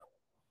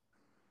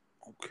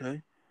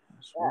Okay.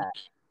 That's right.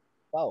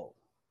 5, 4,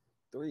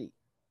 3,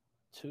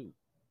 2,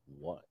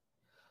 1.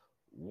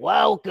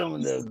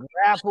 Welcome to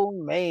Grapple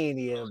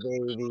Mania,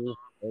 baby.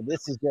 And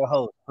this is your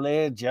host,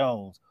 Blair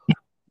Jones.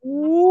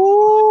 Woo!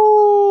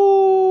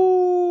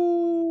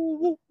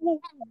 Woo!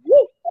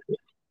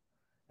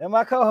 And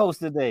my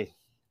co-host today.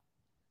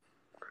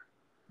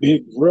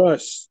 Big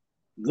Russ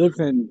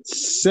lifting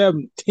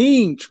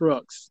 17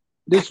 trucks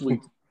this week.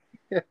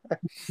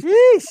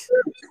 Sheesh.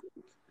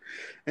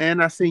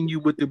 And I seen you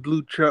with the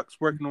blue trucks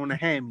working on the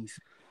hammies.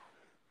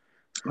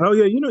 Oh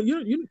yeah, you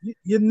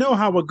know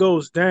how it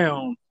goes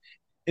down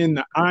in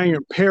the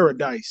Iron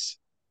Paradise.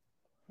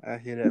 I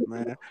hear that,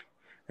 man.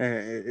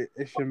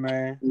 It's your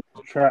man,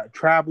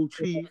 tribal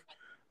chief,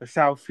 the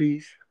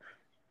Southeast.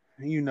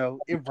 You know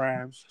it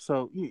rhymes,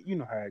 so you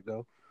know how it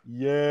go.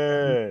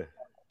 Yeah.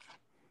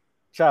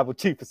 Tribal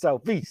Chief of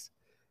Southeast.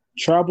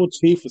 Tribal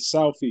Chief of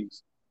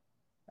Southeast.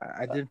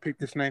 I didn't pick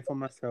this name for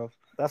myself.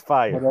 That's For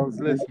fire. those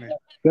listening,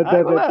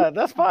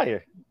 That's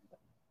fire.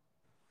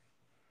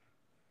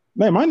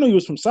 Man, I know you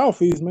was from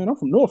Southeast, man. I'm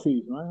from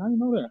Northeast, man. I didn't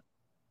know that.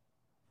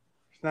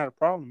 it's not a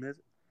problem, is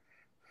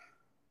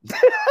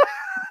it?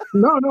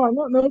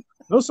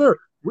 No, sir.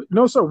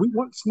 No, sir. We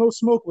want no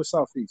smoke with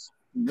Southeast.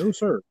 No,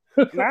 sir.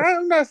 Nah,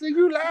 I'm not saying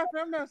you laughing.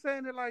 I'm not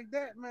saying it like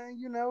that, man.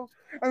 You know,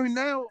 I mean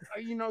now,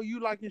 you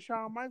like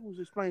Shawn Michaels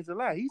explains a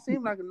lot. He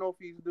seemed like a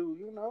Northeast dude,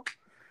 you know.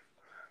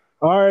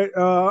 All right,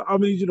 I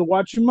need you to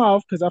watch your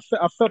mouth because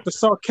I felt the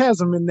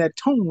sarcasm in that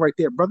tone right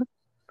there, brother.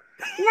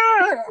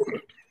 Nah,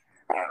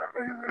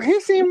 he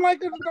seemed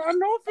like a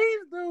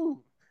Northeast dude.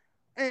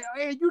 And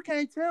you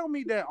can't tell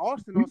me that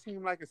Austin don't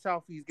seem like a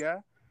Southeast guy.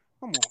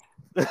 Come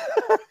on.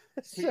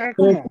 Yeah,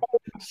 come on.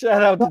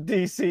 Shout out to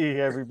DC,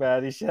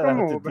 everybody. Shout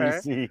Come out to on,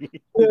 man. DC.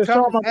 The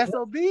Shawn toughest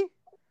Michaels, SOB?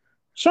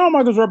 Shawn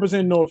Michaels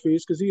represent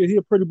Northeast because he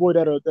a pretty boy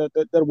that'll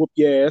whoop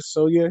your ass.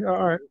 So yeah,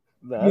 all right,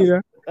 Nah,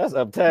 that's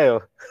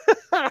uptown.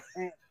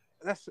 And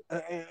that's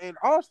and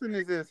Austin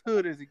is as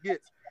hood as it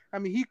gets. I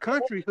mean, he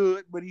country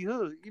hood, but he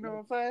hood. You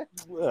know what I'm saying?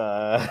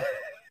 Yeah.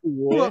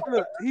 Look,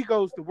 he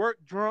goes to work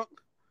drunk.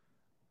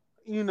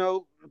 You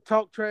know,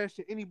 talk trash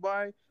to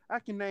anybody. I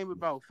can name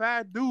about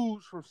 5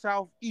 dudes from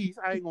Southeast.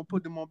 I ain't gonna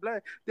put them on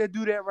blast. That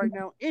do that right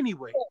now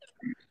anyway.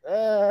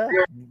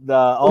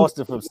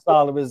 Austin from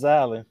Solomon's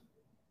Island.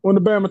 When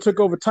the Bama took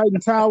over Titan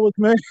Towers,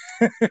 man.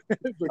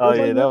 Oh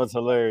yeah, that was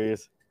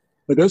hilarious.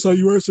 Like, that's how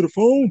you answer the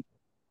phone?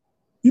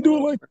 You do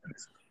it like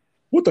this.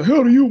 What the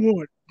hell do you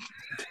want?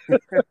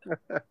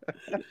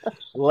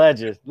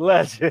 Legend,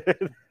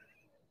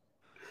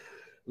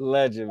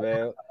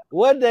 man.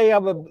 One day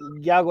y'all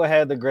gonna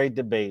have the great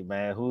debate,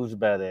 man. Who's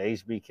better,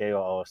 HBK or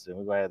Austin?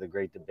 We're gonna have the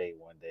great debate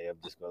one day. I'm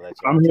just gonna let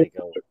y'all take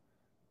over.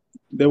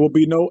 There will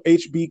be no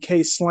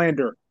HBK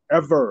slander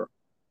ever.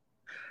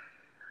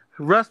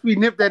 Russ, we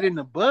nipped that in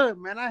the bud,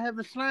 man. I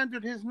haven't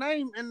slandered his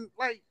name in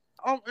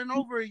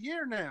over a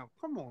year now.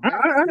 Come on, man.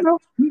 I know.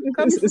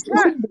 Cut me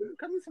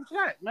some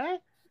slack, man.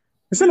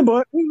 It's in the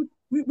bud.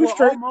 We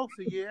straight. Almost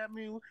a year. I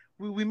mean,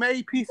 we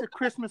made peace at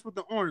Christmas with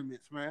the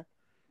ornaments, man.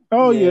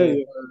 Oh yeah.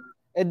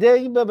 And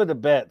then you remember the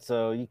bet,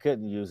 so you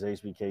couldn't use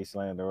HBK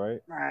slander, right?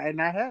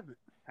 And I haven't.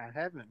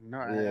 No,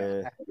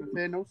 I haven't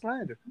said no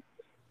slander.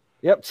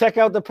 Yep. Check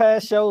out the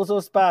past shows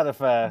on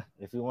Spotify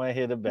if you want to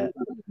hear the bet.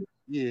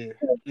 Yeah,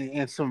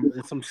 and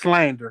some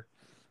slander.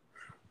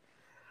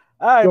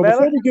 All right, man.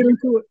 Before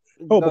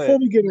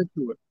we get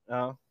into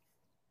it,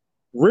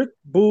 Rick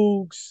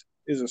Boogs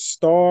is a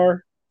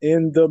star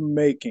in the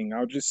making.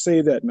 I'll just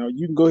say that. Now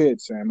you can go ahead,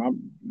 Sam.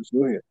 Just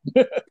go ahead.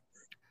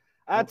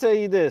 I tell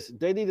you this,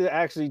 they need to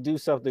actually do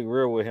something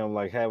real with him,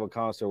 like have a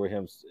concert with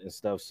him and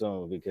stuff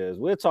soon, because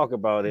we'll talk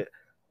about it.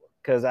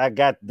 Because I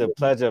got the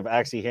pleasure of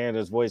actually hearing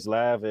his voice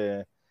live,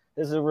 and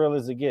it's as real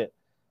as it get.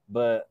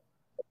 But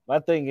my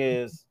thing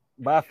is,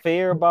 my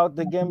fear about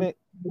the gimmick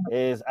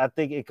is I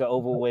think it could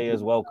overweigh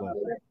his welcome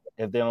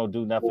if they don't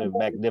do nothing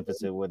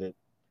magnificent with it.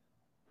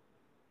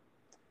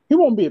 He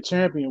won't be a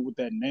champion with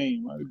that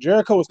name.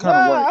 Jericho was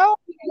kind of right. I don't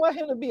want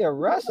him to be a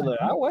wrestler.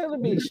 I want him to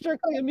be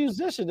strictly a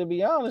musician, to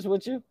be honest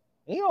with you.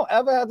 He don't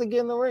ever have to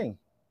get in the ring.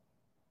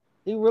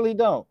 He really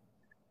don't.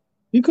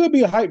 He could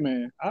be a hype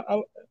man.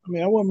 I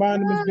mean, I wouldn't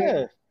mind him as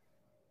bad.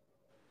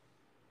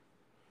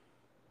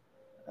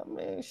 I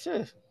mean,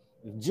 shit.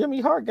 If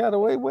Jimmy Hart got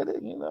away with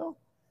it, you know.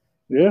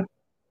 Yeah.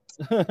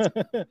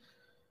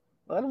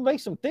 Let him make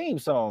some theme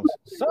songs.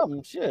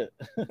 Something shit.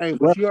 Hey,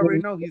 but you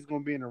already know he's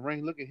gonna be in the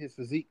ring. Look at his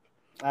physique.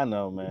 I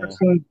know, man.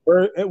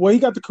 Well, he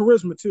got the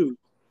charisma too.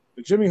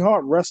 The Jimmy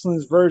Hart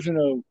wrestling's version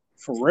of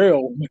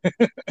Pharrell.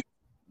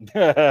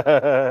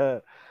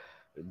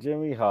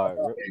 Jimmy Hart.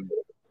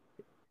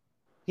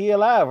 He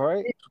alive,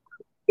 right?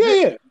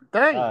 Yeah.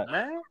 Dang,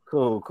 man.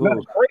 Cool.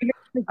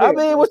 I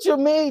mean, what you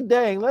mean,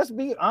 dang? Let's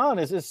be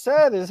honest. It's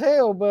sad as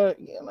hell, but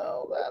you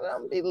know, let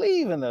them be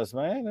leaving us,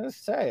 man. It's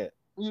sad.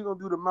 You gonna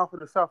do the mouth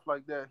of the South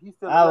like that? He's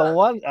still. I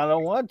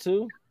don't want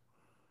to.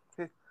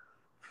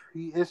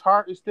 His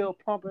heart is still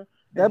pumping.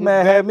 That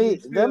man had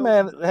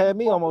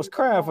me almost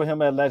crying for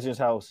him at Legends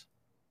House.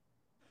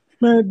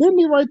 Man, didn't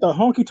he write the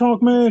honky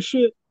tonk man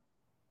shit?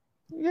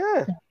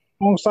 Yeah.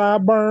 On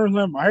sideburns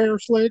and my hair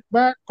slicked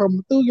back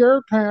from through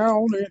your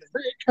town in a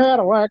red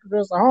Cadillac,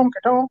 just a honky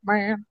tonk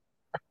man.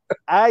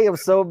 I am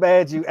so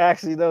mad you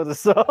actually know the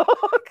song.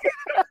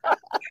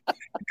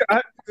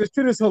 This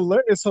shit is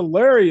hilarious. It's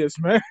hilarious,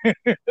 man.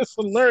 It's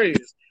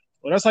hilarious.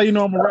 Well, that's how you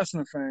know I'm a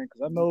wrestling fan,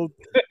 because I know.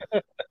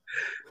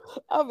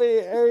 I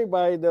mean,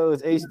 everybody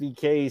knows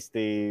HBK's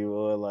theme,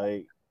 or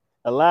like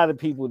a lot of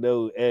people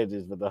know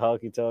Edges, but the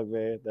honky tonk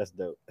man, that's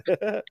dope.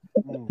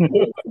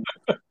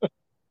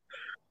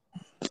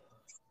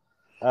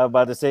 I was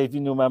about to say, if you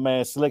knew my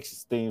man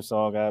Slick's theme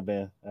song, I've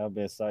been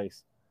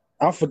psyched.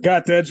 I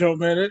forgot that joke,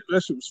 man.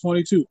 That shit was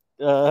funny too.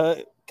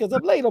 Because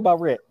I'm late on my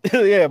rent.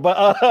 Yeah,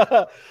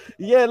 but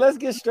yeah, let's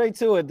get straight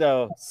to it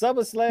though.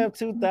 SummerSlam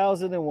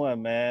 2001,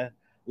 man,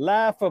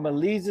 live from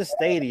Allegiant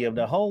Stadium,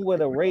 the home where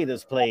the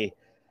Raiders play,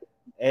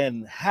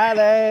 in hot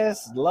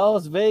ass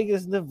Las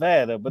Vegas,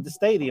 Nevada. But the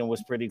stadium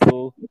was pretty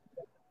cool.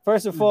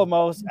 First and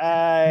foremost,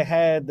 I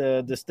had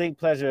the distinct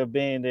pleasure of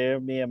being there,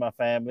 me and my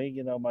family,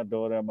 you know, my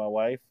daughter and my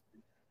wife.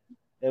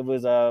 It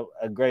was a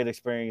great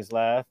experience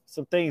live.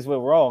 Some things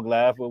went wrong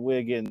live, but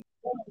we're getting.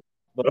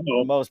 But for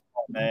the most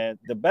part, man,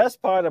 the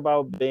best part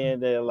about being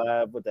there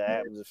live with the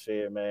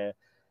atmosphere, man,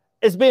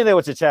 it's being there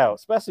with your child,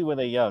 especially when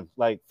they're young.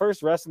 Like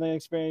first wrestling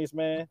experience,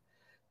 man.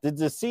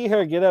 To see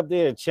her get up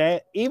there and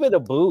chant, even the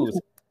boos.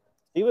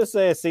 He was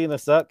saying Cena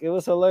suck. It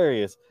was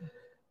hilarious.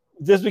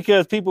 Just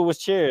because people was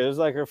cheering. It was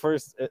like her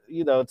first,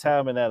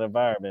 time in that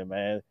environment,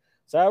 man.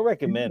 So I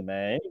recommend,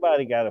 man,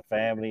 anybody got a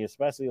family,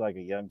 especially like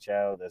a young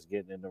child that's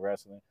getting into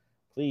wrestling,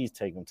 please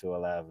take them to a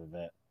live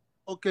event.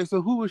 Okay, so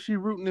who was she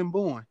rooting and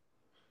booing?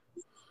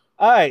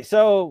 All right,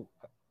 so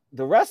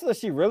the wrestler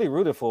she really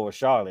rooted for was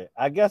Charlotte.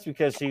 I guess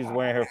because she's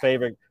wearing her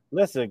favorite.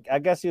 Listen, I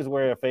guess she was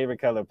wearing her favorite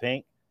color,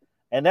 pink,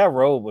 and that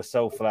robe was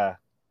so fly.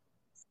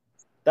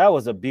 That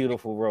was a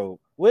beautiful robe.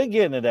 We're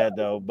getting to that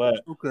though,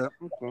 but okay.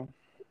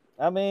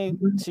 I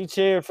mean, she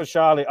cheered for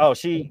Charlotte. Oh,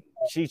 she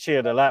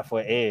cheered a lot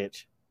for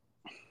Edge.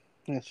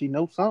 Yeah, she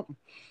knows something.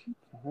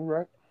 All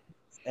right.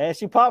 And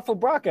she popped for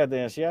Brock at the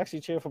end. She actually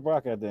cheered for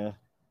Brock at the end.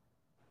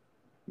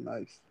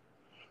 Nice.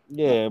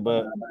 Yeah,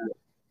 but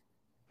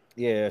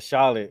yeah,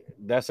 Charlotte,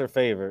 that's her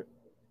favorite.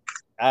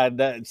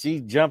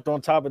 She jumped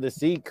on top of the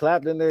seat,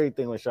 clapped and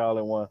everything when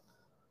Charlotte won.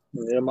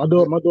 Yeah, my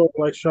daughter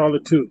likes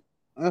Charlotte too.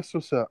 That's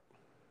what's up.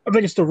 I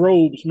think it's the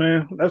robes,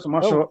 man. That's my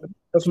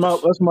That's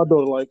my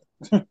daughter like.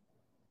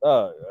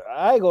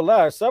 I ain't gonna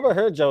lie. Some of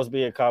her jokes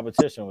be in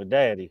competition with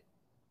Daddy.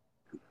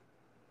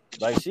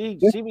 Like she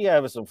be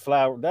having some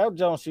flower. That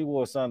Jones she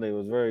wore Sunday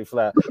was very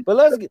flat. But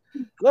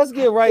let's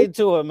get right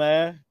into it,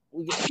 man.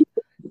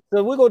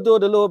 So we're gonna do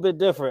it a little bit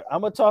different.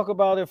 I'm gonna talk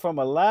about it from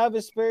a live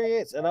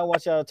experience, and I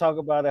want y'all to talk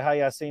about it how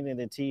y'all seen it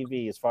in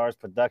TV as far as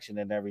production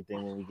and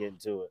everything when we get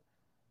into it.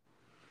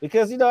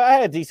 Because I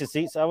had decent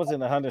seats. I was in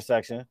the 100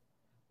 section,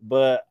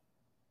 but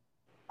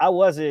I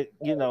wasn't,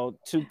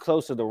 too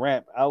close to the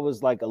ramp. I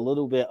was like a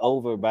little bit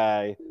over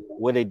by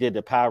where they did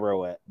the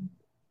pyro at.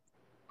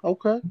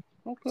 Okay.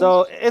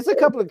 So it was a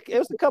couple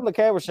of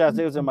camera shots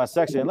that was in my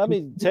section. And let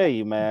me tell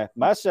you, man,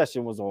 my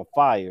session was on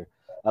fire.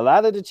 A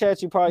lot of the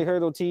chats you probably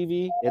heard on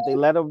TV, if they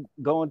let them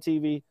go on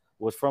TV,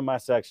 was from my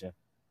section.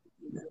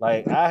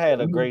 Like I had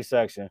a great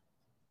section,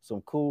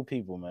 some cool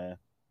people, man.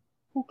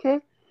 Okay.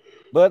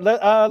 But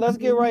let's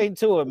get right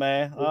into it,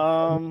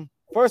 man.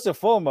 First and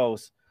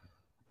foremost,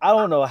 I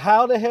don't know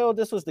how the hell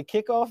this was the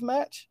kickoff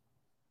match.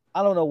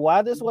 I don't know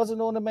why this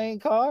wasn't on the main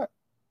card.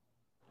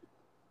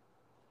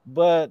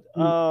 But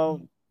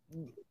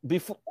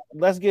before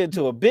let's get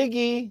into a Big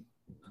E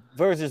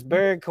versus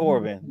Baron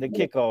Corbin, the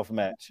kickoff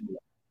match.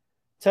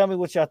 Tell me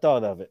what y'all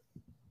thought of it.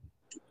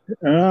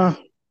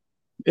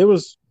 It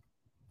was.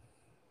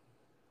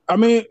 I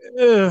mean,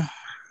 it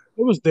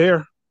was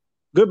there.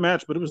 Good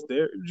match, but it was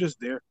there. It was just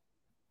there.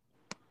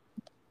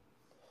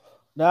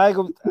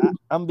 Now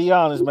I'm be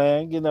honest,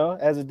 man.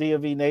 As a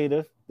DMV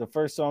native, the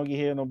first song you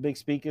hear on big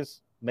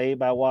speakers made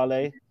by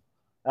Wale,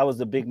 that was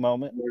a big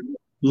moment.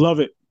 Love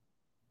it.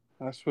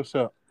 That's what's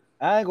up.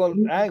 I ain't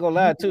gonna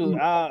lie too.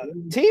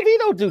 TV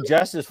don't do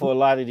justice for a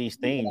lot of these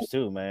themes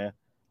too, man.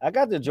 I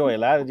got to enjoy a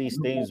lot of these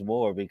themes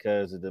more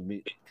because of the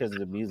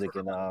music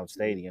in the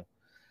stadium,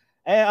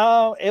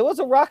 and it was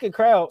a rocking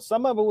crowd.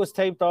 Some of it was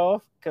taped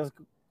off because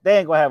they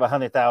ain't gonna have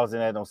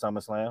 100,000 at on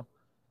SummerSlam,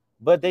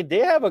 but they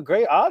did have a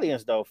great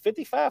audience though.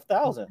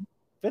 55,000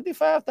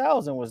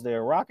 was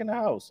there rocking the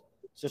house.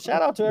 So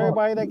shout out to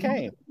everybody that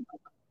came.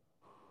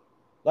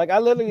 Like I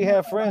literally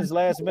had friends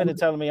last minute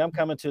telling me I'm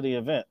coming to the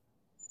event.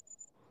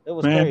 It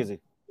was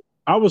crazy.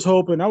 I was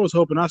hoping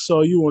I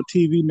saw you on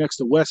TV next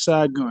to West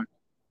Side Gun.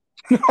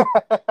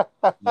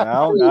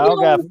 No,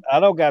 I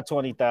don't got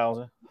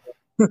 20,000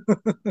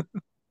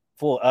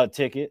 for a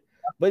ticket.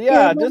 But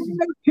yeah, this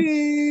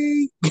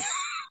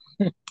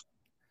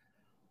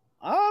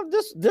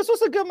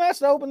was a good match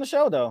to open the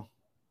show though.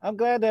 I'm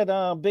glad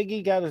that Big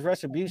E got his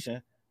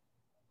retribution.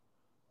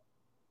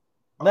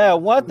 Now,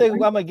 one thing I'm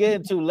gonna get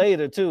into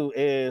later too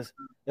is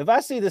if I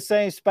see the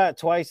same spot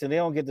twice and they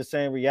don't get the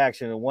same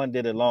reaction and one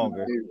did it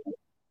longer,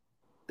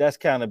 that's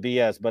kind of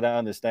BS, but I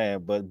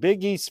understand. But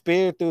Big E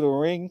spear through the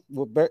ring,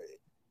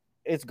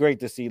 it's great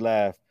to see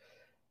live.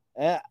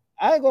 And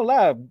I ain't gonna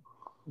lie,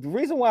 the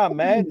reason why I'm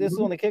mad this is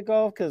on the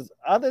kickoff because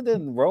other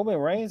than Roman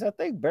Reigns, I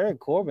think Baron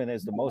Corbin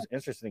is the most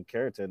interesting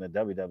character in the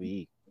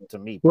WWE to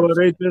me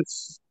personally. Well,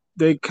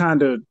 they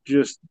kind of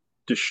just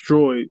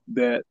destroyed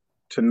that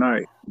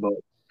tonight, but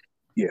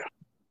yeah,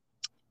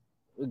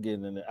 we're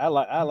getting in there. I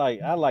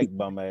like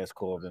bum ass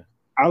Corbin.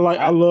 I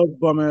love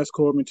bum ass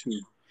Corbin too.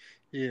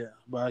 Yeah,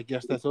 but I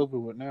guess that's over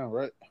with now,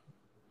 right?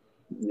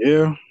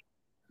 Yeah.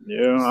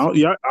 I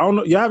don't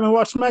know. Y'all haven't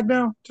watched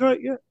SmackDown tonight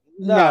yet?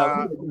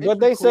 No, but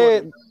they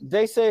said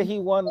he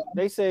won.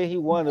 They said he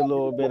won a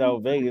little bit out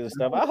of Vegas and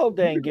stuff. I hope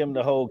they ain't give him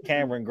the whole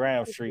Cameron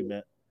Grimes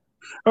treatment.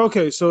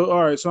 Okay, so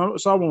all right, so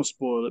I won't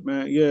spoil it,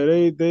 man. Yeah,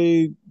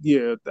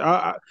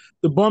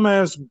 the bum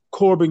ass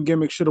Corbin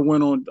gimmick should have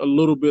went on a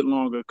little bit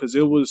longer because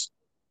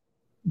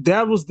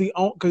that was the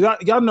only because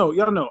y'all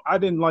know I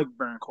didn't like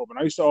Baron Corbin.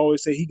 I used to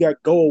always say he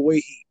got go away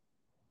heat,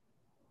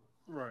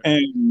 right?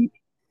 And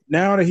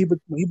now that he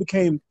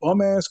became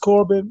bum ass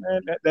Corbin,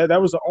 man,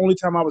 that was the only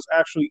time I was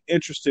actually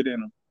interested in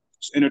him. It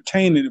was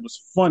entertaining. It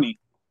was funny,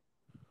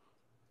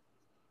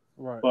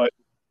 right? But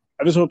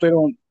I just hope they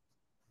don't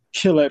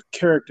kill that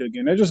character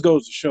again. That just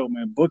goes to show,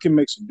 man, booking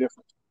makes a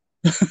difference.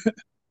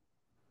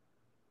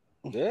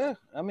 Yeah,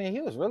 I mean, he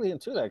was really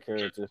into that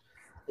character.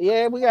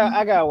 Yeah,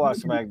 I gotta watch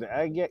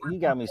SmackDown. You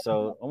got me,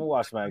 so I'm gonna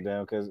watch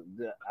SmackDown because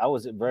I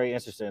was very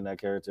interested in that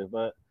character.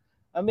 But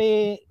I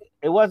mean,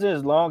 it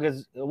wasn't longer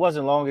than what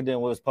it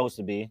was supposed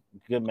to be.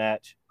 Good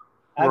match.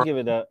 I give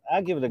it a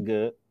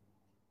good.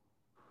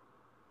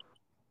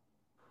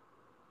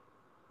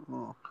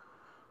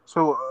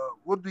 So,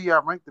 what do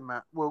y'all rank the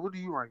match? Well, what do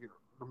you rank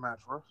the match,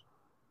 Russ?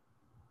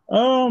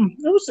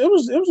 It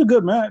was a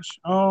good match.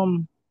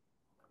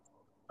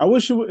 I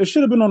wish it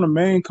should have been on the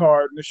main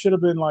card. It should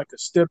have been like a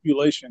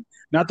stipulation,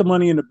 not the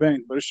Money in the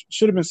Bank, but it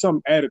should have been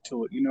something added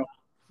to it, you know.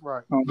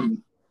 Right.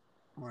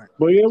 Right.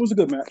 But yeah, it was a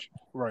good match.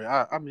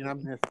 Right. I mean, I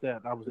missed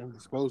that. I was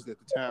indisposed at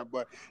the time,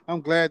 but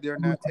I'm glad they're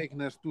not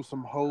taking us through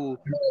some whole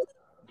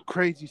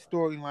crazy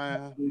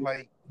storyline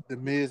like the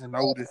Miz and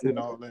Otis and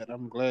all that.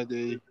 I'm glad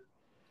they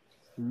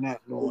not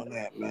doing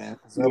that, man.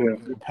 Because that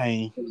was a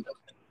pain.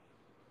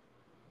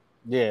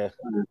 Yeah.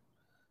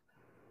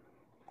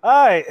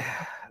 All right,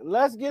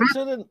 let's get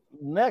to the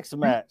next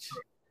match.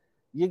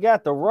 You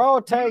got the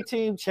Raw Tag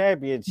Team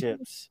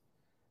Championships.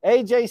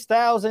 AJ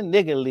Styles and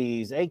Nigga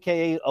Lees,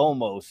 aka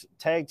Almost,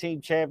 Tag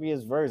Team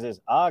Champions versus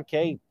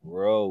RK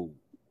Bro.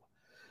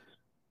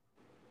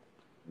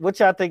 What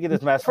y'all think of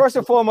this match? First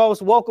and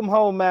foremost, welcome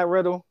home, Matt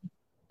Riddle.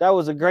 That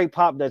was a great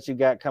pop that you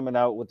got coming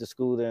out with the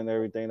scooter and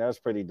everything. That was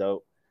pretty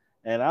dope.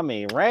 And I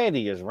mean,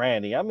 Randy is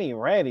Randy. I mean,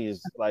 Randy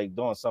is like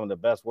doing some of the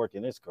best work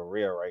in his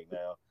career right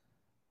now.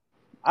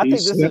 I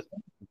think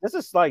this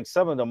is like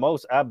some of the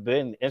most I've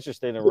been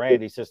interested in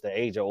Randy since the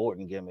Age of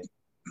Orton gimmick.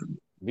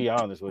 Be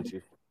honest with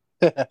you.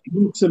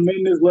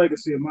 Cementing his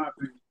legacy, in my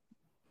opinion.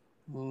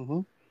 Mm-hmm.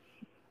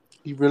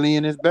 He really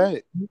in his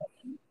bag.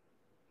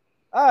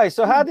 All right,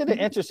 so how did the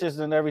entrances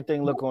and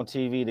everything look on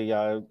TV to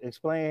y'all?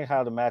 Explain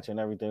how the match and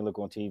everything look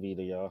on TV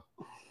to y'all.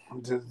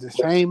 The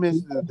same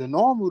as the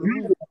normal to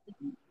me.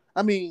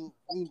 I mean,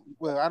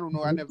 well, I don't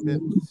know. I never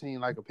been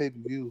seen like a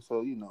pay-per-view,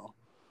 so you know.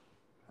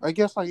 I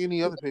guess like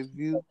any other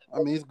pay-per-view.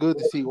 I mean, it's good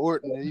to see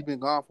Orton. He's been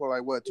gone for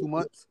like what, 2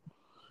 months?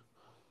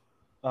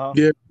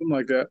 Yeah, something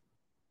like that.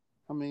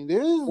 I mean,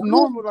 there is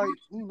normal, like,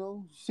 you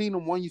know, seen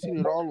them one, you seen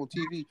it all on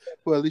TV.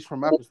 Well, at least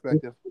from my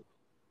perspective.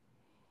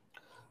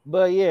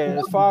 But yeah,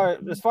 as far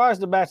as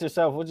the match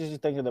itself, what did you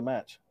think of the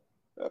match?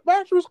 The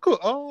match was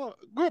cool.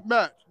 Good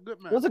match.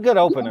 Good match. It was a good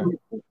opener.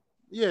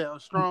 Yeah,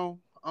 strong.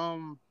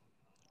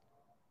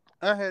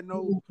 I had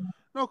no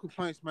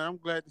complaints, man. I'm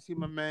glad to see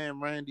my man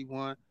Randy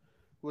won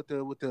with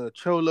the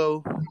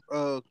cholo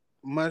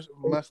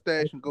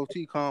mustache and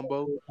goatee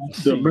combo.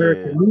 The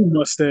American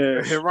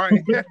mustache. Right.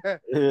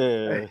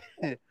 Yeah.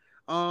 It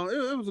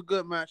was a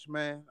good match,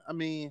 man. I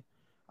mean,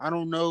 I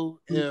don't know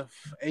if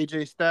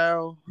AJ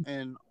Styles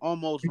and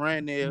Almost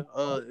ran there,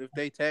 if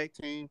they tag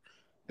team,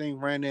 I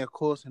think ran their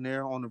course and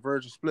they're on the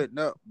verge of splitting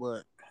up,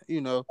 but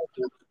you know,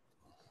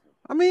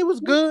 I mean, it was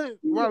good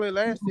while it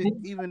lasted,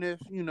 even if,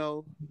 you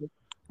know,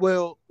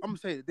 well, I'm going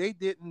to say that they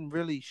didn't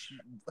really,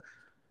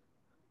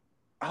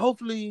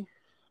 hopefully,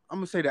 I'm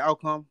going to say the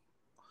outcome.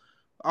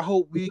 I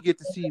hope we get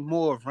to see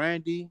more of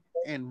Randy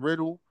and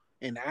Riddle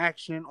in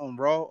action on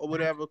Raw or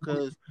whatever,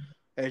 because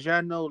as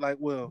y'all know, like,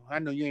 well, I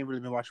know you ain't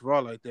really been watching Raw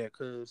like that,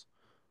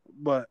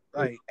 but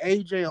like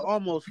AJ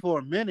Almost for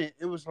a minute,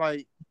 it was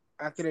like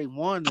after they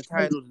won the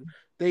titles,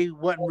 they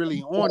wasn't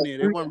really on there.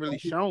 They wasn't really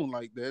shown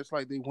like that. It's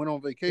like they went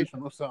on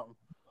vacation or something.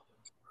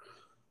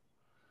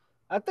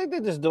 I think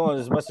they're just doing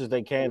as much as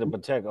they can to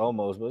protect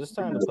Almost, but it's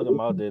time to put them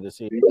out there to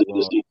see.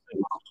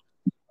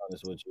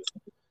 Honest with you,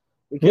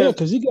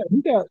 because he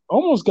got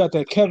almost got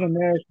that Kevin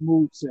Nash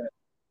moveset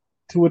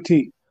to a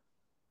T.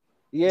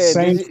 Yeah,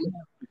 did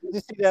you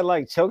see that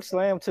like choke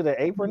slam to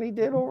the apron he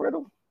did on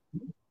Riddle?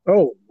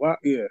 Oh wow,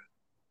 yeah.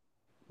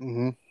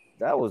 Mm-hmm.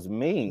 That was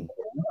mean.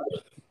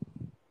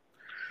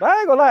 But I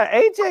ain't gonna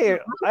lie,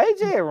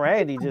 AJ and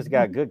Randy just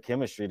got good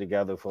chemistry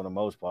together for the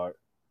most part.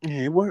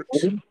 Yeah, it works.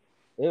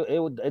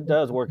 It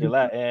does work a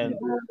lot. And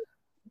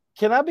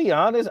can I be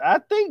honest? I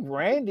think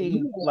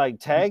Randy like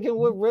tagging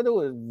with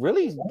Riddle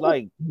really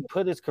like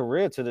put his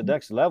career to the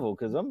next level.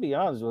 Because I'm gonna be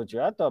honest with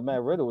you, I thought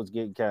Matt Riddle was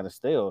getting kind of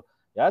stale.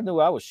 Yeah, I knew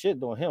I was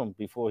shitting on him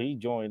before he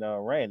joined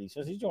Randy.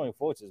 Since he joined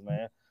Forces,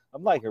 man,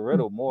 I'm liking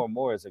Riddle more and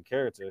more as a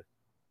character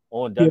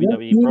on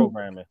WWE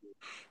programming.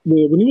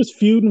 Yeah, when he was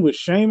feuding with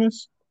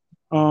Sheamus,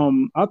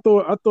 I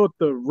thought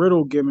the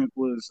Riddle gimmick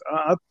was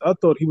I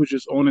thought he was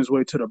just on his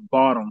way to the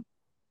bottom,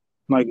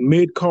 like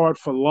mid card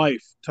for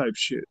life type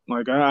shit.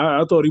 Like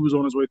I thought he was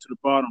on his way to the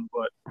bottom,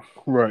 but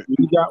right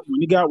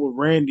when he got with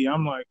Randy,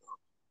 I'm like,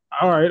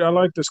 all right, I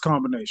like this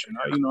combination.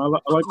 I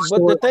like the But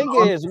story. the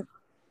thing is,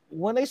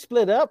 when they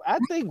split up, I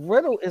think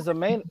Riddle is a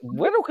main.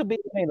 Riddle could be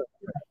the main.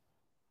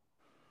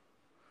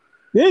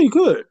 Yeah, you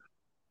could.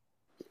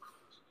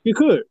 You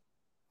could.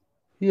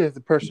 He has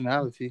the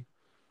personality.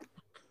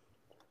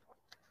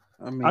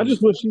 I mean, I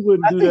just wish he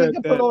wouldn't do I think that. he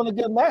could put on a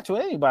good match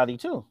with anybody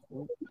too,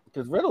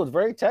 because Riddle is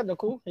very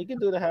technical. He can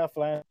do the half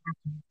flash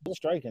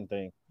striking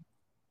thing.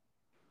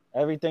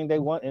 Everything they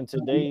want in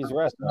today's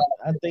wrestling.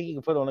 I think he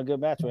can put on a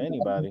good match with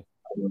anybody.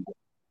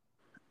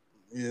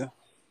 Yeah.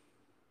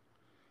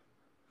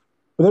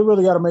 But they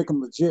really got to make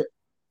him legit.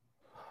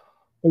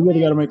 They really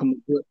got to make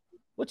him legit.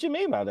 What you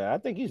mean by that? I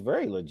think he's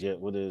very legit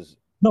with his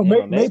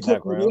make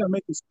background. Yeah,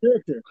 make his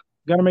character.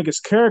 Got to make his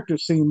character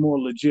seem more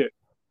legit.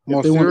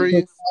 More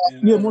serious?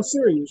 More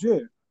serious,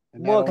 yeah.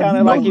 More kind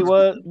of like he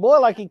was, more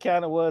like he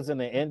kind of was in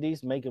the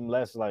Indies, make him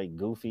less like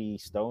goofy,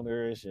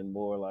 stonerish, and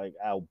more like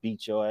I'll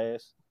beat your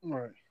ass.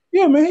 Right.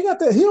 Yeah, man, he got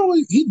that. He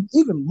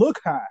even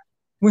look high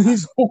when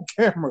he's on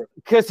camera.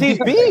 Cause he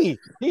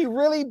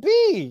really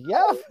be,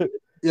 yeah.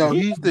 Yo,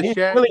 he's the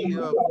Shaggy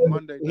of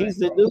Monday Night. He's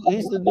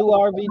the new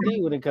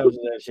RVD when it comes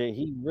to that shit.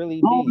 He really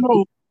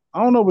be.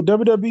 I don't know, but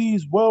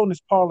WWE's wellness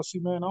policy,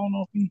 man. I don't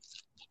know if he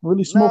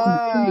really smoking.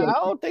 I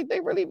don't think they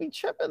really be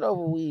tripping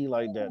over weed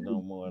like that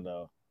no more,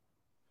 though.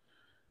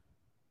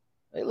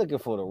 They looking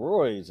for the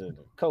roids and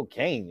the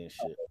cocaine and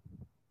shit.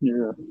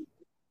 Yeah.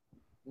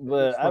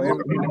 But I mean,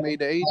 made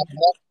the 80s.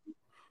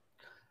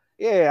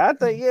 Yeah, I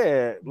think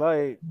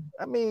like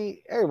I mean,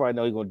 everybody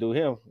know he's gonna do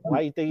him.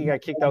 Why you think he got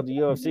kicked out the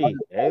UFC?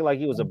 It ain't like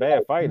he was a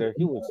bad fighter.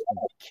 He was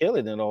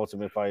killing an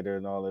Ultimate Fighter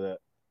and all of that.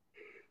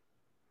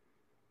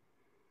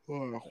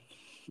 Wow.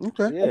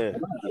 Okay. Yeah.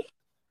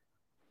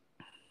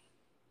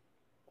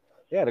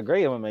 Yeah, the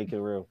great MMA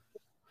career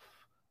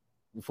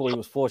before he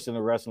was forced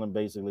into wrestling,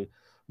 basically.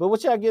 But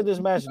what y'all give this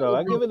match though?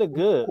 I give it a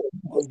good.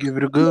 I'll give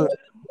it a good.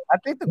 I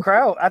think the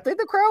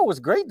crowd was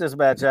great this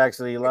match,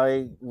 actually.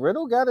 Like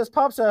Riddle got his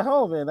pops at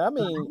home, and I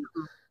mean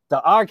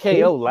the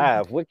RKO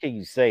live. What can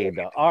you say?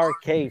 The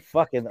RK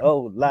fucking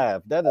O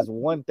live. That is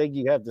one thing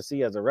you have to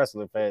see as a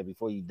wrestling fan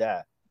before you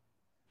die.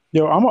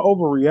 Yo, I'm gonna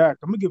overreact.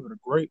 I'm gonna give it a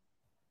great.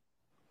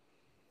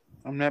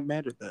 I'm not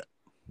mad at that.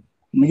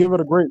 I'm gonna give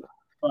it a great.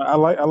 I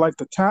like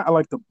the time. I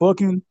like the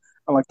booking.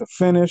 I like the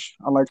finish.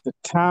 I like the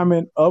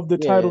timing of the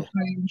title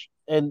change.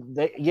 And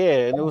and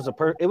it was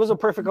a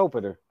perfect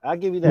opener. I'll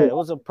give you that. It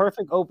was a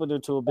perfect opener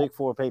to a Big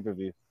Four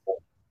pay-per-view.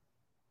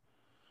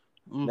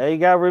 Now you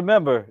gotta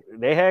remember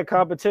they had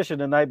competition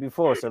the night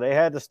before, so they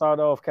had to start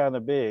off kind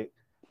of big.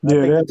 I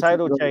think the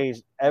title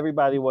change,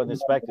 everybody wasn't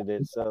expecting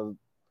it, so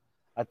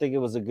I think it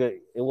was a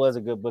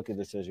good booking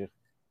decision.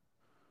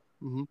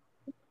 Mm-hmm.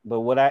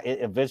 But would I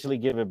eventually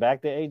give it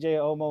back to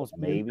AJ almost?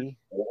 Maybe.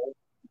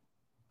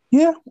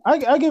 Yeah,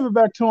 I give it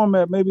back to him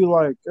at maybe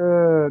like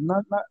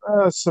not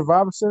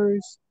Survivor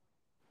Series.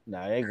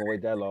 Nah, I ain't gonna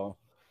wait that long.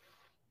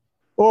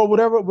 Or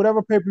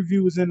whatever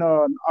pay-per-view was in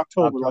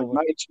October, like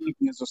Night of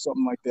Champions or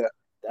something like that.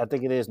 I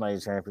think it is Night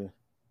of Champions.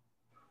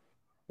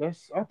 I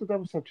thought that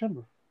was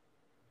September.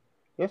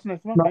 That's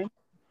next month, man.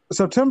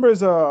 September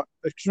is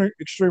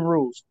Extreme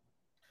Rules.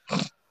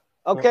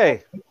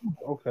 Okay.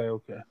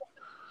 Okay.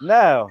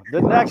 Now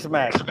the next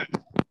match.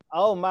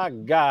 Oh my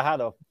God, how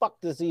the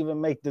fuck does he even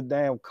make the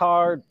damn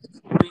card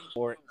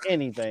or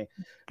anything?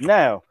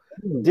 Now,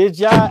 did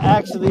y'all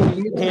actually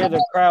hear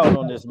the crowd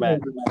on this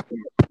match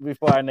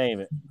before I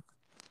name it?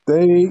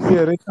 I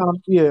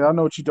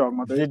know what you're talking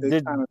about.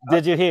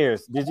 Did you hear?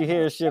 Did you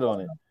hear shit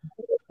on it?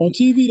 On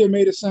TV, they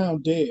made it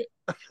sound dead.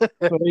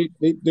 So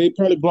they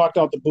probably blocked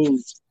out the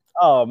boos.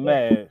 Oh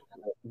man,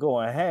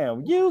 going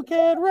ham. You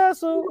can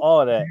wrestle.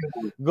 All that.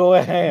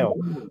 Going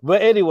ham.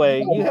 But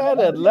anyway, you had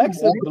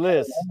Alexa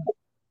Bliss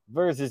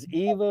versus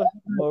Eva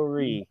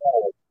Marie,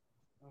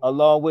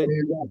 along with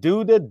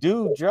Do the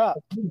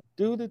Drop.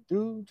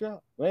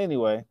 Well,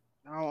 anyway,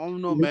 I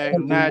don't know,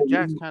 man. Nah,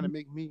 Jax kind of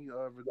make me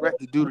regret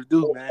the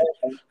do, man.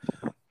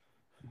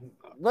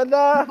 But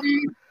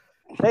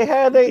they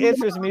had their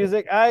interest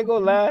music. I ain't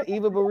gonna lie.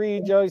 Eva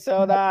Marie Joey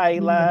sound I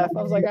laugh.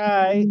 I was like, all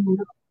right,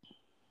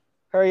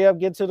 hurry up,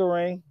 get to the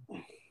ring.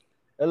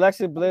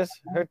 Alexa Bliss,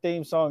 her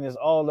theme song is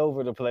all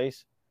over the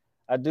place.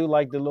 I do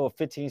like the little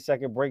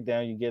 15-second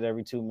breakdown you get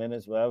every 2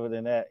 minutes, but other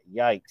than that,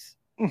 yikes.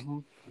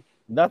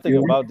 Nothing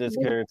about this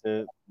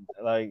character,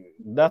 like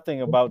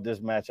nothing about this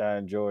match I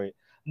enjoyed.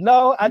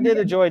 No, I did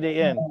enjoy the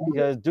end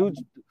because dude,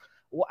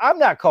 well, I'm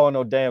not calling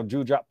no damn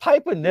Drew drop.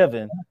 Piper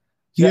Niven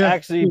should Yeah,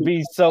 actually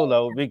be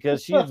solo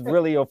because she's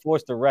really a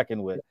force to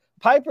reckon with.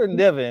 Piper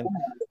Niven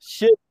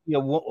should be a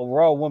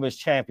Raw Women's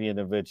Champion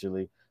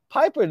eventually.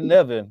 Piper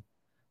Niven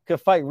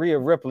could fight Rhea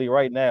Ripley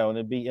right now and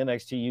it'd be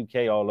NXT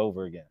UK all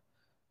over again.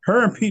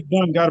 her and Pete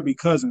Dunne got to be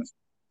cousins,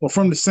 or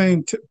from the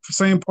same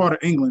part of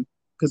England,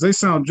 because they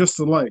sound just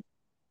alike.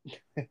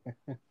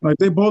 Like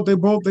they both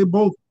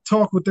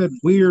talk with that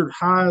weird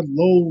high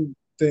low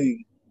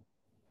thing.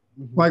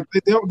 Mhm. Like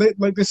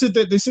they sit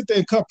there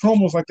and cut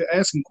promos like they're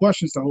asking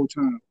questions the whole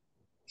time.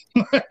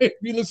 If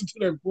you listen to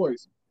their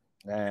voice,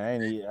 I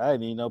ain't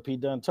even know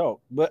Pete Dunne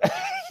talk, but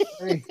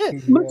Hey,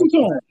 listen to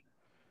him.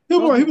 don't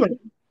He'll be like,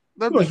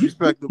 don't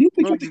disrespect them. you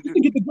think you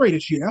get the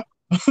greatest, yeah?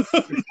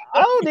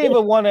 I don't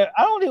even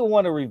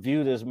want to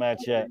review this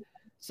match yet.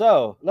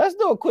 So let's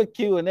do a quick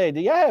Q&A. Do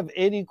y'all have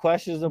any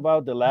questions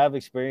about the live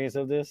experience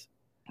of this?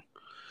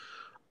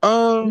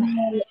 Um,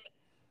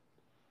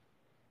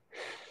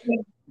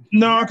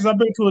 No, because I've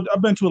been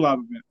to a live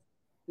event.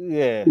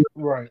 Yeah.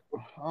 right.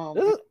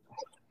 This is-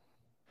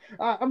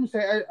 I'm gonna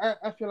say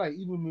I feel like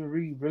even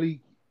Marie really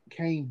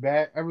came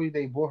back. I really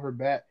they brought her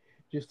back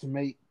just to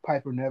make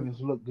Piper Nevins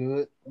look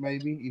good.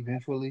 Maybe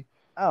eventually.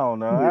 I don't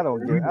know. I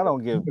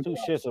don't give two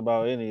shits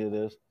about any of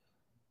this.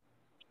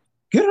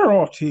 Get her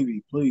off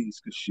TV, please,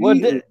 because she Well,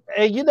 is.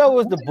 and you know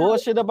what's the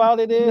bullshit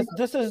about it is?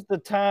 This is the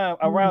time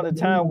around the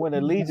time when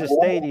the Legion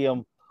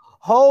Stadium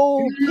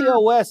whole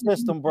POS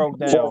system broke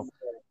down.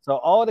 So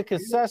all the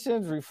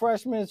concessions,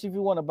 refreshments, if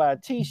you want to buy a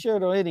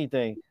T-shirt or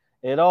anything,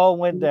 it all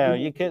went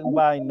down. You couldn't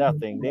buy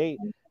nothing. They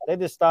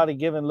just started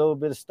giving a little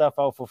bit of stuff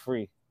out for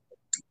free.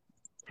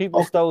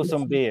 People stole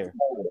some beer.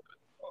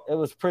 It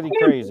was pretty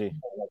crazy.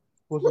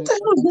 Was What it? the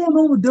hell is going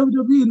on with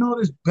WWE and all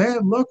this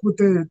bad luck with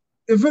their?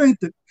 If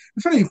it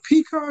ain't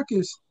Peacock,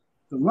 it's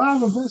the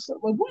live events.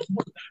 Like what?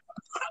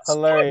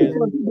 Hilarious.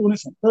 Like you're doing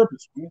this on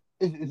purpose, man.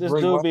 It's This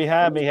Bray dude Wyatt,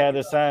 behind me had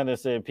a sign that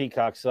said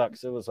Peacock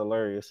sucks. It was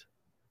hilarious.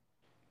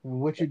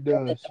 which it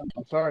does.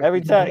 I'm sorry.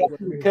 Every time,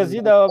 because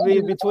you know, I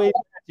mean, between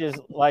matches,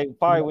 like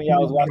probably when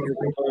y'all was watching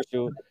the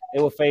commercial,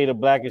 it would fade to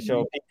black and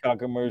show a Peacock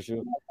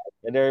commercial,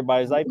 and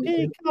everybody's like,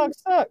 "Peacock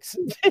sucks,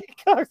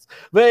 Peacock."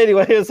 But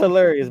anyway, it's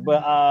hilarious.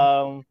 But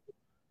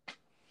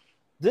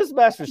this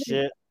match was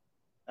shit.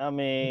 I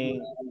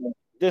mean,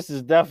 this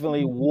is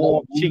definitely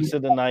warm cheeks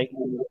of the night,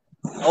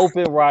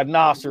 open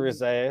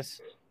rhinoceros ass.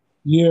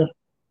 Yeah.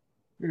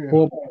 Yeah.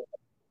 Well,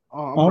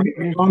 I'm honestly,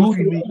 I don't know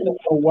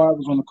why it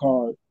was on the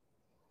card,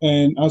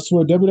 and I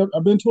swear, WWE.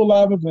 I've been to a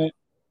live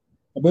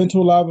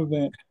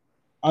event.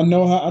 I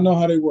know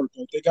how they work.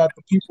 Like, they got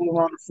the people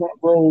around the front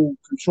row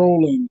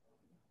controlling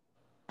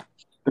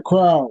the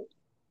crowd.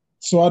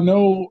 So I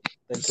know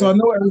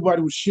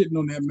everybody was shitting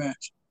on that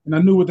match, and I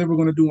knew what they were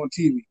going to do on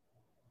TV.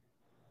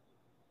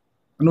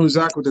 I know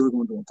exactly what they were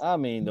going to do. I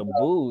mean, the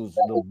booze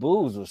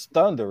was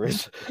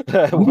thunderous. You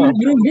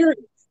didn't hear it.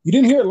 You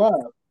didn't hear it live.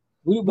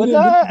 But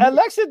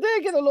Alexa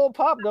did get a little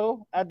pop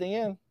though at the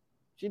end.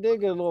 She did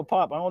get a little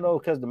pop. I don't know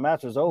because the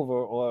match was over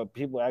or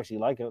people actually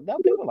like it. Now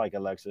people like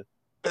Alexa.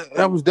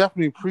 That was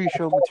definitely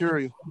pre-show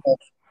material.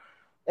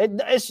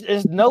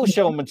 It's no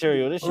show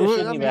material. This shit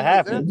shouldn't even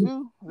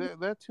happen.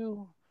 That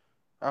too.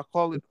 I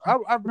call it.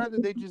 I'd rather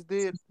they just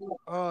did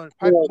Piper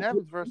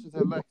Nevins versus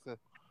Alexa.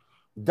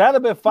 That'd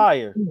have been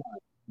fire,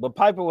 but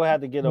Piper would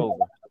have to get over.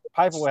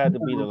 Piper would have to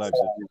beat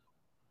Alexa.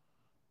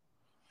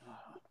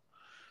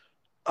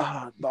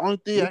 The only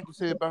thing I can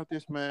say about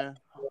this, man,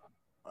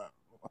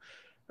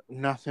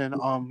 nothing.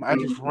 I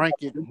just rank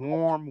it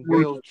warm,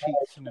 well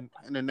cheeks in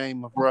the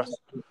name of Russ.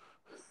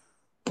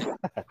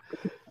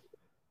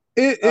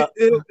 It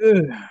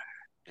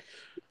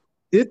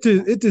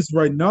is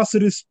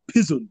rhinoceros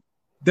pizzle.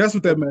 That's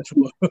what that match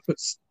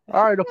was.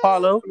 All right,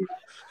 Apollo.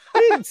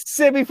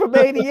 Simi from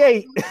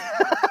 '88.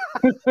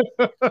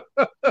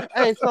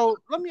 Hey, so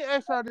let me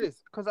ask y'all this,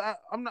 because I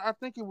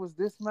think it was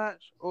this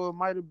match, or it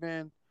might have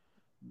been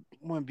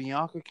when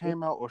Bianca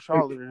came out or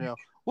Charlotte or them.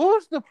 What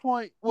was the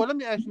point? Well, let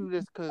me ask you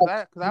this, because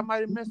I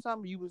might have missed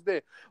something. You was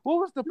there. What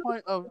was the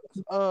point of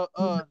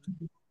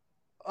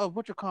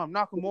what you call him,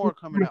 Nakamura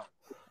coming out?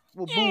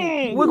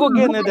 We're gonna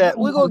get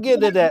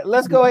into that.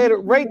 Let's go ahead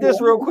and rate this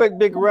real quick,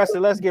 Big Russ,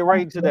 and let's get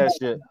right into that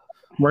shit.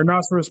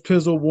 Rhinoceros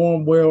pizzle,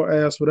 warm whale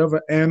ass,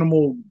 whatever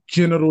animal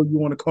genital you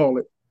want to call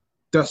it.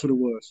 That's what it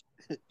was.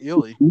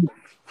 Illy.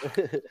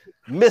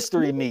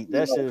 Mystery meat.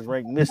 That shit is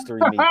ranked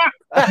mystery meat.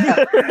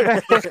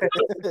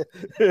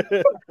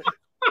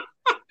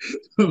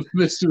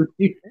 Mystery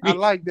meat. I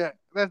like that.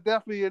 That's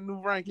definitely a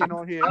new ranking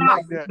on here. I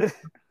like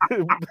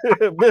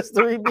that.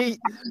 Mystery meat.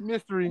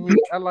 Mystery meat.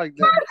 I like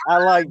that. I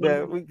like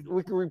that.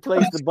 We can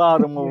replace the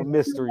bottom of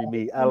mystery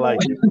meat. I like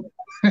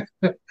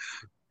it.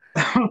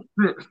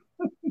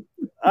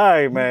 All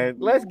right, man.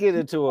 Let's get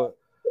into it.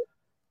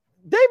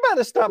 They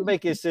better stop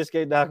making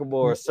Shinsuke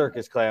Nakamura a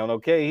circus clown,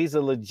 okay? He's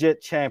a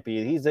legit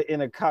champion. He's an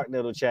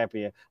intercontinental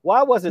champion.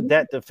 Why wasn't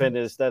that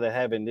defended instead of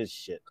having this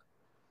shit?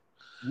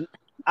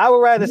 I would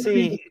rather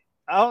see.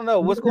 I don't know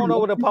what's going on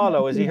with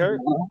Apollo. Is he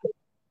hurt?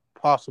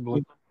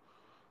 Possibly.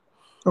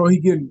 Oh, he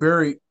getting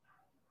buried.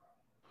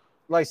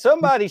 Like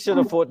somebody should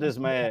have fought this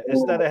man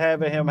instead of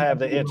having him have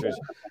the interest.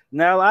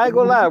 Now I ain't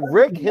gonna lie,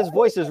 Rick, his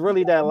voice is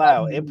really that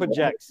loud. It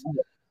projects.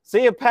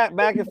 Seeing Pat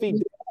McAfee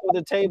on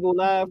the table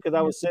live because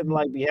I was sitting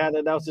like behind the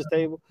announcer's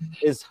table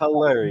is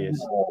hilarious.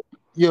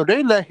 Yo,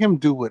 they let him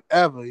do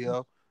whatever,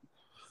 yo.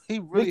 He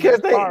really has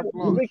carte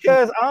blanche.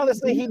 Because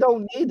honestly, he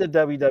don't need the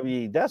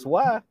WWE. That's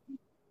why.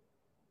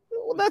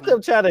 Let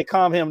them try to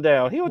calm him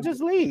down. He'll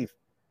just leave.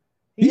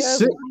 He's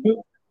sick.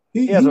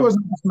 He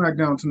wasn't on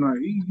SmackDown tonight.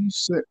 He's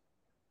sick.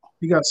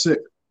 He got sick.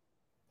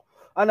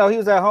 I know he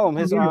was at home.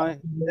 His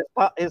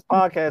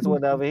podcast,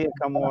 whatever, he'd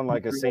come on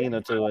like a scene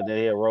or two, and then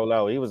he'd roll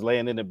out. He was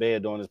laying in the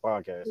bed doing his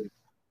podcast.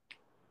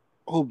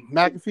 Oh,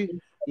 McAfee?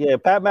 Yeah,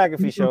 Pat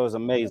McAfee show is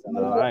amazing,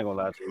 though. I ain't gonna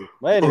lie to you.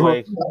 But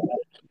anyway,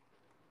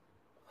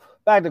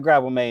 back to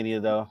Gravel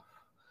Mania, though.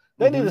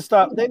 They need to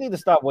stop. They need to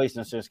stop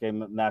wasting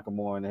Shinsuke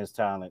Nakamura and his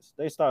talents.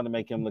 They starting to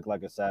make him look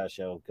like a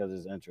sideshow because of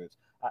his interest.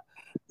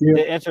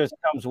 The interest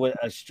comes with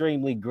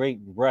extremely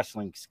great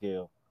wrestling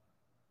skill.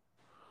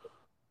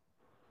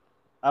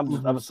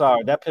 I'm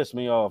sorry, that pissed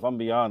me off. I'm gonna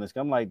be honest.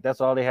 I'm like,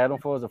 that's all they had him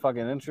for is a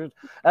fucking entrance.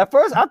 At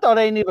first, I thought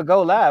they didn't even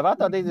go live. I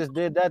thought they just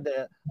did that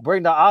to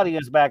bring the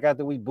audience back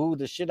after we booed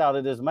the shit out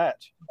of this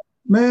match.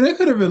 Man, they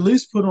could have at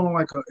least put on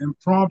like an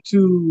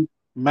impromptu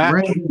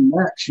random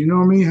match. You know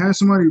what I mean? Have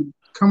somebody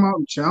come out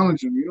and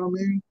challenge him. You know what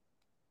I mean?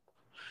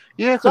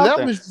 Yeah, because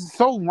that was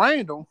so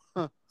random.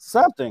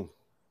 Something.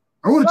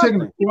 I would have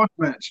taken a squash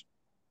match.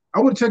 I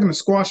would have taken a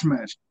squash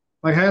match.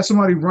 Like have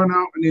somebody run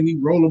out and then he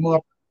roll them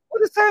up.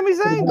 What is Sami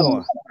Zayn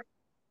doing?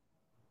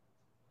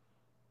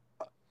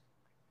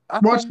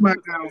 Watch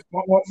SmackDown.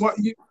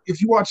 If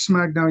you watch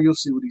SmackDown, you'll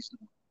see what he's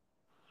doing.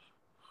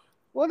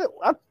 What?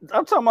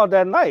 I'm talking about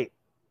that night.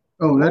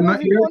 Oh, that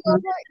night?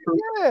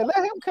 Yeah, let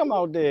him come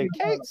out there.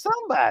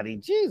 Somebody.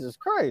 Jesus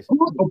Christ.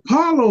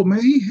 Apollo,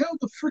 man. He held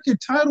the freaking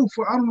title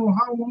for I don't know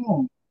how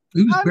long.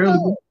 He was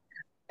barely.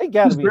 He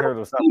got to be hurt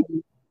or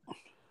something.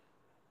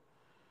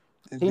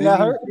 He not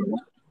hurt?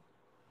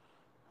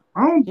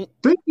 I don't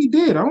think he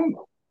did. I don't.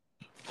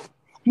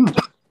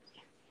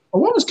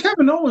 What was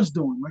Kevin Owens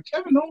doing? Like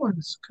Kevin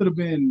Owens could have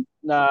been.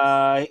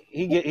 Nah,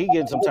 he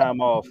getting some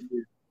time off.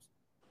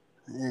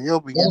 Yeah,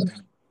 he'll be getting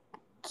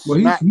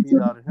he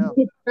out of him.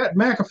 That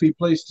McAfee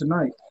place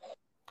tonight.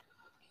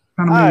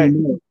 All right.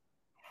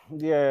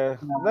 Yeah,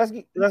 let's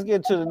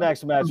get to the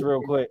next match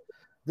real quick.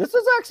 This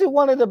is actually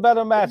one of the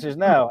better matches.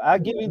 Now, I'll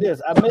give you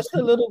this. I missed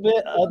a little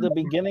bit of the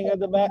beginning of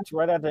the match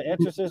right at the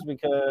entrances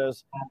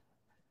because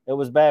it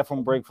was bad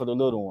from break for the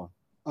little one.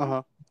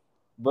 Uh-huh.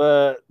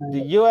 But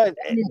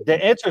the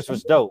entrance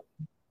was dope.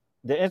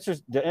 The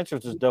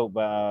entrance was dope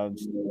by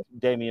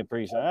Damian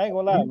Priest. I ain't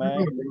gonna lie,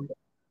 man.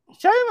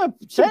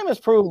 Sheamus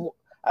proved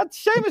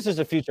Sheamus is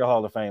a future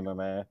Hall of Famer,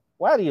 man.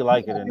 Why do you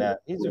like it in that?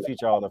 He's a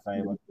future Hall of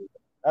Famer.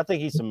 I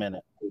think he's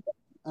cemented.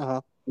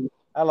 Uh-huh.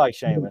 I like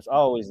Sheamus,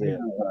 always there.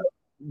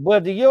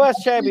 But the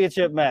U.S.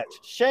 Championship match,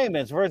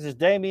 Sheamus versus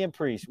Damian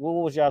Priest.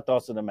 What was your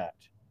thoughts of the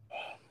match?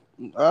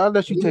 I'll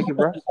let you take it,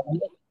 bro.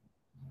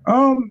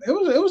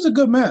 It was a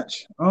good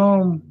match.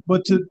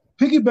 But to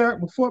piggyback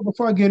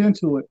before I get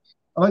into it,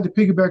 I like to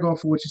piggyback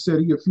off of what you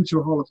said. He's a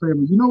future Hall of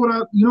Famer. You know what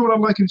I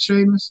like in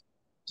Sheamus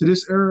to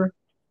this era?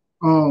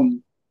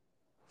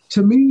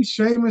 To me,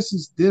 Sheamus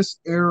is this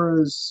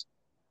era's.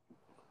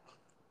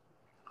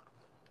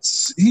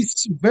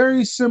 He's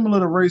very similar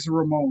to Razor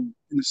Ramon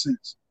in a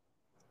sense.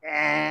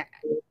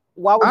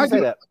 Why would you say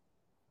that?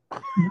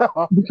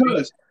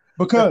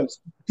 Because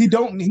he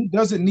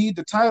doesn't need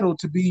the title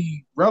to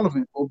be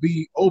relevant or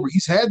be over.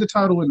 He's had the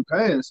title in the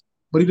past,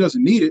 but he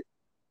doesn't need it.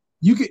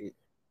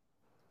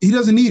 He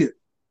doesn't need it.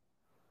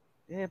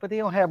 Yeah, but he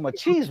don't have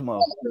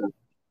machismo.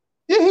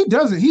 Yeah, he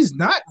doesn't. He's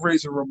not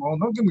Razor Ramon.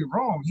 Don't get me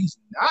wrong. He's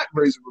not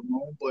Razor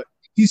Ramon, but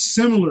he's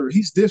similar.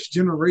 He's this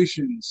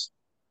generation's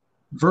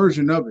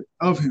version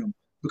of him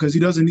because he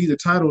doesn't need the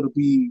title to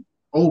be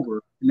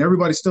over, and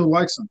everybody still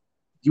likes him.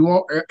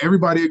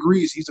 Everybody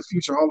agrees he's a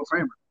future Hall of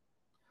Famer.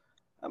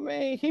 I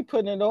mean, he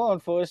putting it on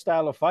for his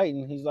style of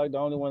fighting. He's like the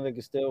only one that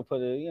can still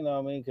put it, you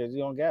know what I mean? Because you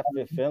don't got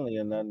Fit Finley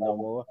or nothing no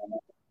more.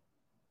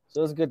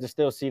 So it's good to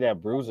still see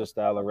that bruiser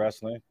style of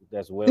wrestling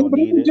that's well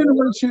needed.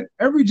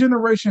 Every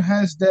generation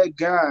has that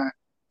guy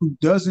who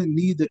doesn't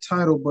need the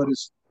title, but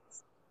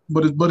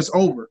it's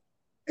over.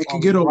 It can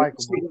get over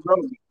for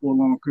a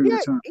long period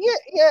of time.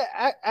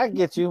 Yeah, I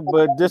get you,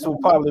 but this will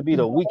probably be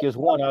the weakest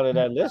one out of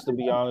that list, to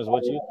be honest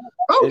with you.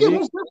 Oh, yeah,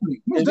 most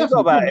definitely. If you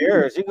go by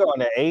eras, you go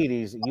in the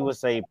 80s, you would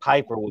say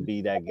Piper would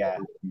be that guy.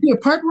 Yeah,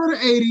 Piper of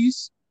the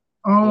 80s.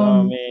 You know what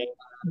I mean?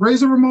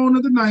 Razor Ramon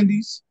of the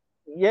 90s.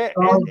 Yeah,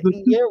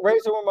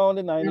 Razor Ramon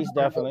in the 90s,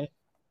 definitely.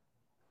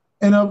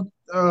 And of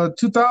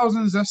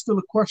 2000s, that's still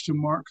a question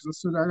mark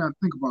because I got to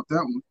think about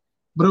that one.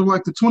 But of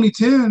like the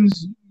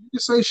 2010s, you can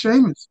say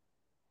Sheamus.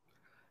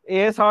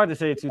 Yeah, it's hard to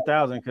say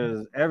 2000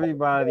 because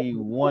everybody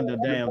won the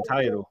damn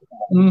title.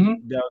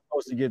 Mm-hmm. They were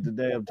supposed to get the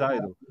damn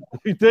title.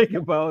 If you think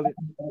about it.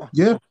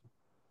 Yeah.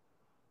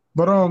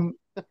 But I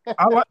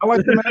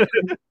like the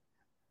match.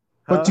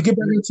 But to get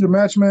back into the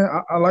match, man,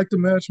 I like the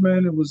match,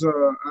 man. It was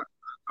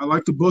I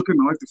like the booking.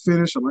 I like the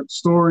finish. I like the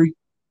story.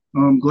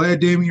 Glad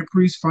Damian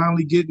Priest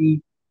finally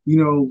getting,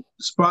 the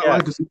spotlight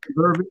because he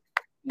deserves it.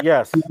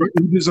 Yes.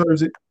 He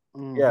deserves it.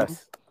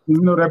 Yes.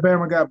 Even though that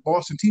Bama got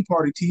Boston Tea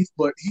Party teeth,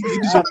 but he I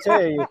deserves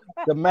tell you,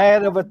 the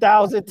man of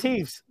 1,000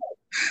 teeth.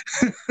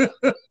 Oh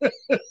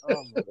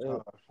my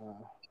gosh.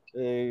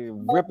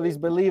 Ripley's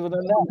Believe It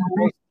or Not.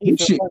 This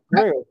shit,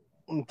 Real.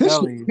 I'm this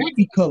telling shit you.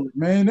 khaki colored,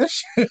 man. That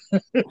shit.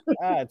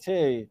 I tell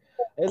you,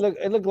 it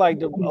looked like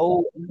the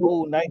old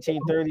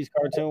 1930s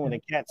cartoon when the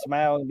cat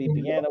smile and be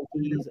piano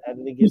keys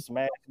after they get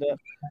smashed up.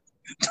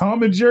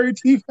 Tom and Jerry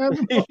teeth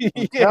having.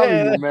 I'm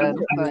telling you, man.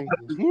 Them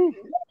things.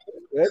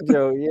 That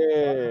joke,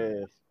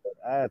 yeah.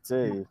 I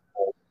tell you,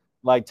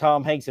 like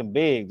Tom Hanks and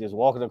Big just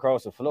walking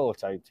across the floor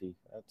type teeth.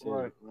 I tell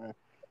Right, you, man.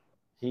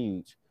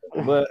 huge.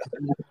 But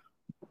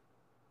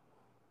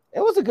it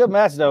was a good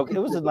match though. It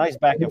was a nice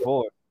back and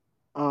forth.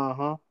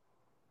 Uh-huh.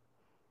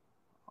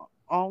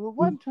 It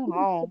wasn't too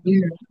long.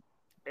 Yeah,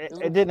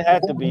 It didn't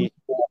have to be.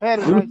 Had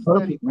a it was nice steady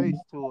perfect, man.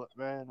 pace to it,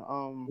 man.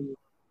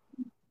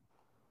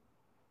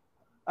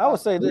 I would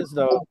say this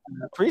though,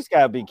 Priest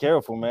gotta be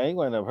careful, man. He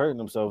gonna end up hurting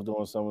himself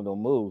doing some of those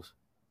moves.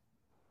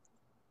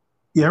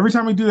 Yeah, every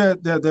time he do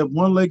that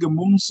one-legged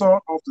moonsault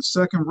off the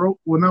second rope,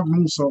 well, not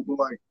moonsault, but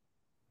like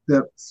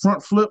that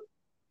front flip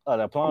Oh,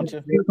 that off plancha.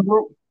 the second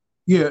rope.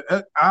 Yeah,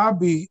 I'll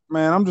be,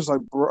 man. I'm just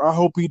like, bro. I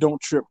hope he don't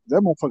trip.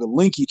 That motherfucker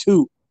linky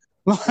too.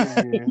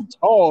 Yeah. He's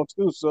tall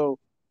too, so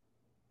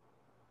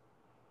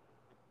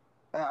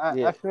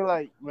Yeah. I feel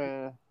like,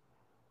 man.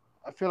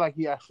 I feel like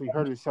he actually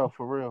hurt himself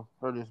for real.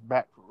 Hurt his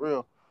back for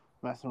real.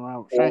 Messing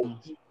around with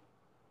Sheamus.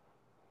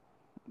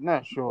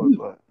 Not sure,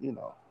 but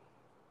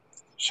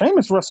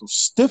Sheamus wrestles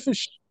stiff as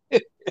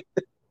shit.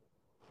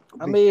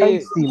 I Big mean,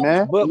 tasty,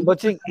 man.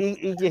 but you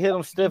can hit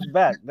him stiff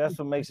back. That's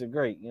what makes it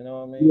great. You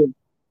know what I mean? Yeah.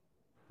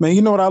 Man,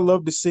 you know what I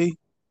love to see?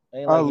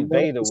 Ain't I like he love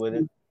Vader to with see-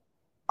 it.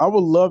 I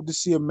would love to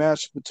see a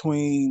match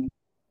between.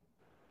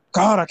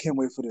 God, I can't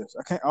wait for this.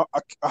 I can't.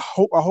 I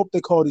hope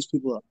they call these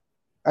people up.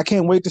 I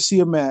can't wait to see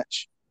a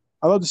match.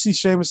 I love to see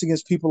Sheamus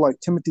against people like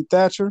Timothy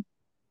Thatcher,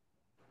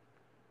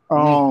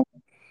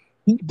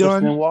 Pete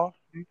Dunne, Christian Wall.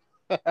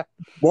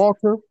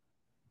 Walter,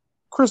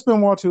 Chris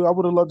Benoit too. I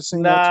would have loved to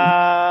see that too. No,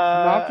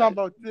 I'm Nah. talking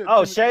about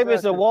Oh, Timothy Sheamus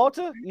Thatcher. and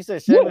Walter? You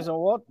said Yeah, Sheamus and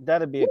Walter?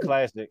 That'd be a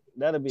classic.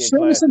 That'd be a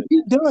Sheamus and classic.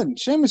 Pete Dunne.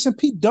 Sheamus and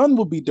Pete Dunne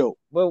would be dope.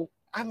 But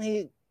I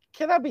mean,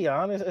 can I be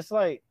honest? It's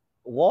like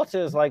Walter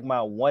is like my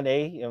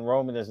 1A and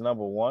Roman is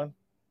number one.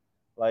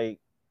 Like,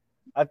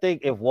 I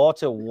think if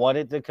Walter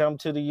wanted to come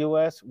to the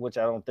US, which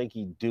I don't think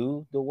he'd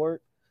do the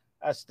work,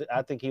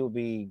 I think he would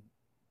be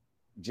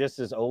just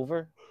as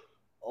over,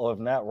 or if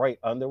not right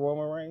under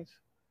Roman Reigns.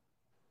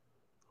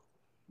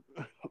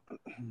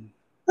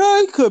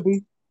 He could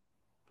be.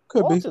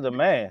 Could be. Walter the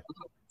man.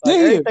 Like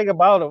Yeah, yeah. everything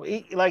about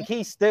him,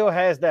 he still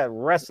has that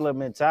wrestler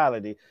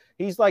mentality.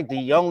 He's like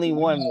the only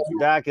one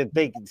that I can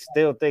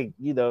still think,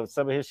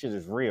 some of his shit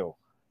is real.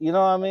 You know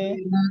what I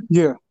mean?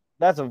 Yeah.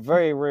 That's a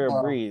very rare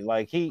Wow. breed.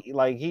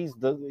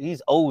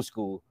 He's old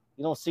school.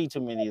 You don't see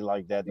too many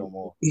like that no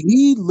more.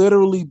 He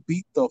literally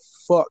beat the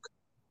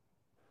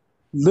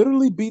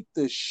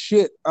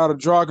shit out of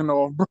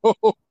Dragunov, bro.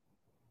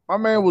 My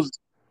man was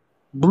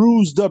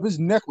bruised up. His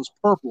neck was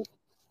purple.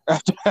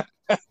 After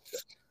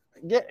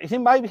Yeah, he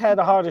might have had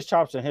the hardest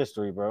chops in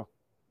history, bro.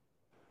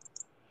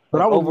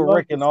 But I would Over love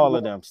Rick to and see all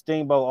of them,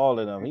 Steamboat, all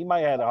of them. He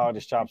might have had the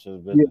hardest chops in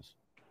his Yeah. business.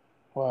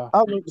 Wow.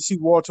 I'd love to see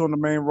Walter on the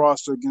main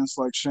roster against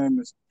like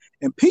Sheamus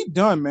and Pete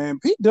Dunne, man.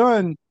 Pete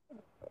Dunne,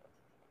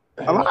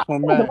 a lot That's my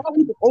of man.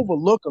 people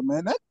overlook him,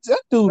 man. That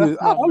dude is.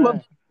 That's my I love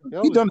man. He Pete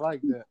always Dunne.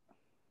 like that.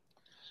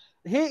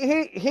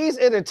 He's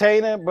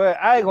entertaining, but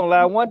I ain't gonna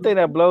lie. One thing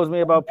that blows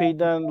me about Pete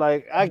Dunne,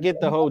 like I get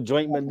the whole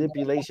joint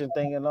manipulation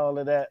thing and all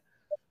of that,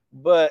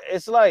 but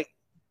it's like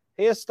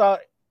his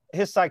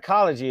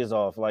psychology is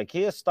off. Like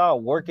he'll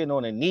start working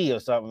on a knee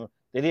or something,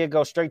 then he'll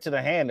go straight to the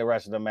hand the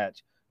rest of the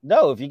match.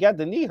 No, if you got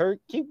the knee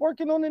hurt, keep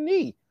working on the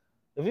knee.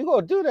 If you're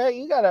gonna do that,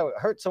 you gotta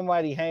hurt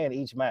somebody's hand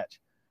each match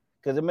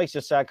because it makes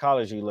your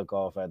psychology look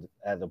off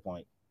at the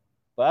point.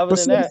 But other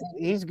than that,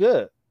 he's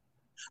good.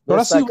 But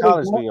I see where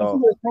psychology they're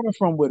off. coming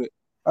from with it.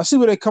 I see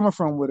where they're coming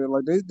from with it.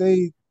 Like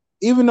they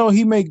even though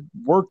he may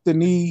work the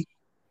knee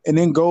and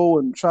then go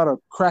and try to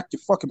crack your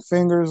fucking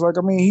fingers, like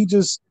I mean, he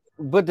just.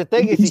 But the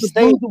thing is, he he's a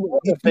stays bruiser with it. on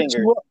He the beats fingers.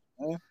 you up,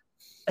 man.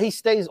 He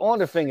stays on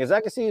the fingers. I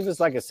can see if it's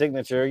like a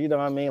signature, you know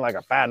what I mean, like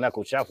a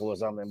 5-knuckle shuffle or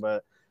something.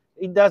 But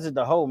he does it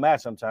the whole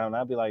match sometimes.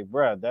 I'd be like,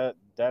 bruh,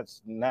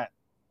 that's not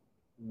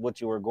what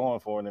you were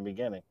going for in the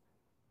beginning.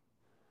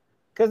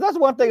 Because that's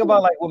one thing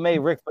about like what made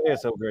Ric Flair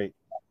so great.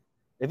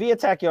 If he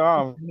attack your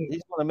arm,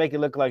 he's going to make it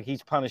look like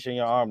he's punishing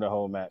your arm the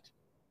whole match.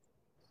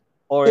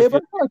 Or Yeah, if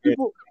but I feel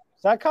like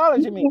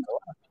psychology means.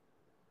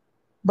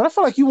 But I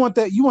feel like you want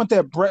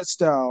that Brett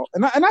style,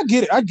 and I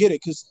get it,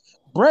 because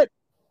Brett,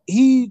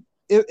 he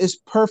is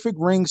perfect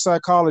ring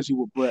psychology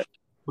with Brett,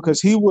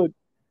 because he would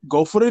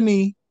go for the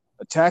knee,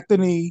 attack the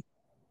knee,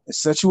 and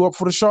set you up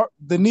for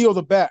the knee or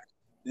the back,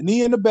 the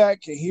knee in the back,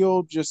 and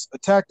he'll just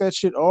attack that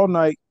shit all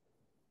night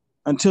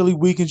until he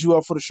weakens you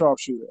up for the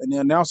sharpshooter, and the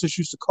announcers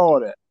used to call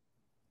that.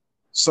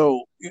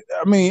 So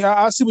I mean,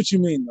 I see what you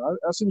mean.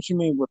 I see what you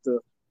mean with the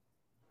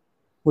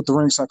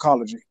ring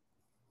psychology.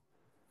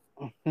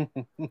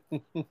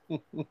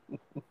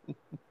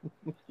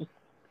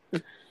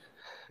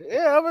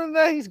 Yeah, other than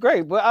that, he's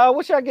great. But I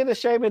wish I get a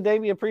Shane and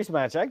Damian Priest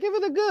match. I give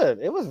it a good.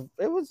 It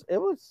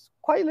was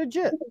quite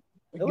legit.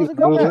 It was a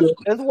good match. Good.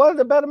 It's one of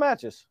the better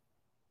matches.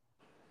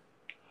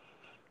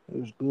 It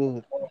was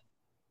good.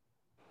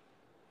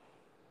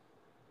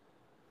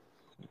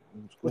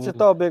 What's your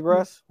thought, Big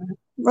Russ? It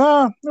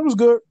was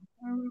good.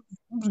 It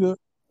was good.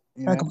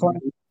 Can't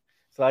complain.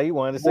 So you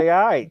wanted to say,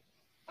 all right.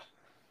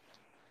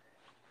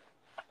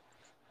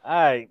 All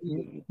right.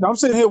 Now, I'm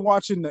sitting here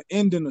watching the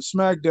ending of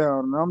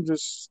SmackDown, and I'm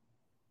just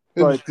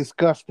It was like,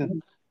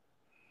 disgusting.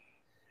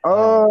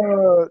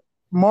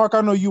 Mark,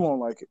 I know you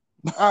won't like it.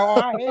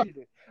 Oh, I hated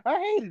it. I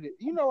hated it.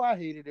 You know I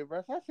hated it,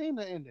 Russ. I seen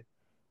the ending.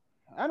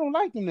 I don't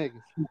like them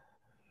niggas.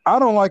 I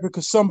don't like it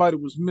because somebody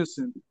was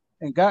missing,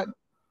 and God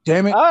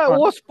damn it! All right,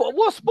 we'll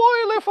spoil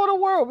it for the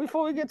world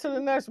before we get to the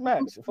next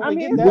match. Before we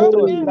get it's down to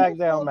a damn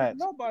SmackDown match.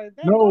 Nobody.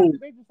 No.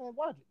 They just won't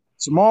watch it.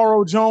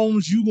 Tomorrow,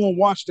 Jones, you gonna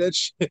watch that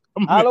shit?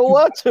 I don't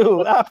want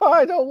to. I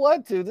probably don't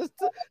want to. Just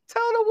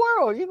tell the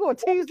world. You gonna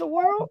tease the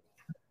world?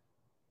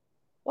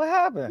 What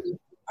happened?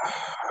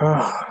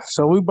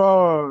 So we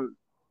bought.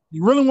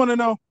 You really want to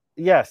know?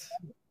 Yes.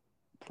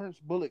 Prince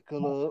Bullet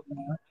Club.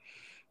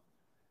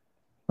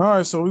 All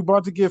right, so we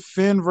about to get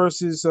Finn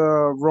versus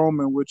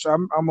Roman, which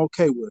I'm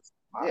okay with.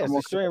 Yeah, it's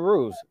Extreme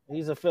Rules.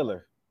 He's a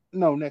filler.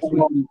 No, next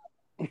week.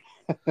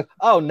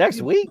 Oh,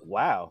 next week?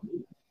 Wow.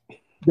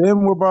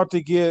 Then we're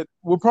probably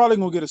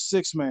gonna get a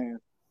 6-man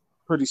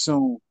pretty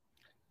soon.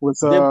 With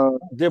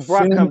did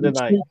Brock Finn come and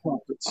tonight? Street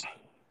Profits.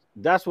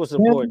 That's what's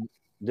important.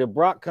 Did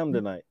Brock come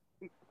tonight?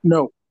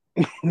 No.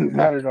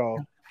 Not at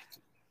all.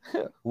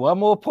 One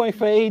more point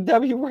for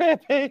AEW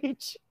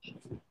Rampage.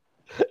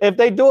 If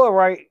they do it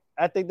right,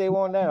 I think they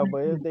won now.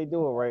 But if they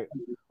do it right,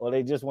 or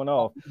they just went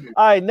off.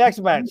 All right, next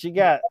match. You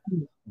got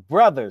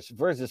brothers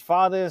versus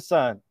father and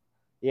son.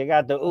 You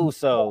got the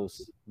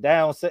Usos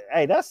down.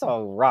 Hey, that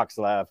song rocks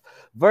live.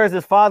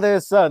 Versus father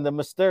and son, the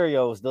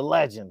Mysterios, the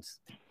Legends.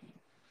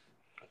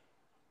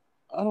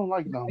 I don't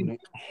like Dominic.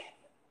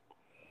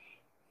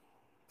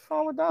 What's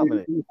wrong with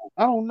Dominic?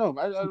 I don't know.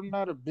 I'm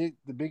not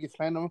the biggest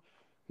fan of him.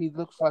 He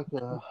looks like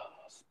a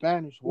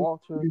Spanish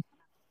Walter,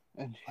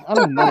 and I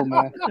don't know,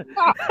 man.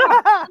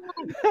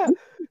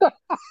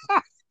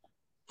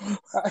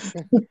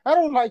 I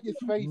don't like his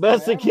face.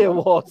 Mexican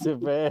Walter,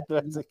 man.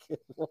 Mexican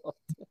Walter.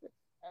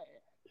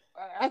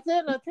 I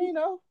said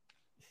Latino.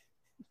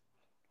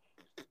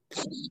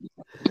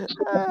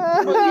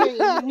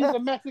 Yeah, he's a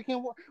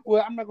Mexican.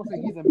 Well, I'm not gonna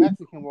say he's a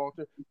Mexican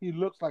Walter. He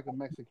looks like a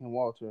Mexican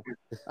Walter.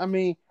 I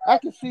mean, I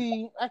can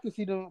see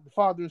the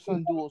father and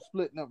son duo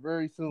splitting up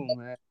very soon,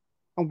 man.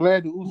 I'm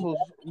glad the Usos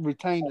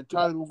retained the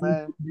title,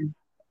 man.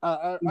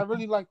 I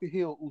really like the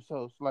heel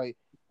Usos. Like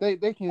they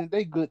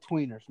good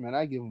tweeners, man.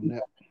 I give them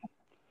that.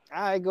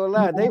 I ain't gonna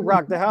lie, they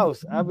rocked the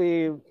house. I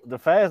mean, the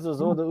fans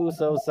was on the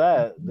Usos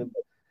side. As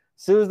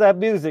soon as that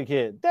music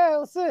hit,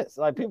 down sits.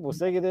 Like people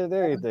singing it and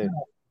everything.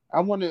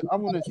 I want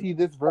to see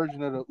this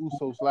version of the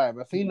Usos live.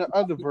 I've seen the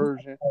other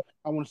version.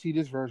 I want to see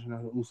this version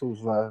of the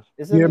Usos live.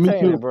 It's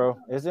entertaining, bro.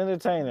 It's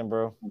entertaining,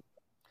 bro.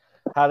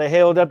 How they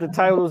held up the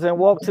titles and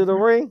walked to the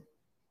ring.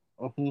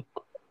 Mm-hmm.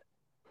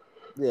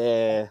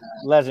 Yeah,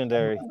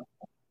 legendary.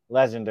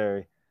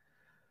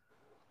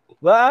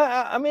 But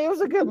I mean, it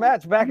was a good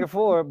match back and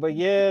forth. But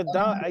yeah,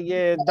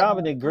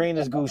 Dominic Green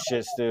is goose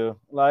shit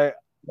still. Like,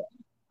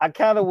 I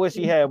kind of wish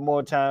he had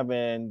more time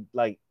and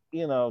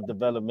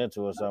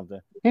developmental or something.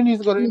 He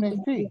needs to go to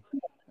NXT.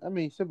 I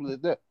mean, simple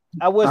as that.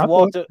 I wish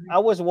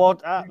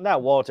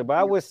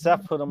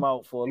Seth put him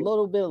out for a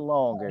little bit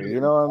longer. You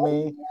know what I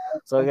mean?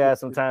 So he had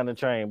some time to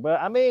train.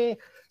 But I mean,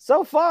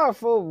 so far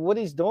for what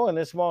he's doing,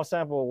 this small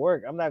sample of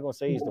work, I'm not gonna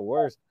say he's the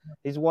worst.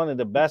 He's one of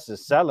the best at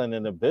selling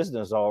in the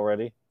business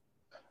already.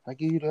 I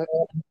give you that.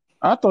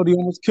 I thought he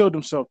almost killed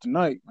himself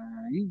tonight,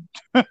 man.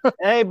 It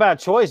ain't by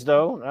choice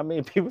though. I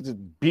mean, people just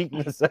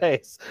beating his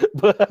ass.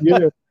 But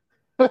yeah.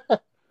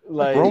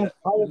 like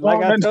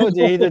I told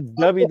you, he's a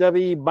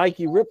WWE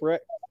Mikey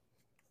Ripwreck.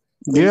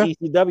 Yeah,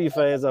 ECW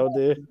fans out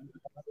there.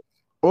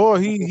 Or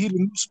he the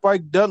new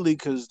Spike Dudley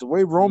because the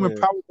way Roman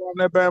power bombed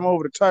that bam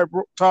over the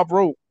top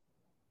rope.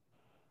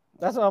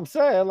 That's what I'm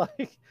saying.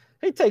 Like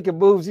he taking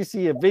moves you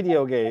see in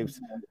video games.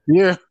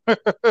 Yeah.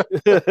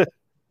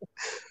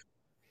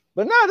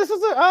 But no, this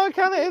is a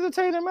kind of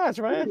entertaining match,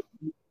 man.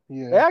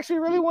 Yeah, they actually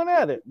really went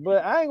at it.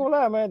 But I ain't gonna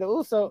lie, man. The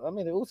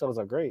Usos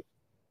are great.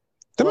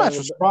 The match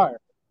was fire.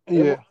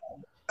 Yeah.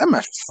 That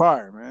match was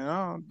fire,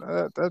 man.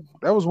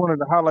 That was one of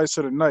the highlights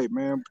of the night,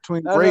 man.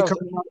 Between Bray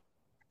coming out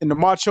in the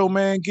Macho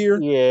Man gear.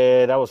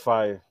 Yeah, that was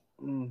fire.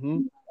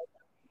 Mm-hmm.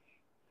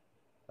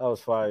 That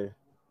was fire.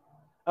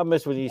 I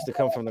miss when he used to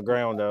come from the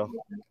ground, though.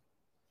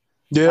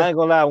 Yeah. I ain't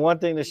gonna lie. One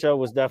thing the show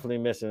was definitely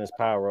missing is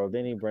Pyro.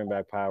 Then he bring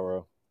back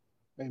Pyro.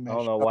 I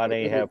don't know why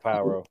they ain't have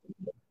Pyro.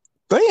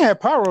 They ain't had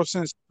Pyro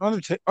since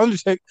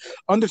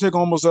Undertaker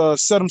almost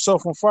set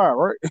himself on fire,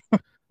 right?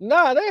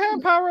 Nah, they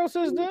had pyro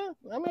since then.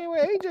 I mean, when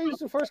AJ used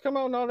to first come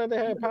out and all that, they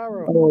had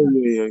pyro. Oh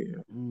yeah.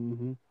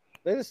 Mm-hmm.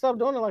 They just stopped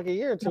doing it like a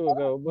year or two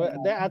ago. But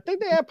I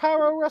think they had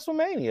pyro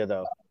WrestleMania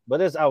though.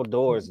 But it's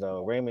outdoors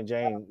though. Raymond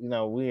James,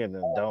 we in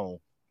the dome.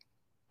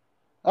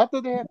 I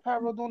thought they had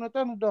pyro doing the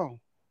Thunderdome.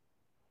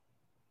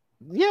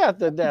 Yeah,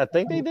 I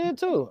think they did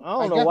too. I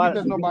I don't know guess why.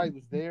 because nobody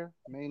was there,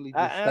 mainly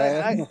I, just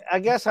staff. I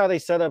guess how they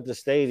set up the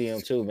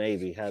stadium too.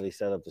 Maybe how they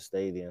set up the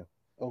stadium.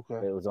 Okay.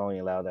 It was only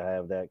allowed to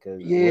have that because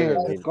Yeah,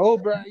 women did.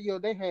 Goldberg,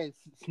 they had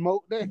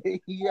smoke.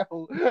 Hey,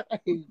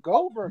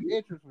 Goldberg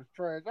entrance was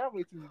trash. I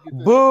wait till we get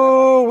to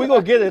Boo! We gonna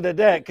that. get into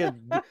that because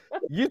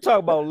you talk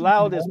about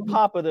loudest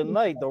pop of the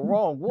night the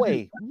wrong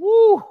way.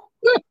 Woo!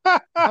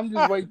 I'm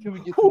just waiting till we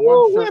get to one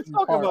Woo! We'll certain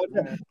talk part, about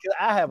that man. because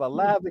I have a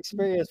live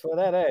experience for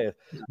that ass.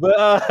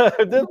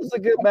 But this was a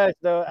good match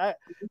though.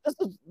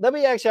 Let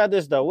me ask y'all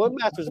this though: what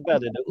match was better,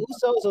 the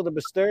Usos or the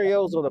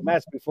Mysterios or the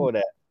match before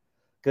that?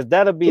 Because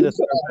that'll be the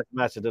third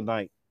match of the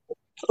night.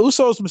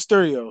 Usos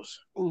Mysterios.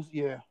 Oos,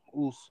 yeah,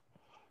 Oos.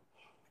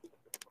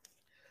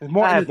 It's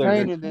more I have to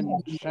agree.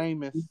 entertaining than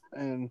Sheamus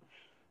and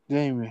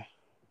Damien.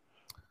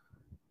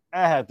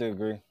 I have to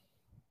agree.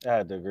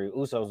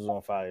 Usos was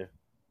on fire.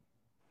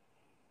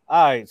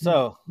 All right,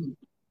 so,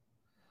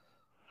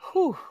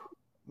 whew,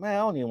 man, I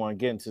don't even want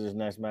to get into this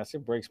next match.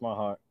 It breaks my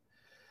heart.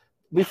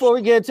 Before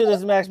we get into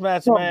this next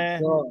match,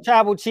 man,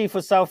 Tribal Chief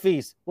of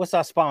Southeast, what's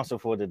our sponsor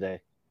for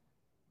today?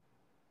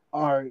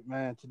 All right,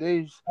 man.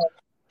 Today's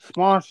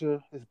sponsor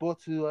is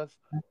brought to us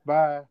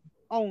by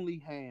Only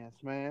Hands,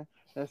 man.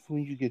 That's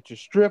when you get your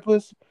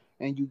strippers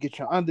and you get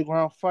your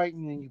underground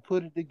fighting and you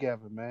put it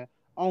together, man.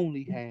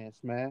 Only Hands,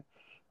 man.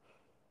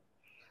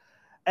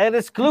 And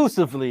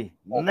exclusively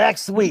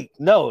next week,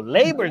 no,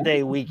 Labor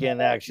Day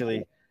weekend,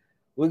 actually,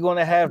 we're going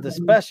to have the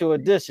special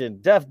edition,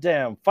 Def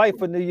Jam Fight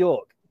for New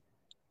York.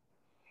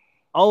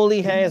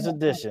 Only Hands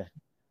edition.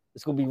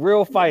 It's going to be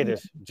real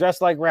fighters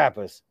dressed like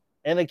rappers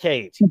in a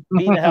cage,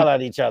 beating the hell out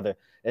of each other.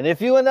 And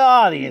if you're in the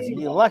audience,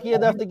 you're lucky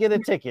enough to get a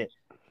ticket,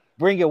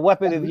 bring a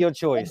weapon of your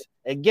choice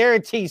and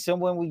guarantee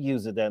someone will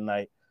use it that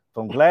night.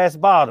 From glass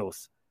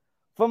bottles,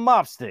 from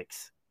mop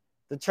sticks,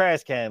 to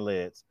trash can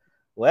lids.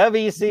 Wherever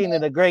you're seen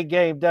in a great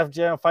game, Def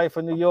Jam Fight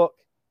for New York,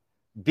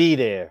 be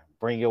there.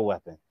 Bring your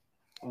weapon.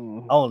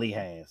 Only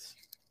Hands.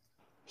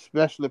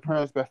 Special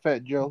appearance by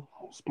Fat Joe,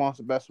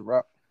 sponsored by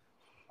Ciroc.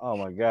 Oh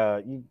my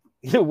God.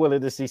 You're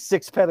willing to see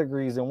 6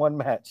 pedigrees in one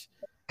match.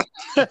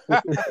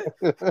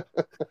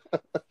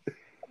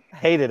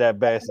 Hated that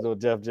bastard on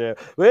Def Jam.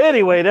 But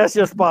anyway, that's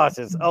your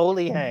sponsors.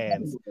 Only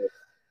Hands.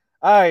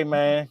 All right,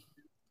 man.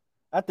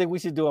 I think we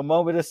should do a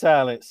moment of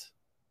silence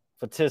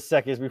for 10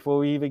 seconds before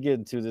we even get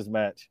into this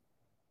match.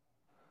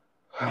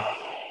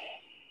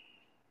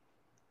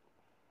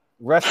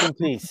 Rest in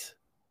peace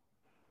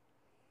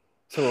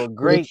to a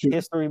great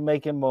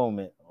history-making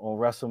moment on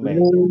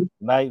WrestleMania,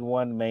 Night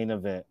 1 main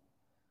event.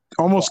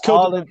 Almost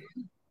killed it.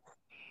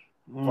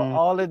 For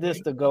all of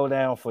this to go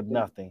down for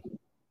nothing.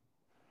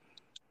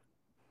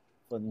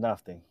 For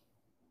nothing.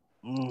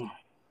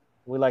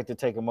 We'd like to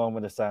take a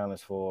moment of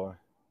silence for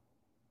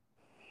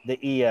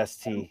the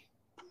EST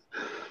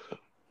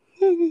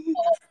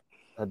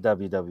of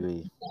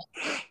WWE.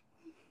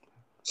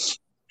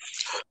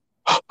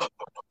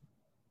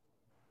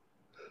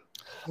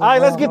 All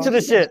right, let's get to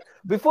the shit.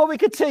 Before we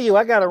continue,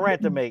 I got a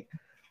rant to make.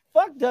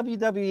 Fuck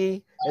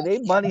WWE and they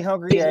money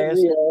hungry ass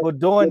for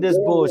doing this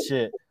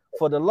bullshit.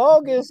 For the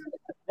longest,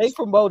 they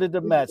promoted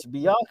the match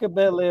Bianca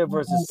Belair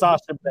versus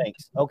Sasha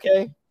Banks.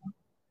 Okay,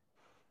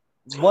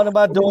 one of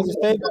my daughter's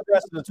favorite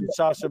wrestlers was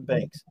Sasha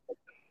Banks.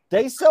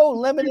 They sold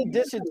limited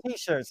edition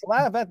T-shirts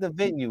live at the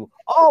venue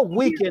all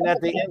weekend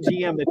at the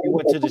MGM if you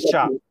went to the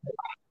shop.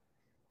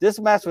 This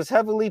match was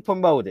heavily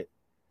promoted.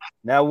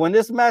 Now, when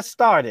this match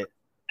started,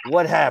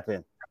 what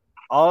happened?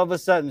 All of a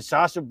sudden,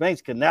 Sasha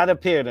Banks could not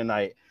appear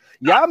tonight.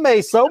 Y'all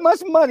made so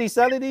much money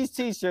selling these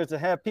T-shirts and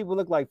have people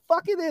look like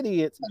fucking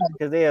idiots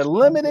because they are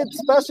limited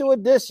special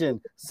edition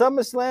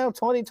SummerSlam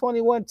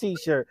 2021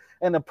 T-shirt,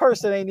 and the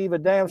person ain't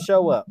even damn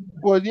show up.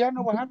 Well, do y'all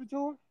know what happened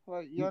to her?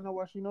 Like, y'all know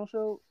why she no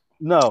show?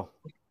 No.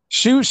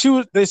 She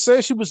was. They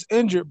said she was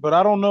injured, but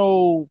I don't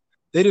know.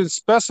 They didn't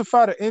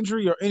specify the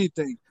injury or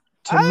anything.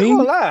 I ain't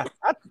gonna lie.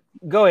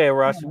 Go ahead,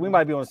 Rush. We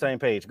might be on the same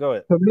page. Go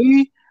ahead. To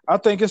me, I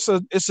think it's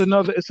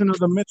another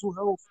mental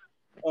health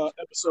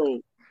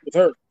episode with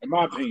her, in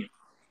my opinion.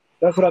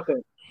 That's what I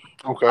think.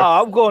 Okay.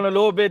 I'm going a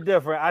little bit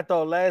different. I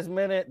thought last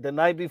minute, the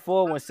night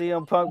before, when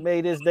CM Punk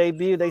made his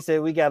debut, they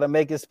said we got to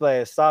make it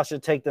splash. Sasha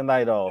take the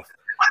night off.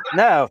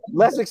 Now,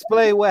 let's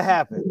explain what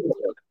happened.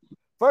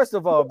 First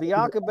of all,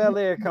 Bianca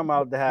Belair come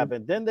out to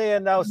happen. Then they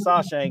announced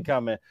Sasha ain't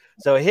coming.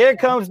 So here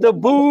comes the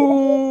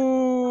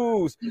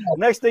boos.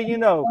 Next thing you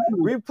know,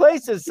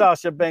 replacing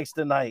Sasha Banks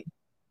tonight.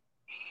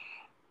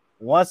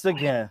 Once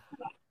again.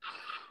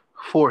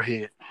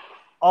 Forehead.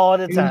 All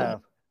the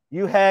time.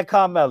 You had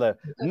Carmella.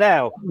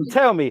 Now,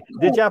 tell me,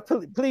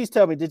 please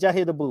tell me, did y'all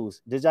hear the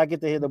boos? Did y'all get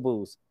to hear the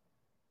boos?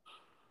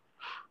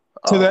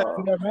 To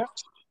that match?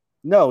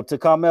 No, to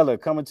Carmella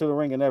coming to the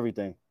ring and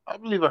everything. I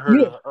believe I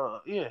heard it.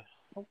 Yeah.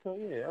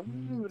 Okay, yeah, I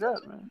remember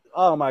that, man.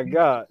 Oh my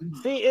god.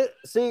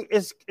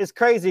 It's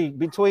crazy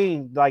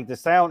between like the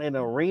sound in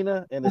the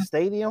arena and the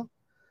stadium.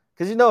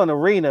 Because you know, an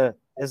arena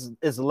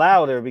is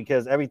louder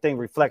because everything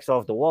reflects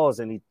off the walls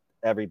and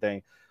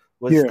everything.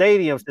 With Yeah.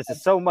 stadiums, this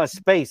is so much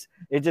space,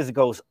 it just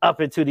goes up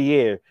into the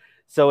air.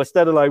 So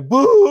instead of like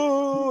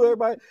boo,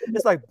 everybody,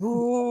 it's like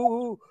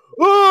boo,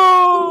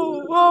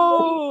 boo,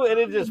 boo, and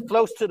it just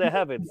floats to the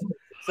heavens.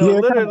 So Yeah,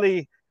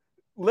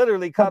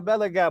 literally,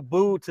 Carmella got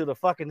booed to the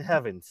fucking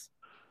heavens.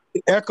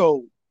 it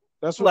echoed.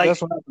 Like That's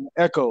what happened.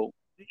 Echo.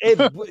 it,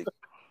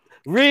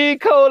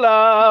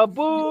 Ricola,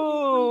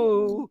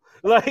 boo!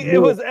 Like it Yeah.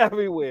 was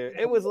everywhere.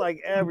 It was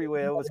like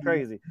everywhere. It was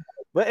crazy.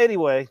 But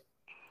anyway,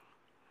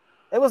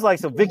 it was like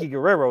some Vicky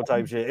Guerrero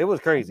type shit. It was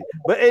crazy.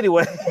 But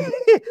anyway,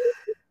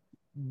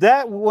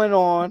 that went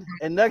on,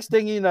 and next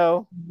thing you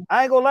know,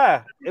 I ain't gonna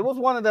lie, it was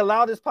one of the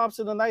loudest pops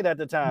of the night at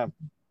the time.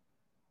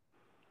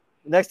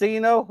 Next thing you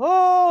know,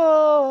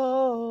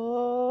 oh,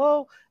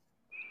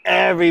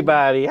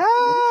 everybody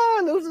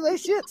losing their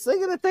shit,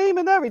 singing the theme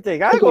and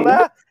everything. I ain't gonna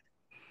lie,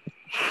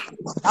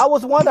 I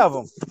was one of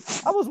them.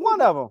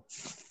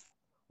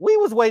 We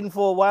was waiting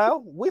for a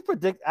while.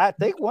 I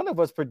think one of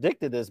us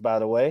predicted this, by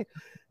the way,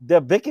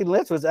 that Becky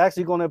Lynch was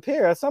actually going to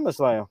appear at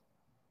SummerSlam.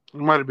 It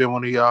might have been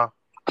one of y'all.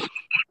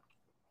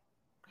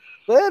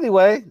 But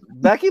anyway,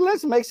 Becky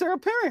Lynch makes her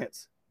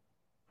appearance.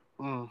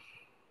 Mm.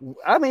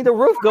 I mean, the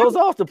roof goes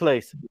off the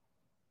place.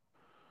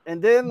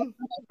 And then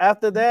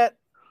after that,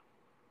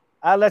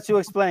 I'll let you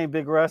explain,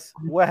 Big Russ.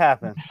 What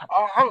happened?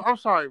 I'm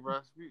sorry,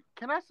 Russ.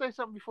 Can I say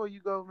something before you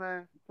go,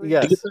 man? Please?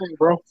 Yes.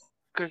 Bro.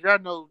 Because y'all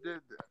know,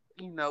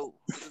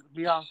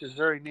 Bianca's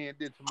very near and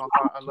dear to my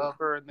heart. I love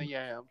her and the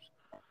Yams.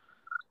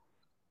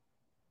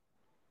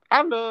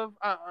 I love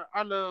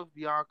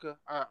Bianca.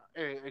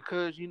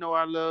 Because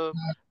I love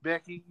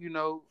Becky. I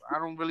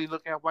don't really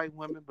look at white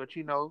women, but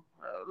I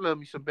love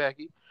me some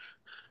Becky.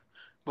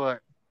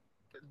 But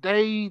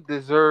they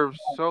deserve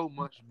so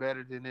much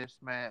better than this,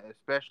 man.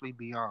 Especially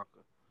Bianca.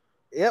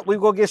 Yep, we're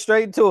gonna get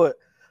straight into it.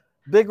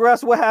 Big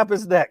Russ, what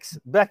happens next?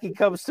 Becky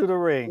comes to the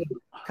ring.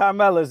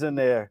 Carmella's in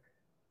there.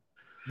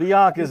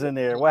 Bianca's in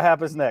there. What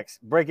happens next?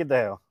 Break it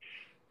down.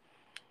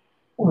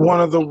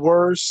 One of the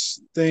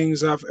worst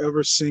things I've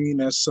ever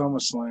seen at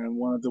SummerSlam.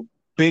 One of the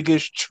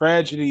biggest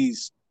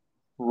tragedies,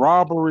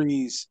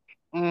 robberies,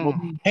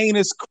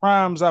 heinous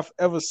crimes I've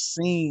ever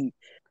seen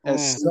at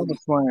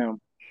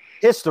SummerSlam.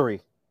 History.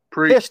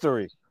 Preach.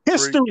 History.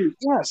 History,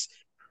 yes.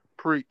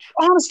 Preach.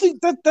 Honestly,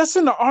 that's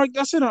in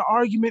an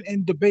argument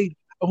and debate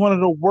of one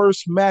of the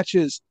worst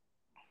matches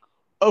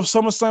of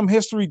SummerSlam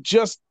history,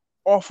 just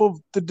off of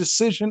the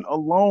decision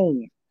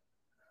alone.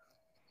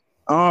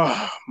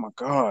 Oh my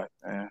god,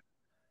 man.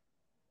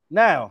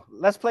 Now,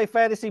 let's play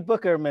Fantasy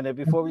Booker a minute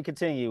before we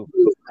continue.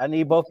 I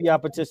need both of y'all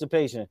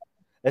participation.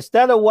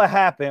 Instead of what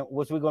happened,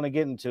 which we're going to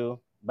get into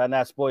by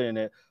not spoiling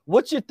it,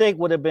 what you think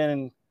would have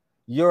been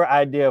your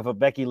idea of a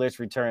Becky Lynch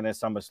return at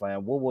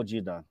SummerSlam? What would you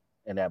have done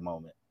in that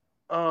moment?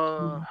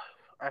 I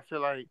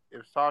feel like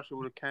if Sasha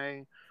would have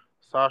came,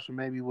 Sasha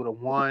maybe would have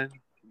won,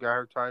 got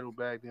her title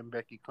back, then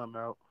Becky come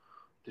out,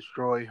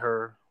 destroy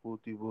her,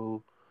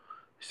 woo-de-woo.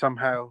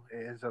 Somehow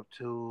it ends up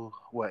to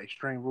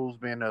Extreme Rules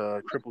being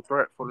a triple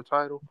threat for the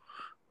title.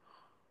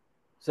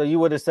 So you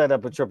would have set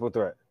up a triple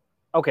threat.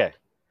 Okay.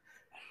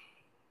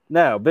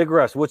 Now, Big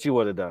Russ, what you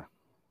would have done?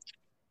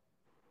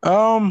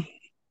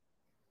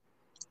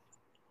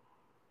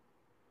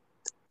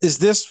 Is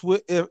this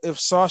if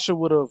Sasha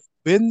would have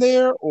been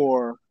there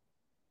or?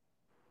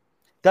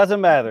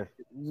 Doesn't matter.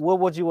 What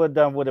would you have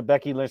done with a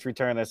Becky Lynch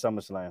return at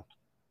SummerSlam?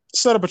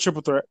 Set up a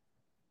triple threat.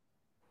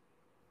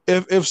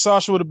 If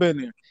Sasha would have been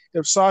there.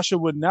 If Sasha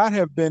would not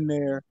have been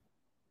there,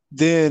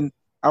 then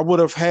I would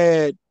have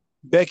had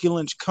Becky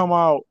Lynch come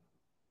out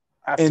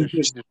and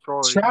just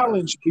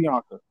challenge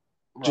Bianca.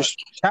 Right.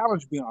 Just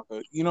challenge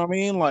Bianca. You know what I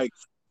mean? Like,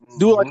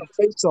 do like a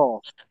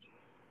face-off.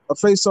 A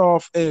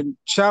face-off and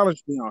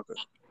challenge Bianca.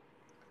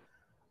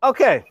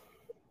 Okay.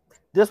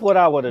 This is what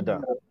I would have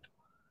done.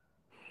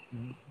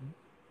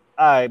 All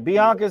right,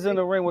 Bianca's in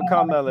the ring with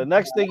Carmella.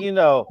 Next thing you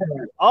know,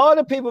 all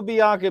the people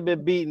Bianca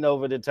been beating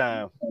over the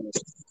time,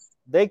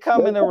 they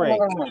come in the ring.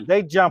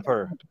 They jump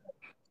her.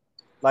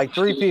 Like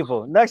 3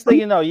 people. Next thing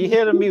you know, you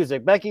hear the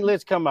music. Becky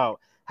Lynch come out.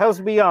 Helps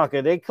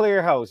Bianca. They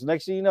clear house.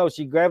 Next thing you know,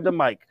 she grabbed the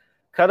mic.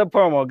 Cut a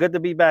promo. Good to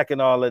be back and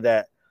all of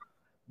that.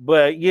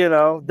 But,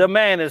 the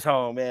man is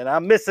home, man.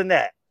 I'm missing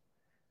that.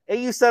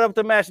 And you set up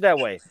the match that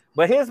way.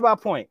 But here's my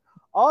point.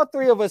 All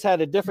 3 of us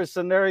had a different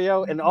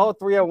scenario, and all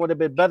 3 of them would have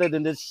been better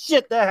than this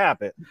shit that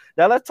happened.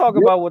 Now let's talk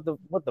about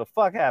what the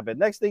fuck happened.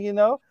 Next thing you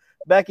know,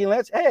 Becky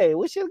Lynch, hey,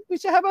 we should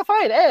have a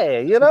fight,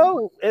 hey,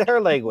 in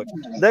her language.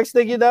 Next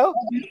thing you know,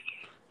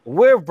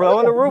 we're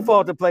blowing the roof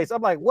off the place.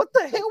 I'm like, what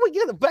the hell? We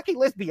get a Becky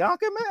Lynch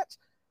Bianca match?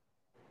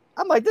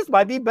 I'm like, this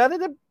might be better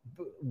than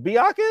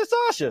Bianca and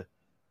Sasha.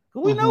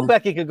 We know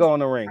Becky could go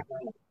in the ring.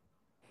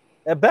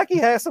 And Becky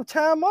had some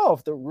time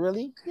off to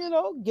really,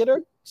 get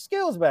her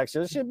skills back.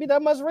 So it shouldn't be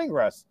that much ring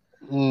rust.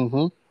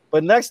 Mm-hmm.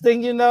 But next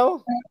thing you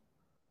know,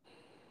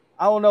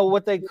 I don't know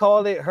what they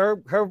call it,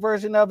 her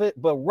version of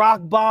it, but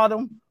rock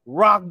bottom,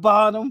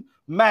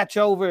 match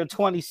over in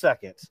 20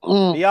 seconds.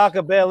 Mm,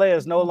 Bianca Belair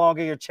is no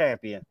longer your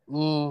champion. What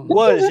mm.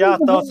 What the is hell y'all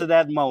was thoughts of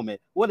that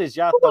moment? What is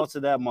y'all thoughts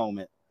of that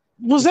moment?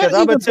 was that Because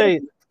I'm even gonna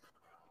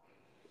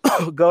tell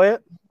you, go ahead.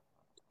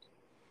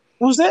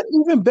 was that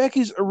even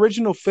Becky's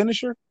original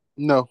finisher?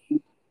 No.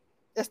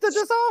 It's the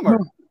No. disarmer.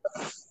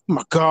 Oh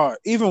my God,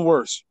 even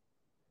worse.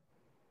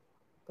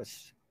 But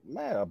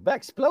man, a Beck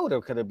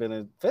Exploder could have been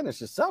a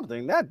finish or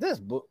something. Not this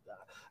book.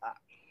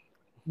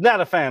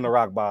 Not a fan of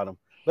rock bottom.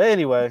 But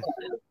anyway,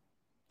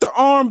 The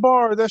arm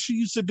bar that she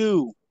used to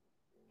do.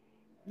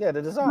 yeah,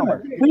 the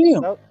disarmer.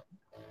 Damn. Nope.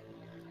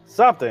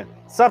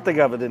 Something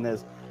other than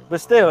this.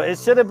 But still, it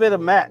should have been a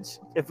match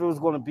if it was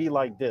going to be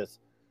like this.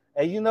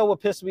 And you know what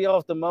pissed me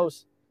off the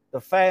most?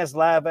 The fans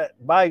laugh at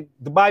my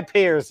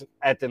peers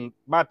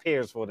my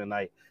peers for the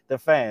night. The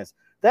fans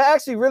they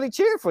actually really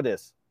cheered for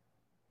this.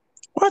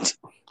 What?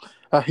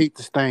 I hate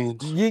the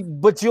stands.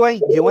 But you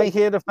ain't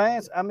hear the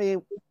fans. I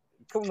mean,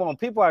 come on,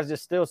 people are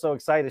just still so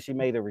excited she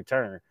made a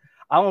return.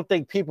 I don't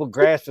think people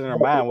grasped in their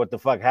mind what the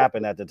fuck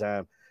happened at the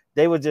time.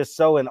 They were just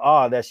so in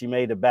awe that she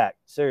made it back.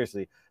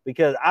 Seriously,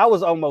 because I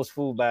was almost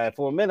fooled by it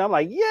for a minute. I'm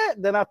like, yeah.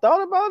 Then I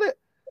thought about it,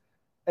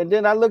 and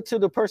then I looked to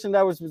the person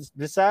that was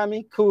beside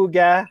me, cool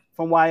guy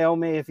from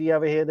Wyoming. If you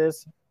ever hear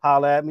this,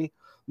 holla at me.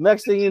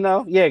 Next thing you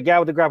know, yeah, guy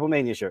with the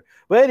Grapplemania shirt.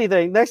 But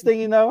anything, next thing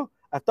you know,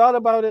 I thought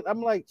about it.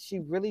 I'm like, she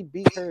really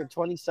beat her in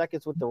 20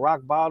 seconds with the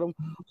rock bottom.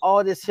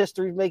 All this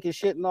history making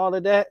shit and all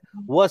of that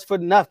was for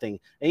nothing.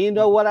 And you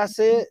know what I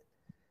said?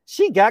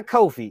 She got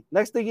Kofi.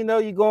 Next thing you know,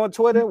 you go on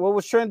Twitter. What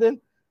was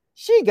trending?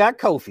 She got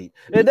Kofi.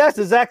 And that's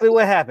exactly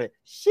what happened.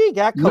 She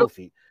got Yep.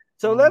 Kofi.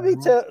 So let me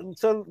tell.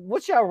 So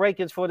what's y'all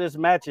rankings for this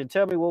match? And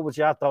tell me what was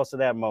y'all thoughts of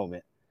that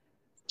moment.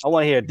 I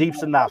want to hear a deep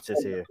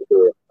synopsis here.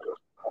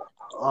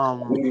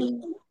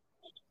 Um,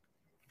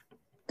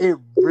 it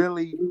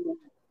really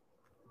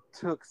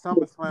took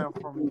SummerSlam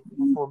from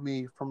for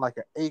me from like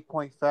an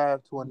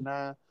 8.5 to a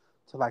 9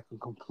 to like a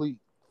complete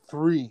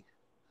 3.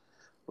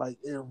 Like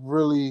it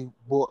really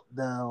brought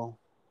down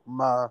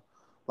my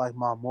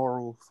my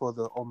morals for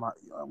the or my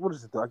what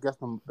is it? I guess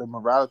the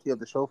morality of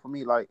the show for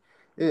me. Like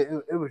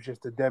it was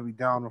just a Debbie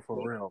Downer for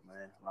real,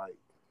 man. Like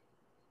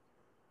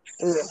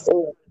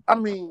it, I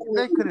mean,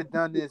 they could have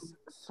done this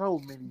so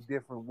many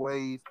different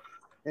ways,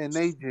 and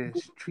they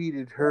just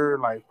treated her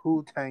like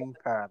Wu-Tang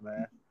Pie,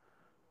 man.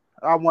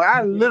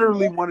 I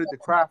literally wanted to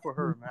cry for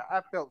her, man.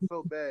 I felt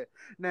so bad.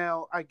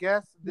 Now, I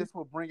guess this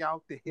will bring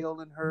out the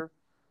heel in her,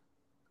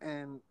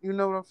 and you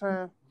know what I'm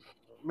saying?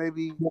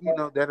 Maybe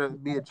that'll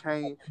be a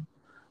change,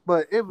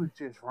 but it was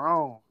just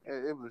wrong.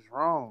 It was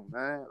wrong,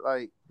 man.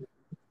 Like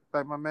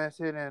my man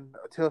said in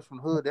Tales from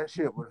the Hood, that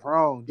shit was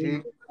wrong,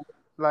 G.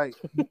 Like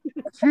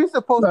she's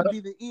supposed to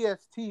be the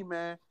EST,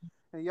 man,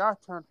 and y'all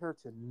turned her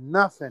to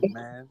nothing,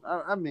 man.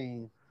 I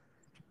mean,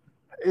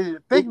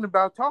 thinking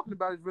about talking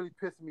about it is really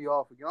pissing me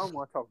off again. I don't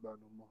want to talk about it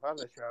no more. I'll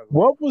let y'all go.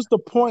 What was the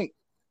point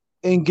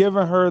in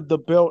giving her the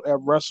belt at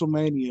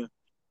WrestleMania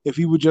if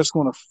you were just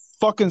going to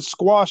fucking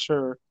squash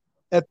her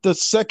at the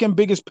second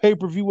biggest pay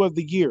per view of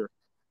the year?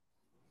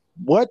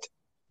 What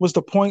was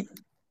the point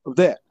of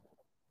that?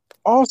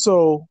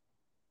 Also,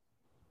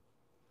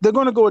 they're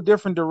going to go a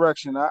different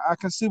direction. I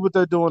can see what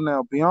they're doing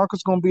now.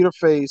 Bianca's going to be the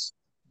face.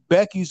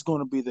 Becky's going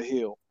to be the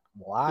heel.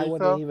 Why Think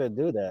would they so? even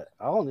do that?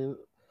 I don't even.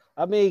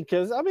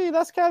 Because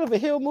that's kind of a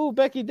heel move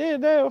Becky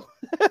did now.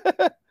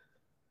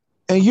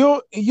 And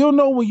you'll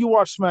know when you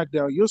watch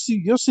SmackDown.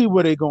 You'll see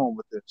where they're going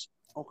with this.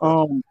 Okay.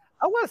 Um,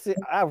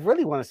 I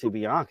really want to see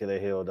Bianca the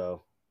heel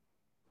though.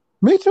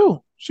 Me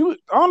too. She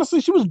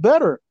was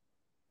better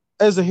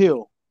as a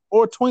heel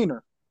or a tweener.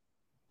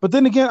 But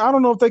then again, I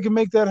don't know if they can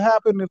make that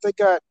happen if they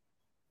got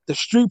the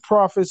Street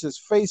Profits as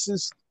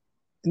faces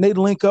and they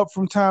link up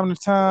from time to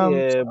time. So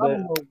Yeah, I but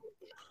don't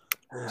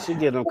know. she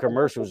get them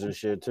commercials and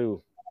shit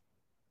too.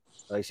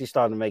 Like she's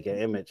starting to make an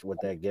image with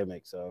that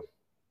gimmick, so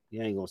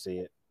you ain't gonna see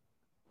it.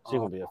 She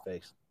gonna be a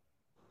face.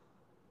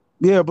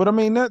 Yeah, but I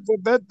mean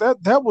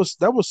that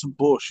was some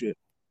bullshit.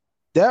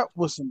 That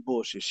was some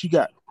bullshit. She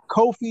got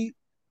Kofi,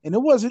 and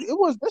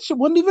that shit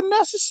wasn't even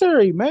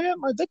necessary, man.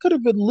 Like they could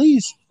have at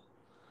least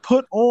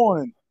put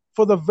on,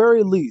 for the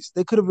very least,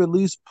 they could have at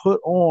least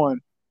put on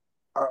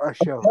A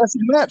show. that's a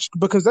match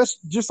because that's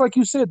just like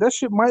you said. That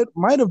shit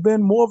might have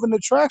been more of an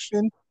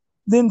attraction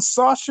than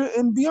Sasha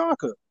and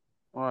Bianca.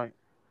 All right.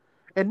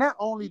 And not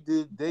only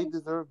did they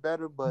deserve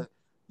better, but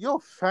your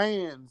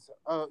fans,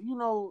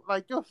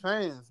 like your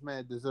fans,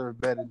 man, deserve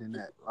better than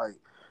that. Like,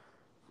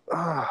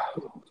 uh,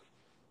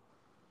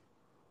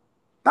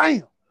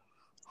 damn.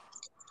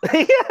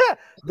 Yeah,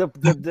 the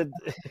the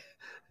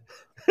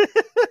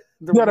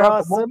You gotta have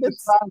Ron a moment of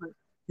Simmons. silence.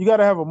 You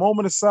gotta have a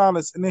moment of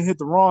silence and then hit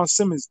the Ron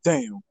Simmons.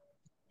 Damn.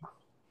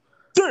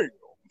 Damn.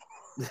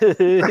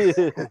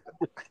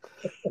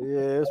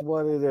 Yeah, it's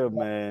one of them,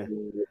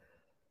 man.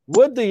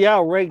 What do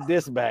y'all rank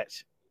this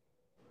match?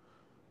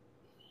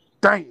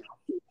 Damn.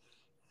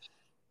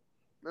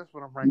 That's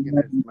what I'm ranking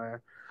this, man.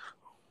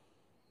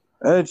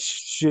 That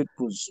shit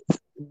was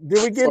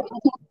Did we get?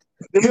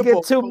 Did we get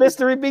Hippo. 2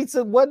 mystery meats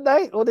in one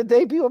night on the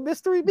debut of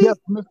mystery meat? Yes,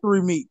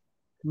 mystery meat.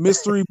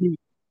 Mystery meat.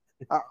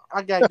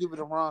 I gotta give it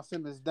a Ron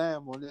Simmons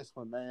damn on this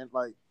one, man.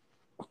 Like,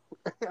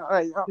 damn,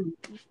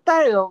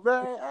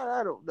 man.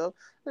 I don't know.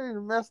 They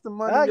done messed the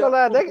money I ain't gonna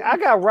up. lie, I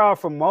got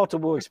robbed from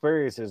multiple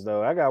experiences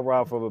though. I got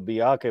robbed from a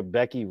Bianca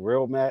Becky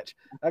real match.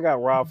 I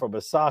got robbed from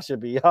a Sasha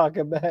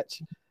Bianca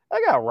match.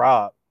 I got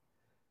robbed.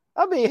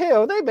 I mean,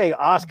 hell, they made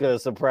Oscar a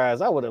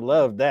surprise. I would have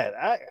loved that.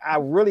 I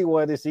really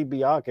wanted to see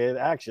Bianca in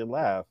action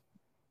live.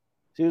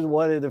 She was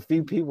one of the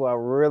few people I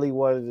really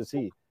wanted to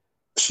see.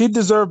 She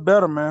deserved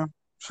better, man.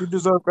 She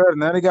deserved better.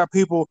 Now they got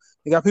people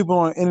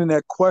on the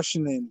internet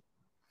questioning,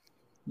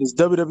 does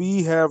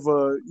WWE have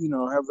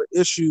have an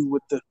issue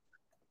with the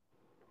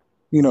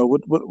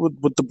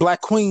with the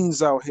black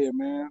queens out here,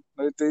 man?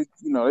 They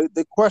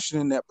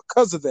questioning that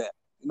because of that.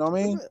 You know what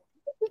I mean?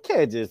 You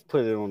can't just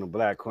put it on the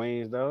black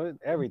queens though.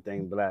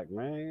 Everything black,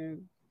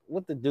 man.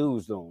 What the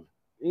dudes doing?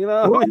 You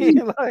know what I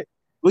mean? Like,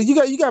 well,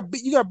 you got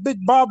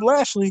Big Bob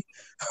Lashley.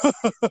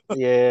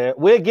 yeah,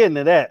 we're getting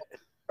to that.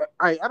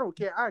 I don't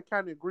care. I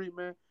kind of agree,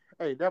 man.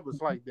 Hey, that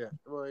was like that.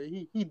 Well,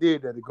 he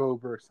did that to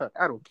Goldberg. So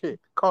I don't care.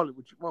 Call it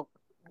what you want.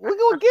 We're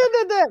gonna get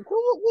into that.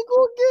 We're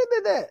gonna get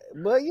into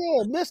that. But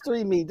yeah,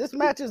 mystery meat. This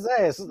match is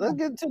ass. Let's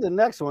get to the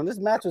next one. This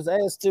match was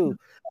ass too.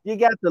 You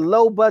got the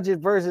low budget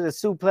version of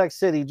Suplex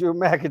City, Drew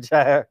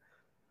McIntyre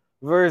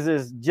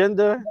versus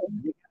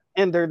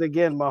Ender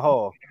again,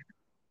 Mahal.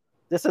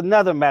 This is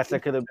another match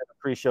that could have been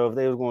a pre-show if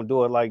they was gonna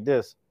do it like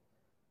this.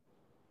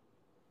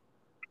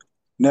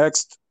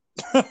 Next.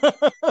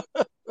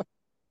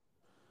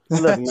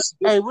 Look, man,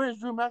 Hey, where's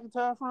Drew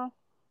McIntyre from?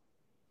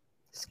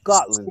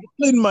 Scotland,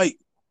 mate.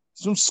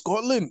 He's from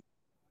Scotland.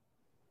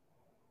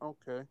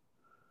 Okay.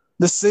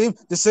 The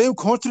same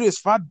country as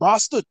Fat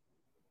Bastard.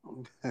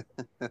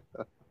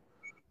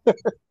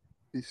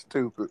 He's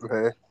stupid,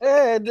 man.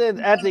 and then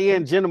at the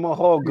end, Jinder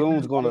Mahal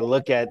Goon's gonna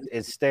look at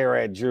and stare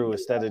at Drew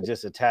instead of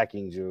just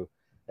attacking Drew.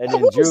 And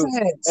then Drew,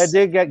 and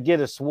then get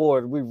a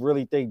sword. We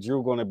really think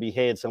Drew gonna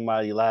behead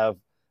somebody live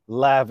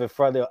in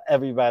front of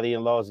everybody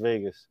in Las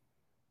Vegas.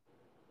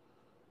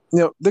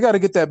 They got to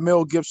get that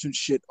Mel Gibson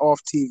shit off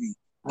TV.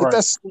 Get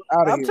that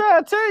out of here. I'm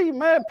trying to tell you,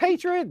 man.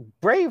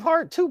 Patriot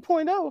Braveheart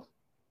 2.0.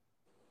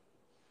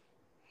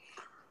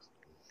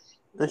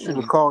 They should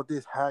have called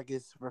this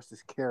Haggis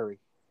versus Kerry.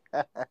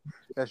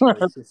 That's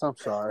racist. I'm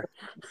sorry.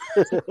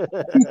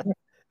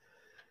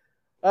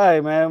 All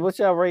right, man. What's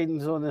your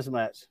ratings on this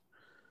match?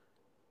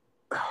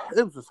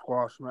 It was a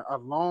squash match, a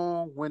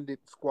long-winded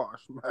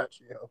squash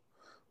match, yo.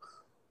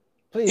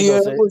 Please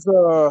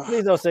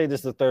don't say this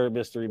is the third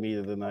mystery meet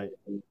of the night.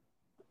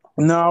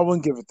 No, I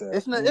wouldn't give it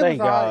that. Thank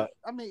God.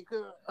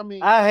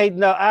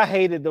 I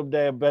hated them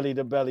damn belly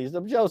to bellies.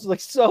 Them jokes look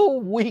so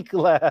weak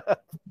left.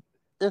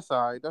 It's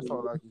all right. That's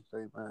all I can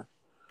say, man.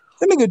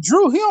 That nigga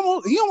Drew, he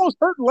almost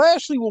hurt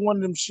Lashley with one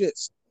of them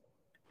shits.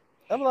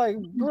 I'm like,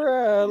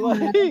 bruh,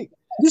 like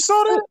you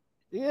saw that?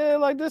 Yeah,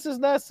 like this is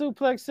not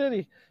Suplex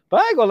City. But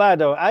I ain't gonna lie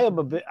though, I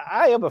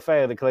am a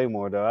fan of the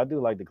Claymore though. I do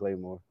like the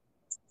Claymore.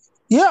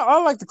 Yeah,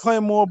 I like the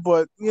Claymore,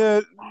 but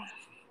that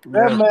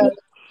match,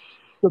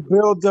 the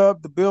build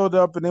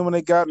up, and then when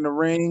they got in the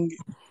ring,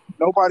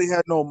 nobody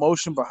had no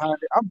emotion behind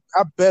it.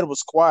 I bet it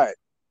was quiet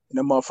in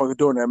that motherfucker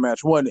during that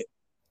match, wasn't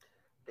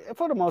it?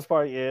 For the most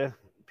part, yeah.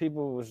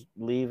 People was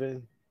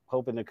leaving,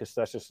 hoping the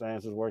concession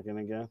stands was working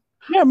again.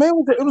 Yeah, man,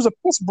 it was a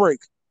piss break.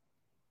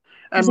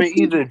 I mean,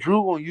 either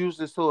Drew gonna use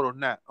this sword or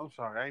not. I'm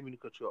sorry, I ain't mean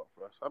to cut you off,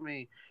 Russ. I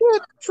mean,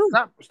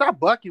 stop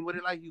bucking with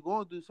it like you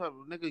gonna do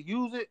something, nigga.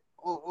 Use it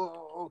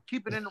or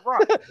keep it in the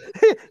rock.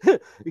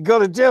 You go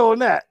to jail on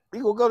that.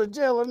 You gonna go to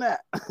jail on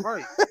that,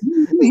 right?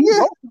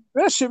 Yeah,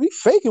 that shit be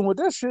faking with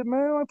that shit,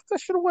 man. Like, put that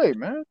shit away,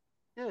 man.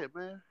 Yeah,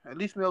 man. At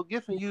least Mel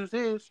Gibson used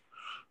his.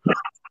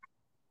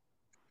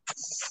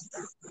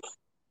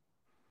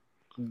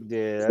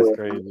 Yeah, that's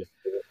crazy.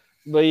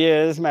 But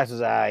yeah, this match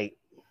is all right.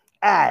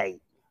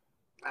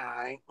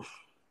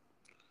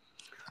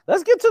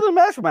 Let's get to the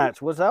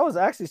match, which I was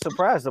actually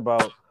surprised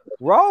about.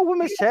 Raw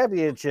Women's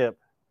Championship,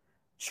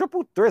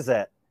 triple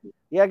threat.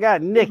 Yeah, I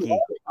got Nikki,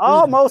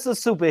 almost a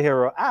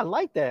superhero. I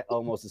like that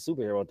almost a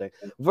superhero thing.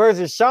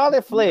 Versus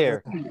Charlotte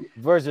Flair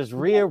versus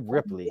Rhea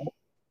Ripley.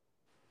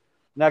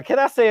 Now, can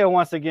I say it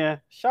once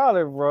again?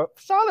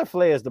 Charlotte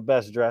Flair is the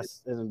best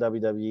dressed in the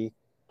WWE.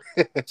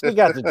 She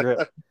got the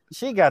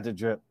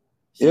drip.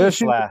 She's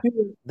fly.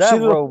 That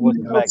robe was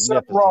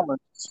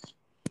magnificent.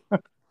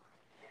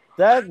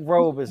 That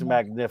robe is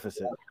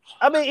magnificent.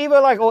 I mean,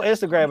 even like on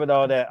Instagram and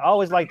all that, I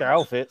always like their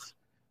outfits.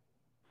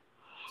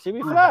 She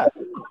be fly.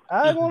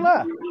 I ain't gonna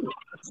lie.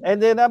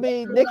 And then, I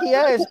mean, Nikki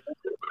Ash,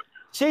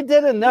 she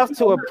did enough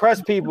to impress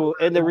people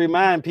and to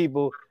remind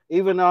people,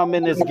 even though I'm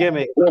in this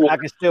gimmick, I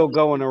can still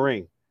go in the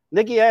ring.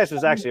 Nikki Ash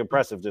was actually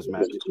impressive this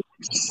match.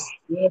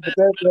 Yeah, but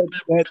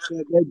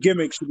that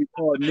gimmick should be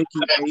called Nikki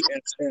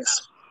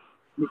ASS.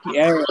 Nikki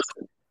Ass.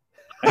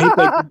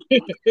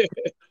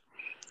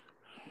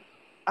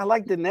 I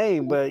like the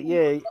name, but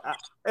yeah,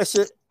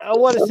 I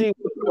want to see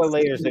what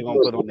layers they're gonna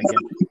put on the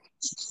gimmick.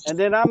 And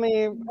then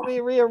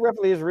Rhea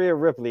Ripley is Rhea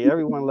Ripley.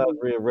 Everyone loves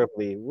Rhea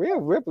Ripley. Rhea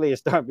Ripley is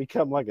starting to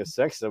become like a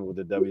sex symbol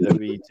to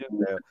WWE too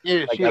now.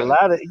 Yeah, Like she a is.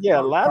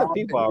 lot of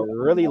people are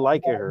really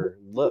liking her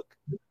look.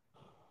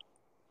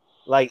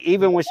 Like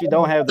even when she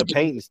don't have the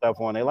paint and stuff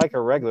on, they like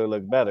her regular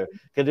look better.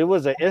 Because it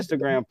was an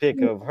Instagram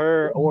pic of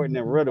her, Orton,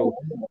 and Riddle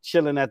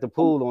chilling at the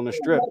pool on the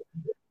strip.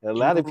 A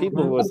lot of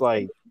people was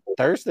like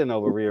thirsting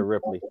over Rhea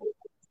Ripley.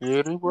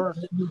 Yeah, they were.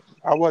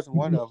 I wasn't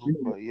one of them,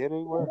 but yeah, they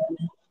were.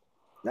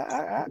 I,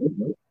 I,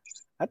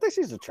 I think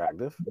she's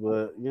attractive,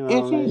 but you Yeah,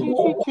 know what I mean?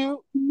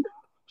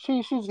 she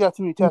cute. She's got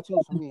too many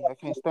tattoos for me. I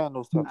can't stand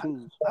those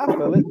tattoos. I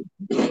feel it.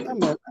 I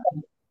mean,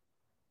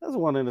 that's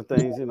one of the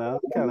things, kind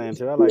of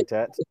into. I like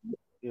tats,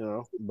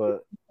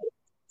 but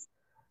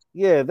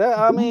yeah,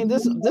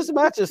 this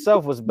match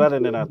itself was better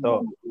than I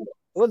thought. It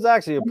was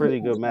actually a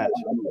pretty good match.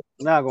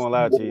 Not gonna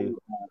lie to you.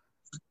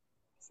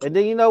 And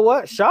then you know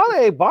what? Charlotte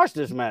ain't botched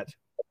this match.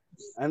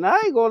 And I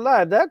ain't gonna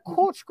lie, that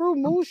corkscrew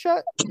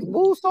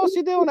moonsault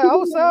she did on the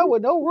outside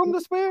with no room to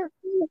spare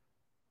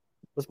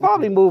was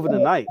probably moving the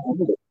night.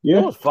 Yeah.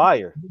 It was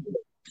fire.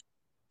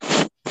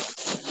 It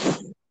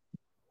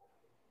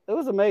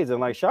was amazing.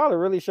 Like Charlotte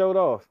really showed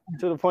off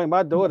to the point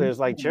my daughter is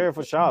like cheering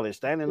for Charlotte,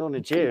 standing on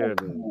the chair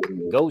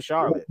and go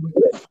Charlotte.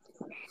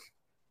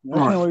 I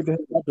can't wait to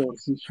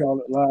see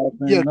Charlotte live,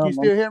 man. Yeah, can you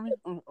still hear me?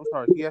 I'm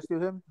sorry. Can you still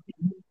hear me?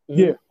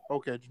 Yeah.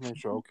 Okay, just make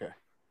sure. Okay.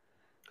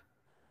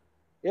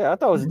 Yeah, I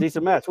thought it was a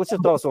decent match. What's your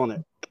thoughts on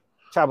it?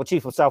 Tribal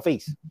Chief from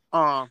Southeast.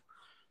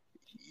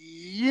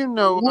 She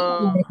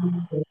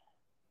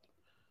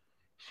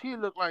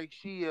looked like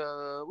she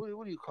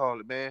what do you call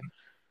it, man?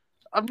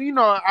 I mean,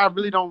 I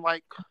really don't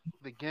like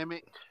the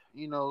gimmick,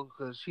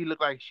 because she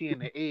looked like she in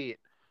the Ed.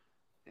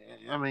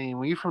 I mean,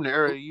 when you're from the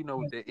area, you know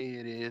what the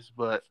Ed is,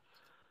 but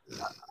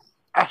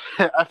I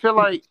feel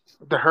like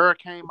the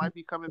Hurricane might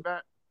be coming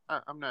back.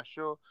 I'm not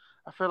sure.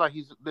 I feel like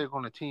they're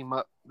going to team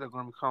up. They're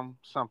going to become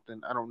something.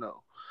 I don't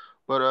know,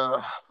 but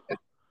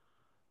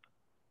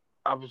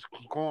I was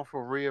going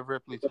for Rhea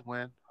Ripley to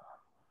win.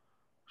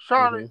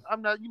 Charlotte,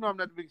 I'm not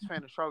the biggest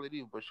fan of Charlotte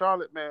either, but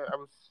Charlotte, man,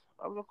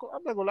 I'm not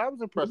gonna lie, I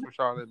was impressed with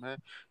Charlotte, man.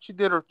 She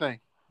did her thing.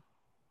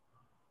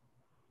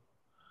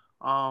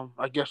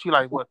 I guess she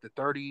like what, the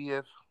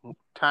 30th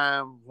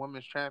time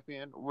women's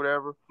champion or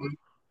whatever.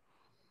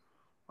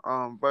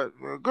 But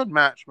good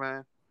match,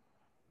 man.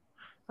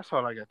 That's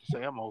all I got to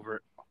say. I'm over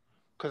it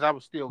because I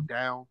was still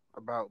down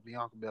about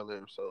Bianca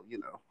Belair, so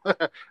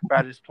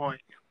by this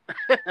point.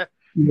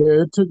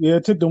 Yeah, it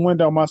took the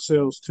wind out my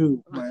sails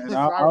too, man. I'm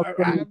not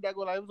gonna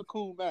lie, it was a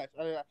cool match.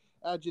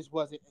 I just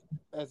wasn't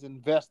as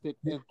invested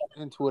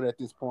into it at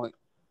this point,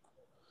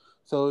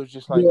 so it was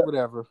just like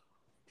whatever.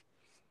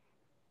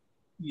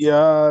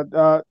 Yeah,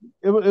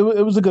 it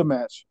was a good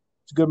match.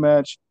 It's a good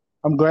match.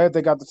 I'm glad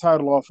they got the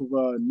title off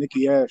of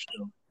Nikki Ash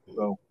though.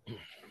 So.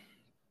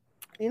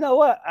 You know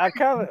what? I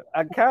kind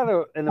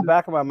of, in the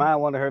back of my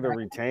mind, wanted her to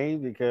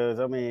retain because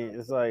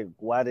it's like,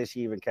 why did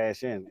she even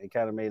cash in? It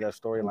kind of made that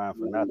storyline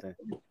for nothing.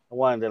 I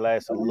wanted to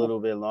last a little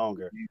bit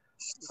longer.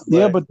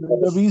 But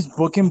WWE's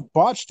booking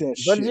botched that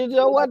shit. But you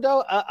know what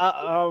though?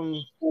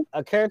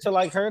 A character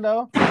like her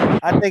though,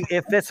 I think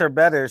it fits her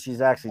better if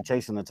she's actually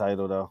chasing the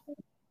title though.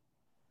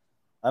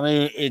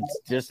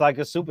 It's just like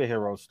a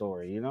superhero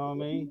story. You know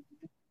what I mean?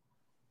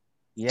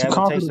 You have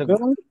a taste of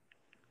villain?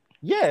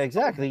 Yeah,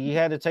 exactly. You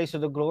had a taste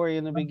of the glory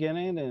in the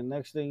beginning, and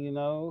next thing you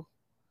know,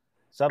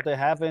 something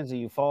happens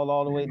and you fall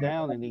all the way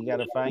down, and you got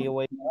to find your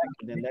way back.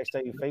 And then next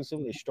time you face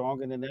him, they're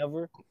stronger than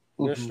ever.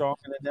 You're stronger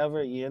than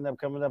ever. You end up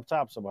coming up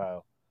top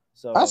somehow.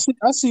 So I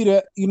see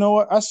that. You know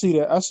what? I see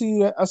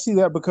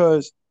that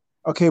because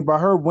by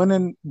her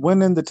winning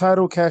the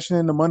title, cashing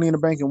in the Money in the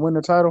Bank, and winning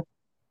the title.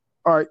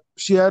 All right,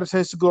 she had a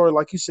taste of glory,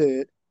 like you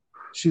said.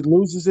 She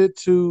loses it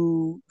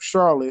to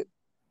Charlotte.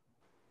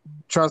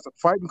 Tries to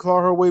fight and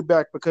claw her way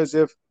back because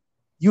if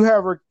you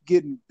have her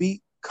getting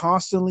beat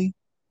constantly,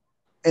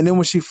 and then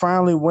when she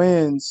finally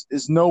wins,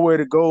 there's nowhere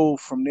to go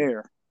from there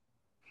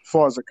as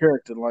far as a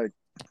character. Like,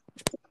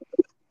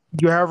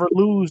 you have her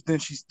lose, then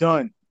she's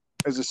done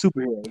as a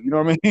superhero. You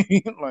know what I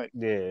mean? Like,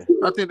 yeah.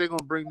 I think they're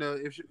gonna bring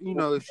if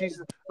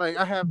she's like,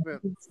 I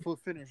haven't full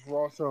finished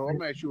Raw, so I'm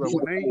gonna ask you, like,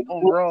 when they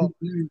on Raw,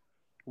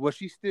 was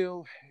she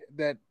still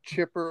that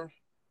chipper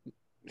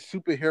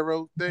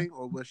superhero thing,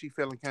 or was she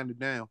feeling kind of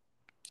down?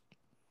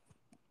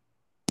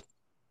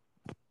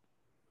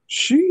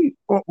 She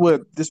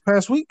what this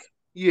past week?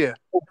 Yeah.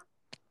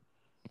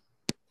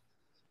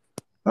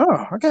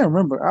 Oh, I can't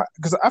remember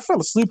because I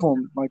fell asleep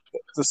on like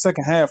the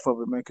second half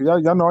of it, man.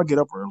 Because y'all know I get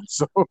up early,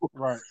 so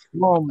right.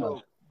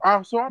 So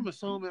I'm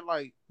assuming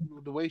like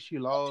the way she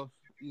lost,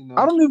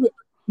 I don't even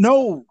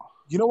know.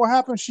 You know what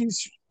happened?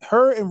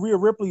 Her and Rhea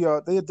Ripley.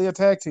 They a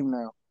tag team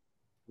now.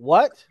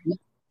 What?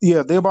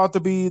 Yeah, they're about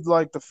to be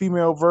like the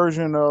female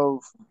version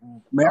of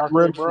Matt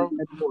Riddle.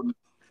 Bro.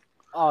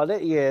 Oh, they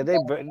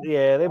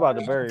about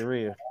to bury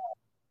Rhea.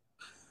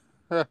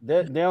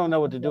 They don't know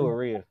what to do with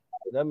Rhea.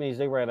 That means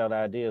they ran out of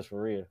ideas for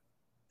Rhea.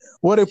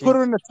 Well, they put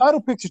her in the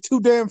title picture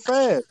too damn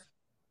fast.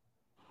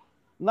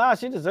 Nah,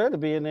 she deserved to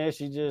be in there.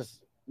 She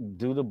just,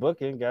 do the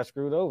booking, got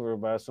screwed over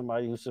by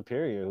somebody who's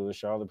superior, who is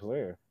Charlotte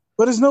Flair.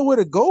 But there's nowhere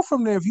to go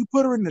from there. If you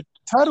put her in the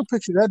title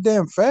picture that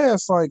damn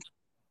fast, like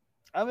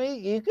I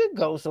mean, you could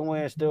go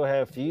somewhere and still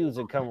have feuds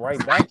and come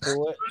right back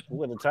to it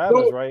when the time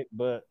is right,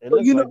 but it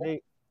looks like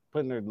they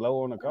putting her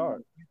low on the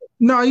card.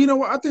 No, you know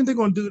what? I think they're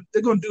gonna do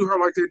her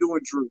like they're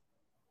doing Drew.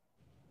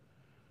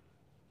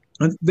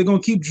 They're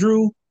gonna keep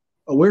Drew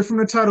away from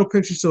the title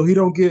picture so he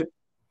don't get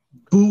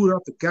booed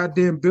out the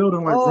goddamn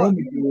building like Roman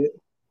did.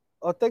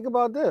 Oh, think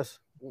about this.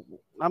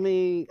 I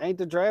mean, ain't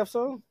the draft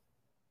soon?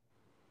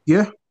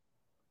 Yeah.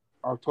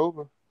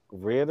 October.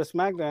 Rhea to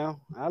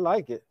SmackDown. I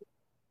like it.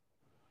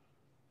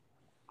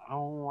 I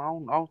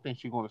don't think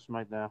she's going to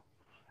SmackDown.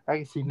 I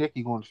can see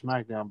Nikki going to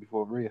SmackDown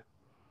before Rhea.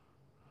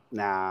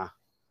 Nah.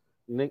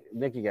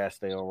 Nikki got to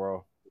stay on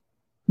Raw.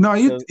 No,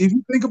 if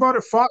you think about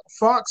it,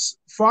 Fox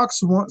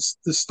wants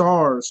the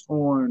stars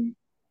on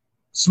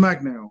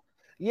SmackDown.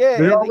 Yeah,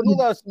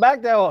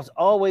 SmackDown has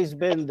always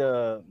been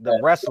the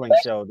wrestling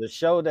show, the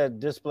show that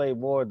displayed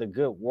more of the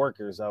good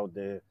workers out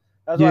there.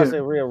 That's why I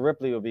say Rhea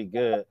Ripley would be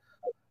good.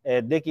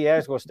 And Nikki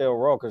Ash will stay on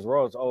Raw because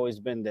Raw has always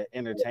been the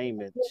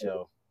entertainment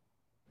show.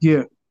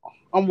 Yeah.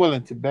 I'm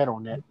willing to bet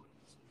on that.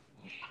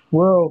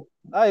 Well,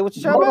 hey, what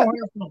you trying Raw about? don't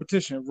have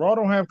competition. Raw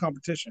don't have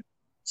competition.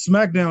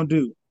 SmackDown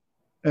do.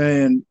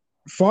 And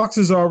Fox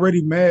is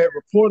already mad.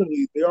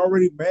 Reportedly, they're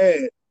already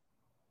mad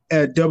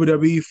at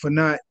WWE for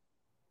not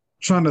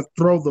trying to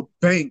throw the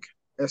bank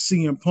at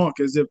CM Punk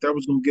as if that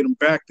was going to get him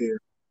back there.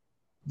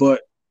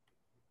 But,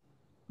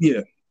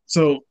 yeah.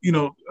 So,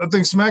 I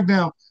think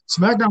SmackDown is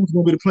going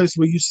to be the place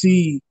where you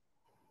see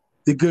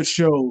the good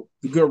show,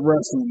 the good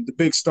wrestling,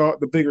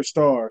 the bigger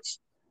stars.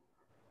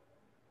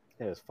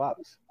 Yeah, it's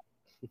Fox.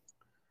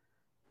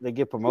 They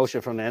get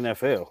promotion from the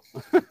NFL.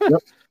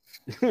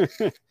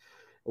 Yep.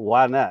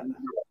 Why not?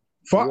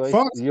 Fox,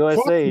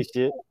 USA Fox,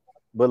 shit,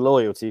 but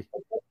loyalty.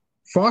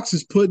 Fox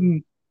is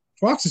putting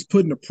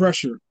the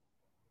pressure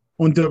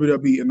on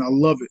WWE, and I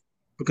love it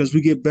because we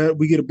get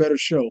a better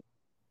show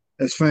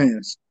as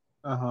fans.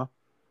 Uh-huh.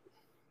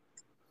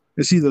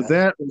 It's either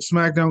that or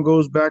SmackDown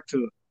goes back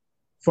to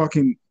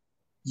fucking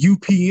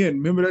UPN.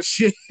 Remember that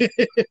shit?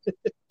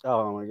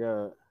 Oh my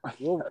god.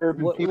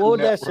 What would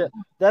that shit?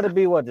 That'd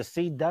be what, the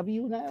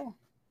CW now?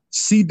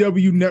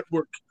 CW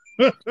Network.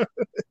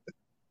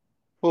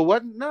 Well,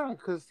 what? No,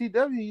 because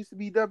CW used to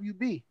be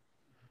WB.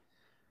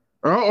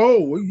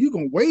 Oh, you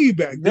going way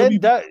back.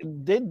 Did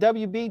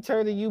WB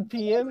turn to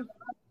UPN?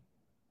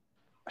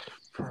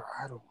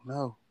 I don't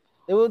know.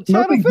 It was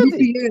Channel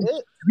 50.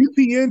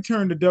 UPN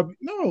turned to W.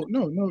 No,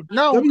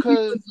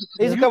 because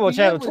he's come on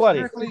Channel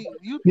 20.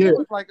 UPN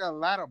was like a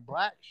lot of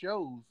black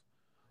shows.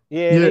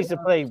 Yeah, they used to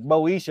play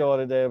Moesha all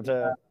the damn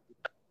time.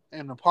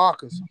 And the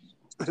Parkers,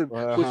 which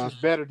is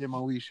better than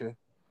Moesha.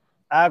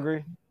 I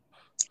agree.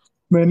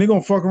 Man, they're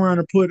gonna fuck around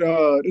and put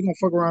that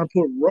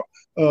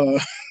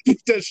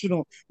shit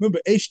on. Remember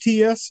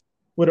HTS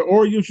where the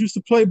Orioles used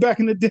to play back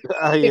in the day?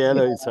 Oh yeah, I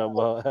know you're talking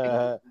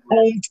about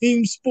Home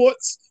Team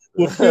Sports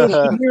with Phil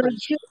Shamir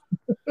and shit.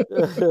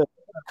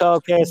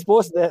 Comcast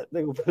Sports Net.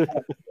 They gonna be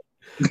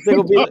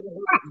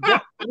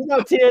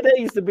TNA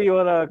used to be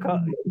on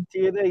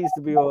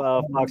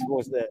Fox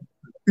Sports Net.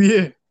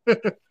 Yeah.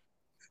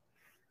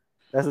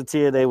 That's what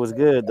TNA was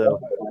good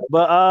though.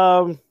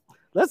 But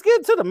let's get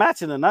into the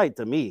match of the night.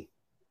 To me,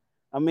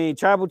 I mean,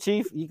 Tribal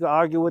Chief, you can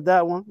argue with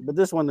that one, but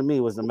this one to me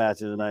was the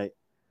match of the night.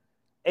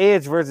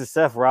 Edge versus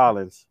Seth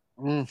Rollins.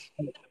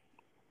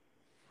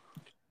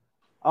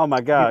 Oh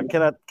my God!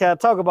 Can I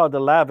talk about the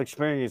live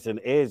experience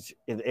in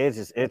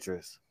Edge's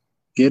interest?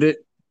 Get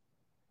it?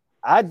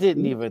 I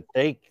didn't even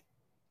think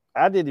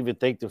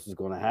this was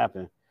going to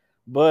happen,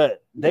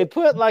 but they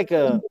put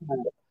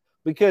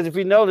because if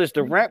you notice,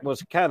 the ramp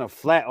was kind of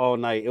flat all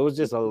night. It was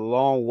just a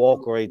long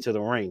walkway to the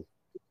ring.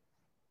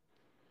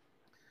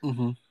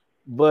 Mm-hmm.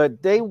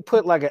 But they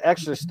put like an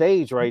extra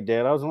stage right there.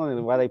 And I was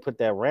wondering why they put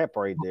that ramp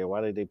right there.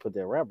 Why did they put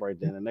that ramp right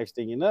there? And the next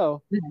thing you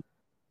know,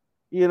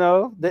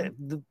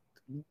 the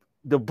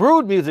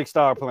Brood music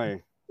started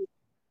playing.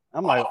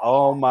 I'm like,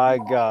 oh my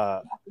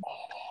God.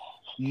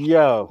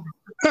 Yo.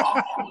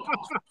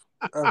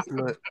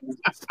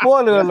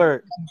 Spoiler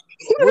alert.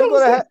 We're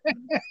gonna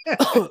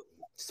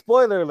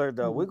spoiler alert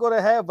though. We're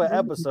gonna have an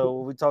episode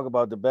where we talk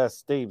about the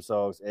best theme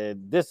songs,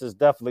 and this is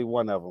definitely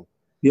one of them.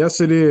 Yes,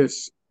 it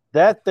is.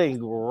 That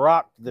thing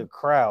rocked the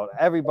crowd.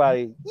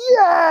 Everybody,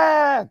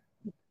 yeah!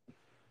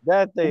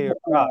 That thing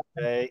rocked,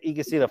 man. You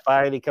can see the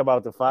fire. He come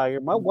out the fire.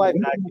 My wife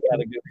actually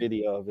got a good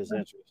video of his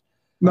entrance.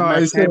 No,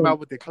 it came out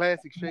with the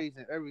classic shades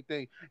and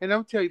everything. And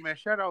I'm telling you, man,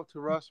 shout out to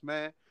Russ,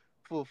 man,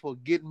 for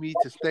getting me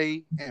to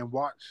stay and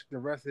watch the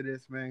rest of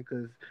this, man.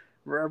 Because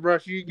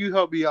Russ, you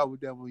helped me out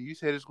with that one. You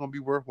said it's gonna be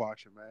worth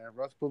watching, man.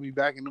 Russ put me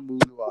back in the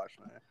mood to watch,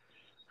 man.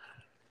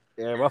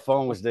 Yeah, my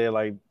phone was there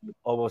like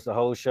almost the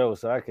whole show,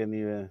 so I couldn't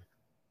even,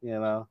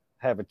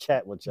 have a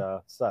chat with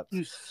y'all. Sucks.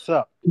 You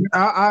suck.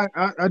 I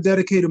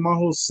dedicated my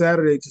whole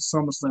Saturday to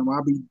SummerSlam.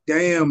 I'll be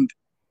damned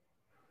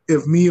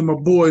if me and my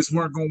boys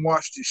weren't gonna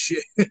watch this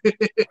shit.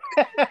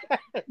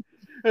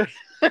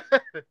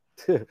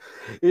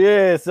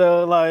 Yeah,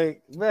 so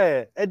like,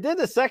 man, and then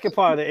the second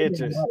part of the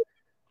interest.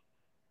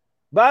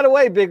 By the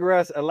way, Big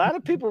Russ, a lot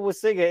of people were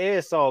singing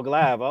Ed song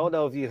live. I don't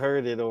know if you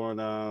heard it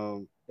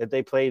on if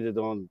they played it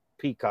on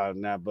Peacock or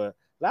not, but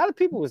a lot of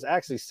people was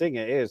actually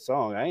singing Ed's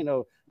song. I didn't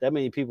know that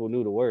many people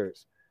knew the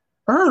words.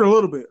 I heard a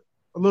little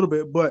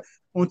bit, but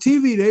on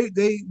TV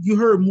they you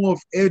heard more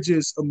of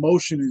Edge's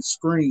emotion and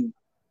screams.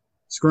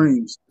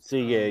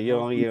 See, yeah,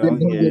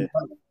 yeah.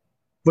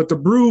 But the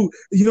Brew,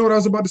 you know what I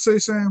was about to say,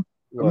 Sam?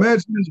 What?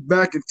 Imagine this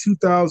back in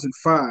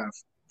 2005,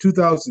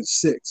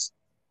 2006,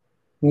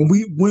 when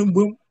we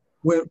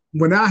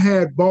when I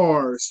had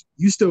bars,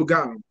 you still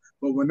got them,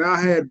 but when I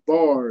had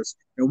bars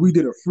and we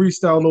did a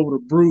freestyle over the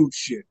Brood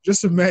shit,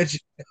 just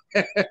imagine.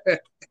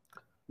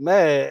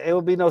 Man, it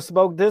would be no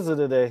Smoke Dizzle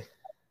today.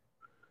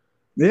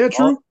 Yeah,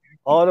 true.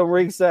 All the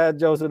ringside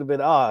jokes would have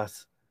been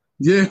ours.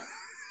 Yeah.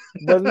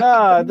 But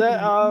nah,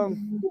 that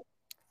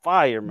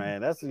fire,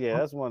 man. That's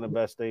one of the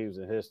best themes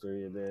in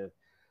history. And then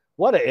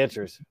what an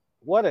entrance.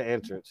 What an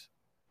entrance.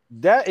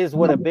 That is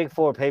what a Big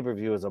Four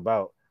pay-per-view is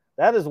about.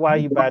 That is why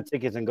you buy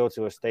tickets and go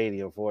to a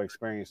stadium for an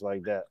experience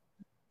like that.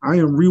 I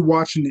am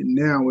rewatching it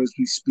now as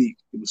we speak.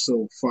 It was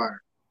so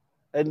fire.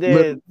 And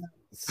then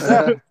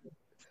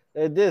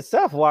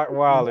Seth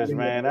Rollins,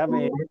 man. I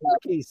mean,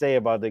 what can you say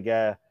about the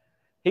guy?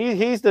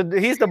 He's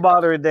the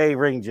modern day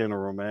ring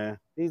general, man.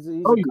 He's a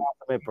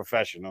consummate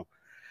professional.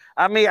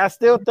 I mean, I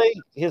still think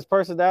his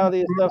personality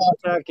and stuff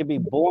sometimes can be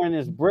boring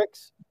as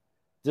bricks,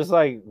 just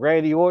like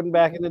Randy Orton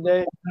back in the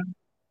day.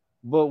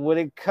 But when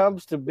it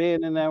comes to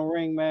being in that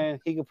ring, man,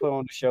 he can put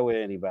on the show with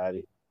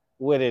anybody.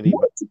 Funny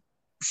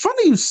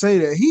you say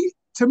that.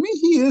 To me,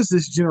 he is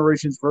this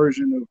generation's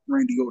version of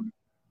Randy Orton.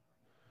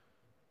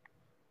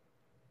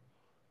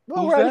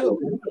 Well,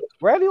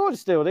 Randy Orton's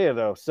still there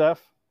though,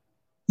 Seth.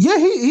 Yeah,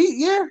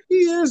 he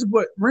is.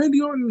 But Randy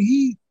Orton,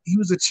 he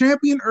was a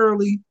champion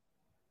early,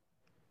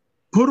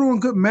 put on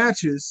good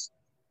matches,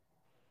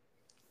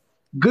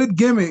 good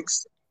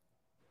gimmicks,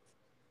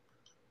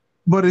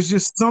 but it's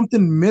just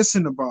something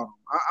missing about him.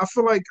 I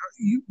feel like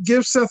you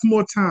give Seth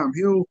more time,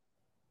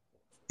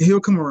 he'll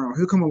come around.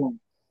 He'll come along.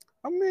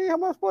 I mean, how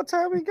much more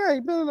time he got?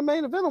 He's been in the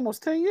main event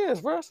almost 10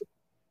 years, bro.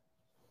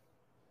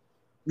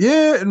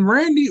 Yeah, and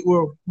Randy,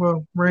 well,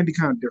 Randy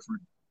kind of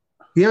different.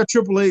 He had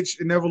Triple H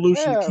in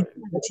Evolution. Yeah.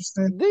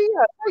 Interesting.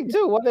 I think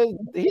too.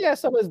 He had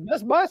some of his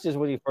best matches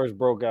when he first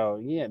broke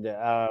out. He had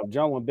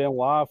John with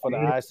Benoit for the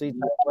IC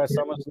title at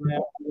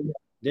SummerSlam.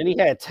 Then he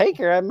had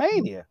Taker at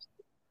Mania.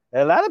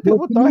 And a lot of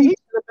people thought he should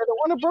have been the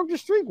one that broke the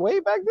streak way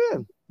back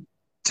then.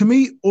 To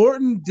me,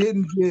 Orton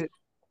didn't get.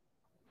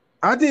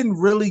 I didn't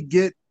really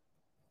get.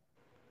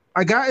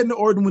 I got into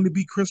Orton when he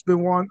beat Chris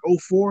Benoit in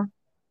 04.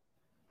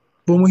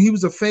 But when he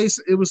was a face,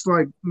 it was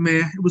like,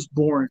 man, it was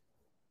boring.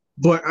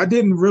 But I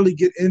didn't really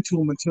get into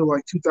him until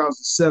like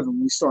 2007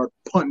 when we started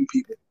punting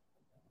people.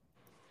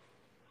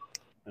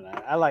 And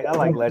I like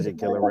Legend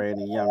Killer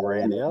Randy, young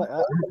Randy.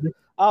 I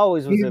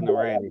always was into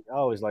Randy. I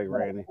always liked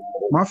Randy.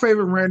 My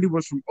favorite Randy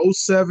was from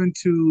 07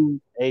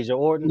 to Age of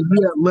Orton.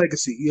 Yeah,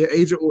 Legacy. Yeah,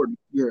 Age of Orton.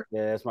 Yeah.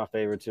 Yeah, that's my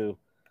favorite too.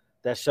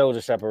 That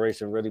shoulder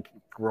separation really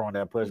growing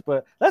that push.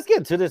 But let's get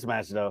into this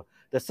match though.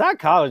 The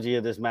psychology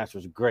of this match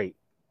was great.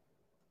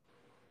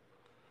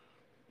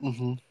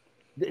 Mm-hmm.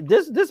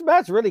 This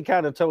match really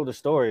kind of told the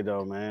story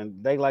though,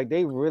 man. They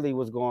really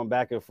was going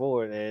back and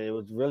forth, and it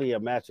was really a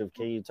match of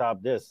can you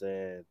top this?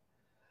 And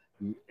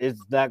it's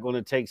not going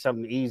to take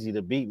something easy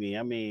to beat me.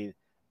 I mean,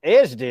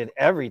 Edge did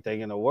everything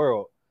in the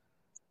world.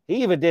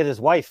 He even did his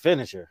wife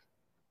finisher.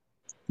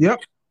 Yep.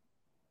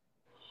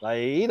 Like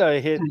he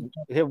done hit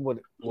him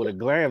with a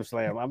glam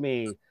slam. I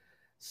mean,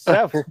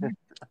 Seth,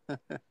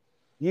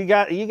 you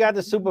got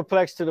the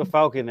superplex to the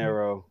Falcon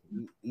Arrow.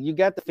 You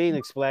got the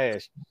Phoenix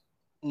Splash.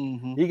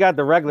 Mm-hmm. You got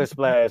the regular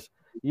splash.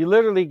 You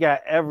literally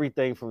got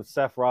everything from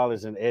Seth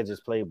Rollins and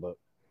Edge's playbook.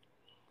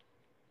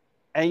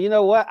 And you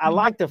know what? I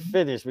like the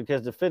finish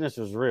because the finish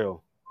was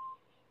real.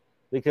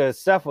 Because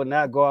Seth would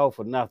not go out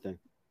for nothing.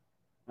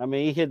 I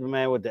mean, he hit the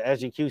man with the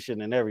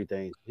execution and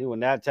everything. He would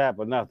not tap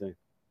or nothing.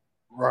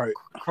 Right.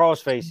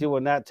 Crossface, he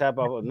would not tap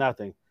out or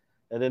nothing.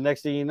 And the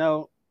next thing you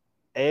know,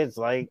 Ed's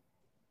like,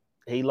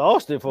 he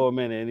lost it for a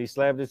minute and he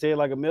slammed his head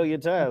like a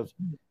million times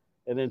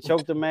and then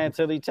choked the man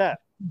till he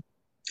tapped.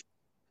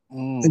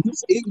 And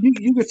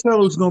you could tell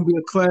it was going to be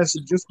a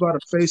classic just by the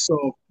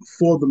face-off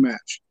before the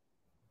match,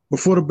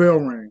 before the bell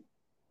rang.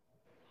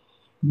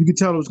 You could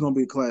tell it was going to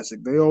be a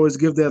classic. They always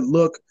give that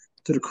look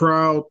to the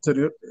crowd,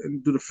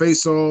 and do the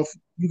face-off.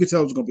 You could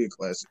tell it was going to be a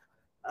classic.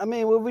 I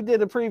mean, when we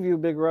did the preview,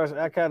 Big Rush,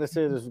 I kind of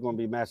said this was going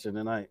to be match of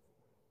the night.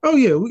 Oh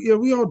yeah,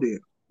 we all did.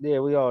 Yeah,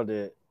 we all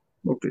did.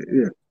 Okay,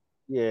 yeah.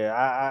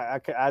 Yeah,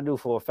 I do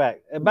for a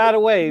fact. And by the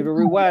way, to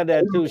rewind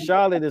that too,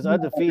 Charlotte is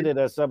undefeated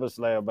at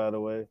SummerSlam, by the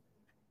way.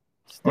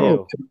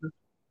 Still.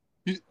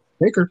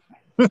 Taker.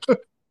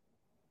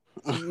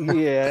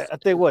 Yeah, I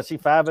think she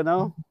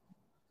 5-0?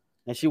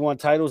 And she won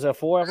titles at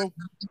 4 of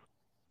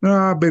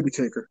them? Baby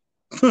Taker.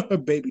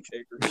 Baby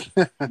Taker.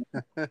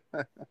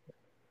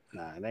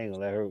 Nah, they ain't gonna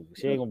let her.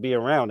 She ain't gonna be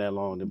around that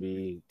long to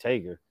be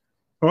Taker.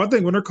 Oh, I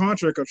think when her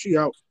contract up, she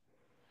out.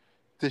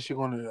 Is she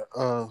gonna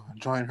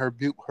join her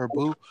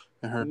boo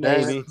and her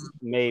dad?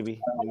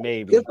 Maybe.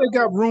 If they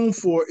got room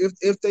for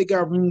if they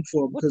got room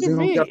for it, What because you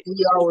they only got mean?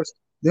 3 hours.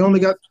 They only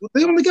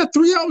got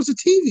 3 hours of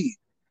TV.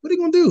 What are they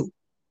gonna do?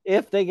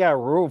 If they got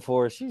room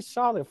for her, she's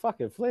Charlotte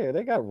fucking Flair.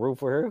 They got room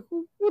for her.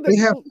 They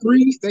have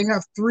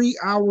 3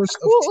 hours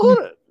of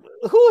TV.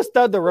 Who is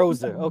Thunder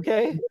Rosa?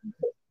 Okay.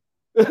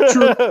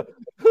 True.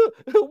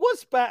 what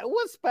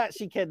spot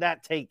she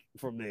cannot take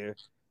from there?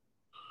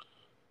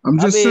 I'm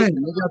I just mean, saying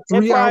they got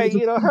and 3 hours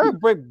probably,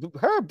 of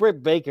TV. her and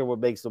Britt Baker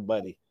would make some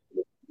money.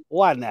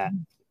 Why not?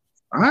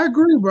 I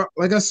agree, but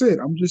like I said,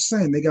 I'm just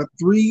saying they got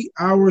 3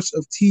 hours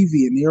of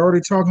TV, and they're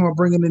already talking about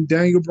bringing in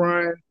Daniel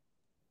Bryan,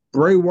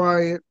 Bray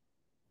Wyatt.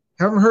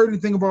 Haven't heard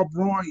anything about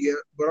Braun yet,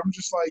 but I'm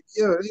just like,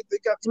 yeah, they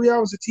got 3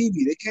 hours of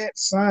TV. They can't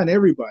sign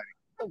everybody.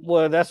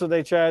 Well, that's what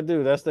they try to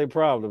do. That's their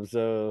problem.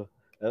 So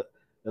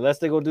unless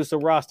they go do some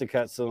roster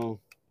cuts soon,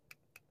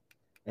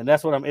 and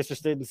that's what I'm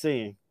interested in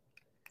seeing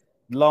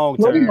long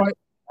Well, they term. might.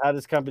 How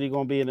this company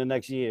gonna be in the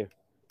next year?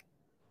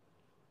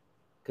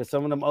 Because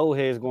some of them old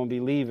heads gonna be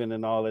leaving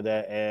and all of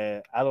that,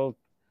 and I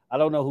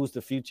don't know who's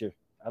the future.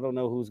 I don't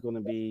know who's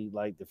gonna be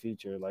like the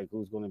future, like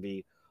who's gonna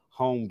be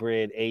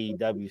homebred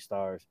AEW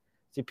stars.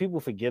 See, people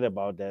forget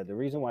about that. The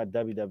reason why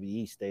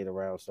WWE stayed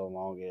around so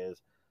long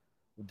is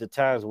the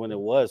times when it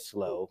was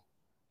slow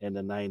in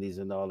the 90s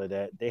and all of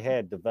that, they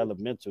had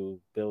developmental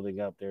building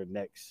up their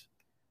next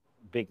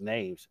big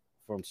names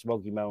from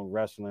Smoky Mountain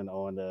Wrestling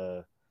on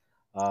the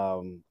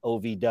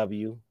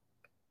OVW,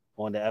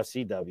 on the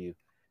FCW.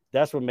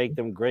 That's what make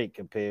them great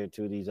compared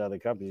to these other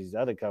companies. These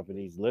other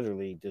companies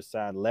literally just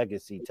sign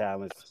legacy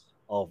talents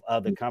of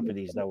other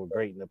companies that were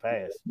great in the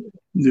past.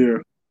 Yeah.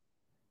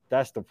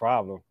 That's the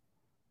problem.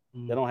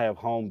 They don't have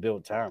home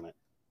built talent.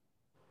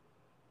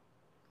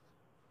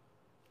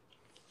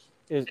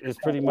 It's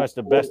pretty much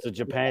the best of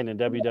Japan and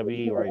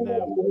WWE right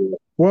now.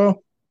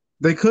 Well,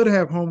 they could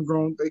have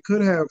homegrown. They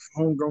could have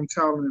homegrown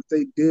talent if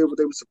they did what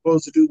they were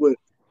supposed to do with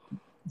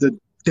the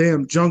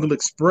damn Jungle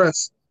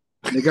Express.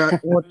 They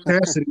got Orange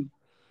Cassidy.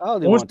 I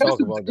don't even Orange want to talk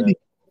Cassidy. about that.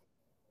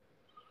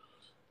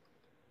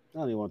 I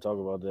don't even want to talk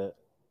about that.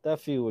 That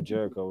feud with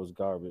Jericho was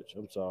garbage.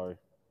 I'm sorry.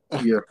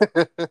 Yeah.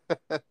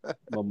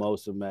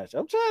 Mimosa match.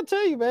 I'm trying to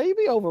tell you, man, you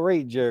be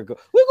overrating Jericho.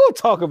 We're gonna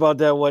talk about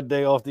that one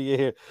day off the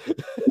air.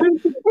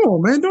 Come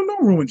on, man.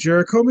 Don't ruin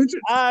Jericho, man.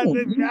 I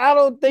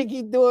don't think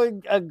he's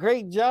doing a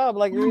great job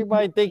like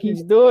everybody think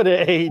he's doing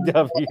at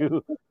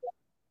AEW.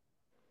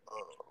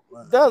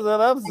 That's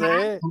what I'm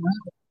saying.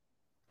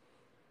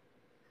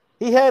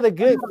 He had a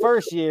good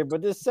first year,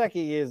 but this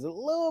second year is a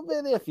little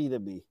bit iffy to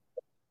me.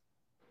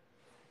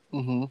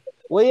 Mm-hmm.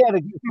 Well, he had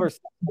a good first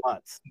 6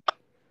 months.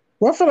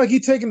 Well, I feel like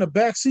he's taking the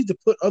back seat to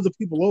put other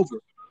people over.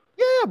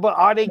 Yeah, but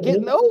are they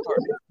getting over?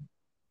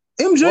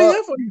 MJF, Well,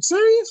 are you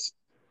serious?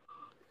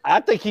 I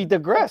think he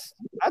digressed.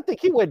 I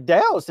think he went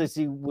down since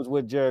he was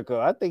with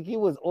Jericho. I think he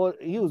was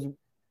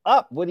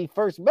up when he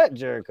first met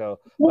Jericho.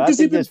 Well, but I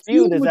think this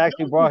feud has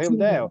actually brought him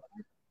down.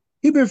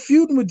 He's been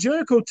feuding with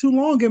Jericho too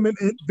long and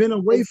been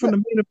away from the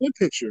main event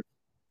picture.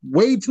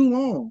 Way too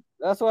long.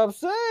 That's what I'm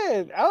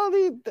saying. I don't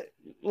even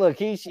look.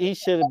 He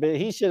should have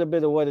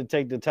been the one to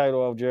take the title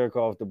off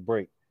Jericho off the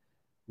break.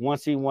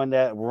 Once he won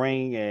that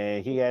ring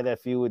and he had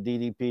that feud with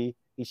DDP,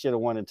 he should have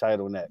won the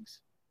title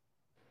next.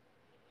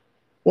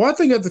 Well, I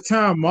think at the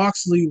time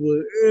Moxley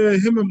was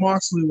him and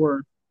Moxley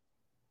were.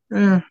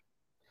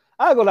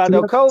 I go lie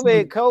though.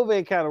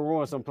 COVID kind of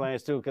ruined some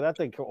plans too, because I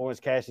think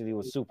Orange Cassidy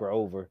was super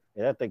over,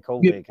 and I think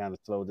COVID kind of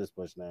slowed this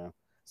push down.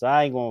 So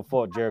I ain't going to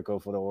fault Jericho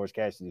for the Orange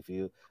Cassidy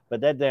feud, but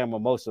that damn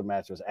Mimosa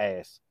match was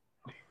ass.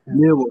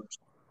 Yeah, it was.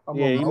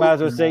 Yeah, you might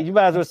as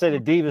well say the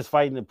Divas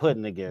fighting the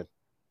pudding again.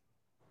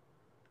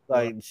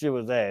 Like shit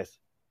was ass.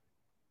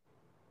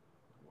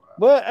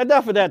 But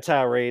enough of that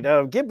tirade.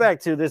 Get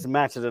back to this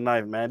match of the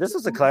night, man. This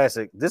is a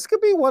classic. This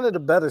could be one of the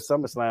better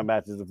SummerSlam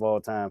matches of all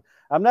time.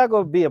 I'm not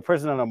going to be a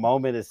person in a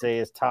moment and say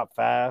it's top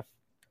 5,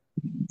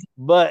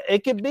 but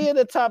it could be in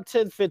the top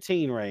 10,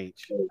 15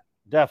 range.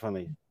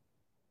 Definitely.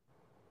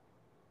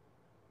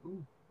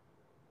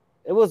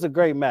 It was a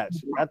great match.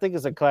 I think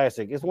it's a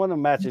classic. It's one of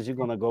the matches you're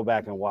going to go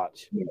back and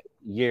watch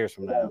years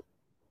from now.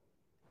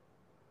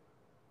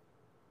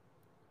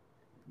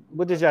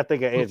 What did y'all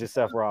think of Edge and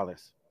Seth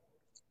Rollins?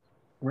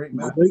 Great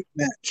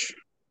match.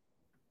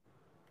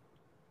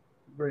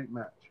 Great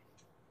match.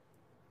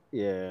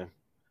 Yeah.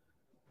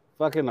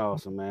 Fucking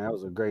awesome, man. That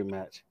was a great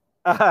match.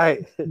 All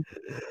right.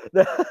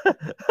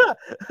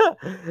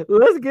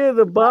 Let's get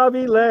into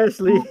Bobby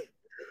Lashley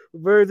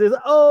versus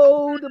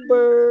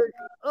Oldberg.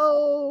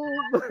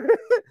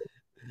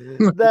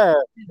 Now,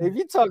 if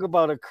you talk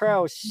about a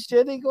crowd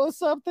shitting or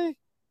something,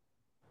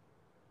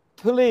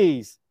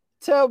 please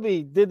tell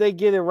me, did they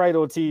get it right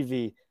on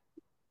TV?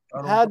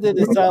 How did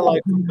it sound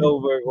like from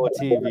Goldberg on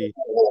TV?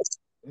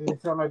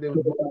 It sounded like they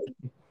was.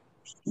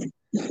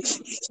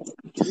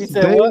 You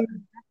said what?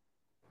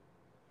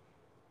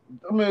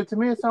 I mean, to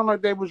me, it sounded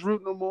like they was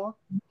rooting no more.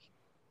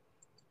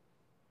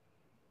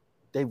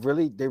 They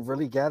really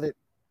got it.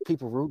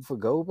 People root for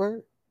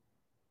Goldberg.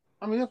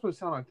 I mean, that's what it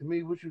sounded like to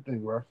me. What you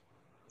think, Russ?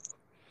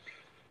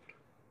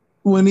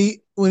 when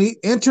he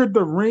entered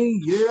the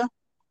ring, yeah,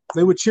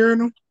 they were cheering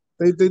him.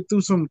 They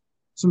threw some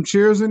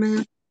cheers in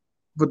there,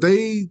 but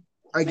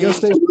I guess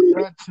they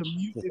forgot to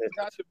mute. They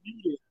forgot to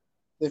mute it.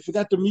 They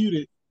forgot to mute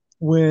it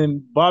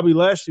when Bobby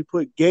Lashley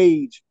put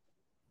Gage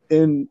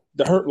in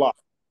the Hurt Lock.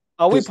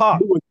 Oh, we They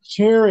popped. were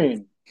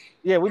cheering.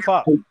 Yeah, we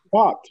popped. They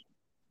popped.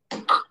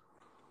 I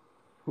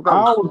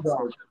was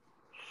like,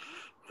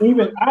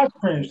 even I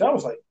cringed. I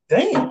was like,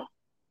 damn.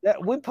 Yeah,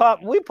 we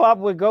popped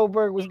when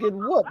Goldberg was getting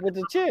whooped with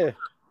the chair.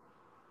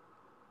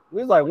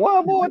 We was like,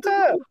 one more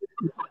time.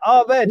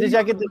 Oh man, did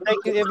y'all get the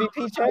thank you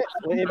MVP chant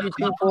when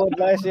MVP pulled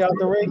Lashley out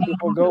the ring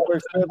before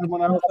Goldberg stepped him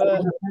on the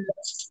outside?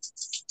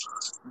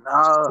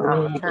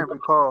 Nah, I can't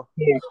recall.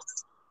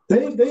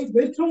 They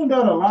tuned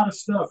out a lot of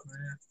stuff,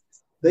 man.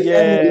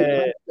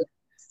 Yeah.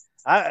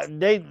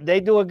 They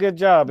do a good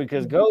job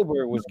because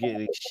Goldberg was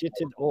getting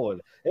shitted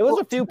on. There was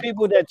a few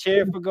people that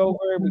cheered for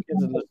Goldberg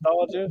because of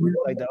nostalgia,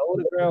 like the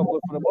older crowd,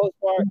 but for the most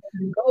part,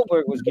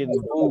 Goldberg was getting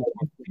booed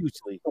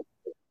profusely.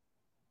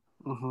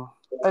 Mm-hmm.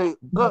 Hey,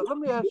 let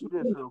me ask you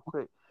this real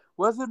quick.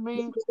 Was it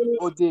me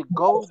or did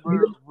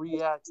Goldberg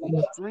react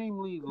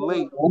extremely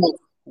late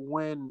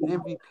when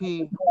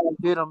MVP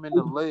hit him in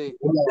the leg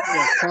and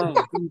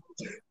Shane?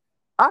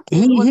 I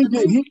think was it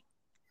me?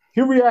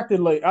 He reacted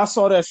late. I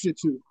saw that shit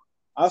too.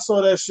 I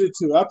thought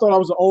I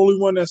was the only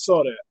one that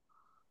saw that.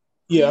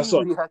 Yeah, I He saw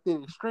it.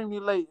 reacted extremely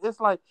late. It's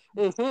like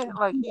it hit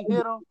like he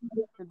hit him,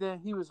 and then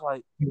he was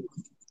like,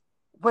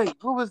 "Wait,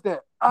 what was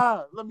that?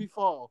 Ah, let me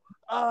fall.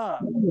 Ah."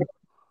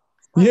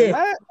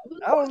 Yeah.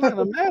 I don't know.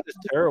 The match is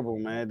terrible,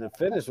 man. The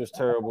finish was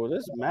terrible.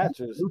 This match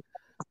is.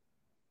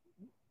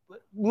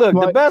 Look,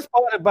 the best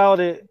part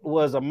about it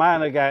was a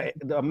minor got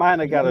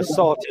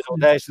assaulted on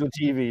national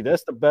TV.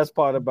 That's the best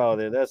part about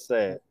it. That's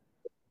sad.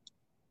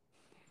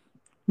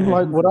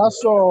 Like what I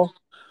saw,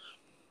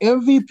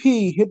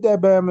 MVP hit that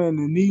Batman in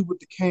the knee with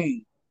the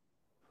cane.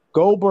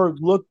 Goldberg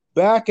looked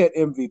back at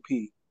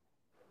MVP,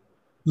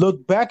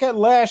 looked back at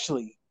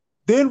Lashley,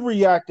 then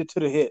reacted to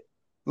the hit.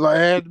 Like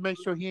I had to make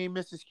sure he ain't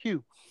miss his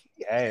cue.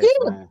 Yes,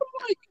 man.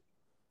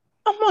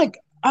 I'm like,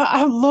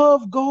 I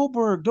love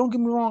Goldberg. Don't get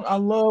me wrong, I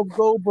love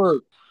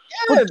Goldberg.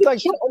 Yeah, it's like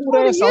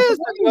 20 years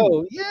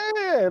ago.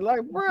 Yeah,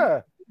 like,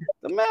 bruh,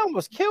 the man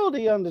was killed,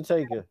 the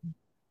Undertaker.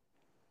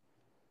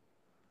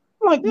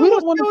 Like, we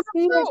don't want to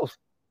see that.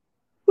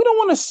 We don't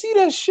want to see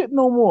that shit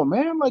no more,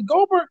 man. Like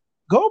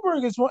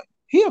Goldberg is one.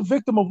 He a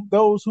victim of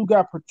those who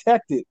got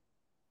protected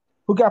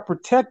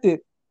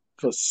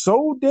for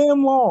so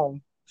damn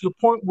long to the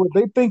point where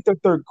they think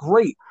that they're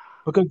great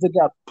because they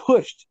got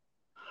pushed.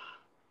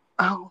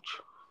 Ouch.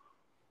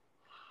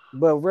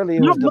 But really,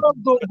 it was I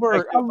love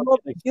Goldberg. I love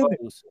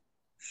exposed.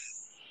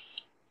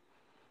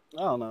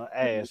 I don't know,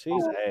 ass.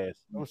 He's ass.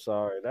 I'm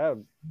sorry.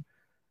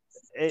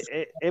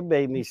 It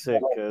made me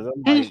sick because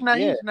he's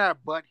not,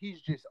 but he's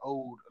just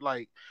old.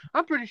 Like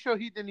I'm pretty sure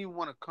he didn't even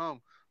want to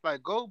come.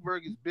 Like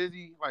Goldberg is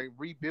busy, like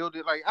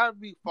rebuilding. Like I'd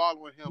be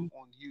following him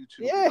on YouTube.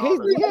 Yeah,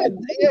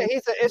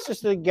 he's an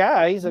interesting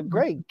guy. He's a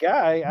great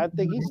guy. I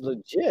think he's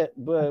legit.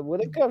 But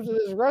when it comes to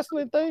this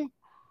wrestling thing,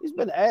 he's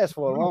been ass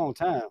for a long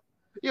time.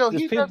 Yo,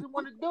 he doesn't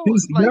want to do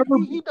it. Like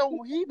he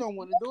don't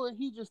want to do it.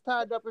 He just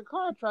tied up in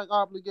contract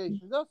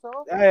obligations. That's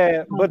all.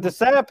 Yeah, but the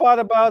sad part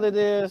about it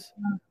is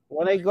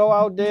when they go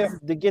out there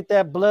to get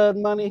that blood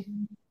money,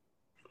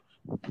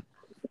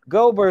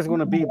 Goldberg's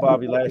going to beat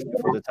Bobby Lashley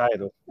for the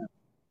title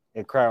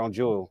and Crown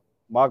Jewel.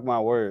 Mark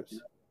my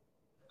words.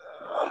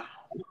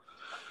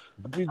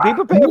 Be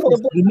prepared for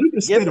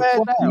the get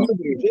mad now.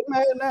 Get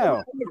mad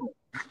now.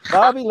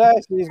 Bobby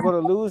Lashley is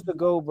going to lose to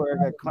Goldberg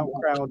at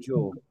Crown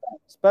Jewel,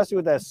 especially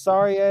with that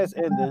sorry ass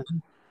ending,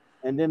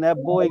 and then that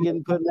boy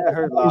getting put in that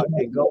hurt lock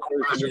and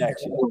Goldberg's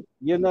reaction.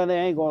 You know they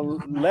ain't going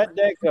to let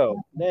that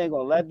go. They ain't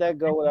going to let that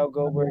go without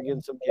Goldberg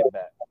getting some get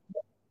back.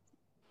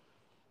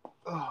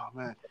 Oh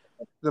man,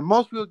 the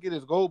most we'll get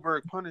is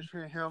Goldberg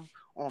punishing him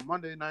on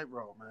Monday Night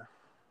Raw, man.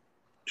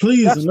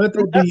 Please, that's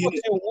what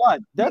you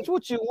want. That's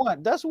what you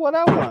want. That's what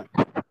I want.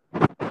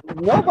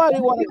 Nobody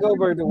wanted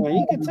Goldberg to win.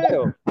 You can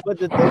tell. But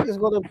the thing is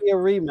going to be a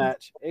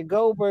rematch, and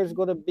Goldberg's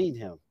going to beat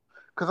him.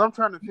 Because I'm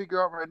trying to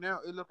figure out right now,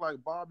 it looked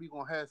like Bobby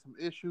going to have some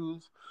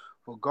issues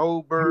for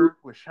Goldberg,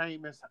 with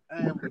Sheamus,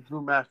 and with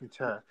Drew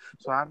McIntyre.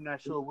 So I'm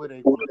not sure where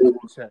they're going to do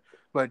this at.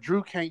 But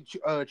Drew can't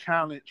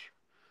challenge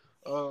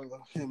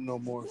him no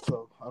more.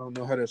 So I don't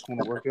know how that's going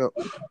to work out.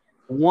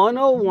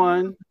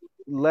 101,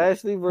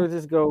 Lashley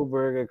versus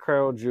Goldberg at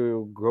Crown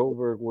Jewel.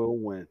 Goldberg will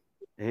win.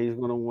 He's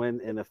going to win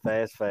in a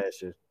fast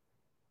fashion.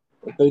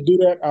 If they do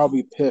that, I'll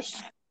be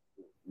pissed.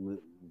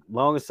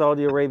 Long as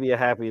Saudi Arabia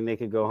happy and they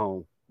can go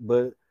home.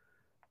 But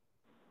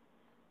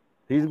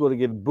he's going to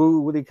get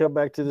booed when he come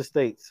back to the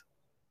States.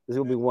 This is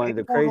going to be one of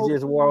the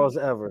craziest wars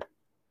ever.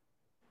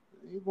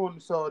 He's going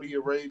to Saudi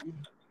Arabia.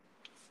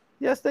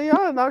 Yes, they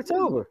are in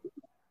October.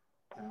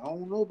 I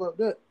don't know about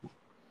that.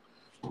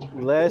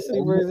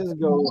 Lashley versus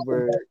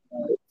Goldberg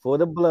for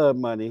the blood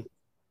money,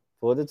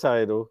 for the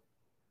title.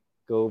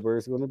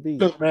 Goldberg's gonna beat.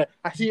 Look, man,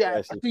 I see.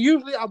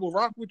 Usually, I will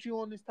rock with you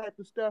on this type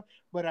of stuff,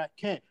 but I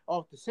can't.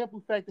 Off the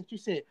simple fact that you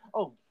said,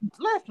 "Oh,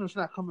 Lesnar's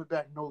not coming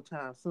back no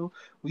time soon."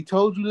 We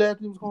told you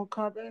Lesnar was gonna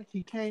come back.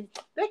 He came.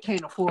 They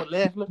can't afford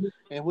Lesnar,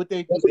 and what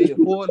they do, they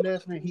afford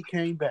Lesnar, and he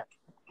came back.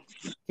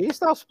 Can you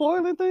stop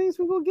spoiling things?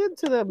 We're gonna get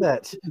into that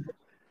match.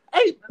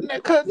 Hey,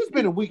 cuz it's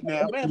been a week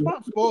now, man.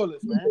 Stop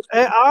spoilers, man.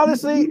 And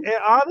honestly,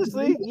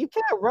 you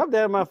can't rub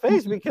that in my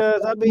face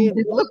because I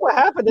mean, look what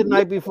happened the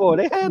night before.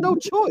 They had no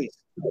choice.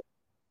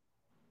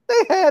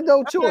 They had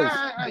no choice.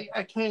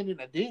 I can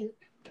and I did.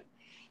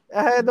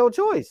 I had no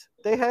choice.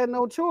 They had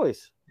no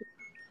choice.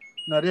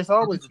 No, there's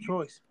always a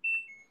choice.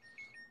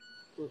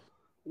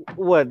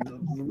 What?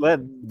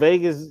 Let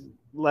Vegas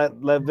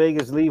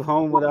leave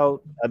home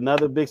without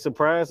another big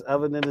surprise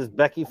other than this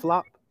Becky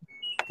flop?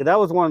 Because that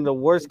was one of the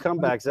worst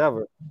comebacks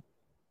ever.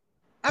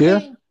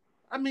 I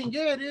mean,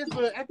 yeah, it is.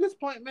 But at this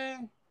point,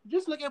 man,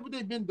 just look at what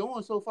they've been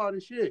doing so far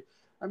this year.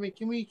 I mean,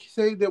 can we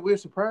say that we're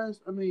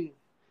surprised? I mean,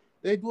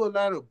 they do a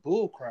lot of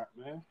bull crap,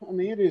 man. I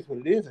mean, it is what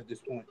it is at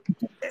this point.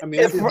 I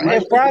mean, if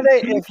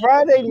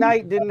Friday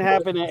night didn't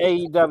happen in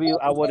AEW,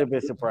 I would have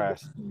been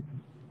surprised.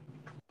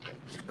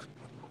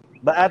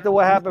 But after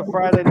what happened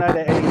Friday night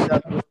at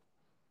AEW,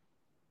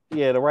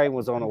 yeah, the writing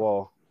was on the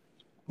wall.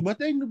 But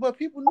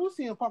people knew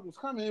CM Punk was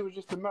coming. It was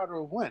just a matter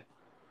of when.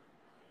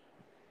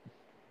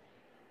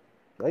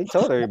 They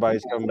told everybody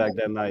he's coming back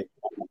that night,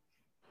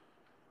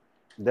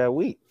 that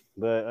week.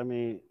 But I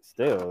mean,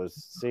 still,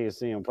 it's seeing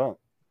CM Punk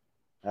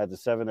after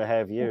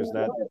 7.5 years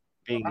not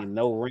being in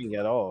no ring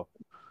at all.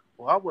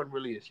 Well, I wasn't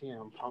really a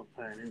CM Punk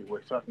fan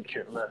anyway, so I can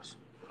care less.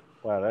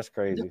 Wow, that's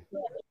crazy.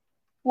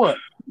 What?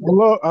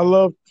 I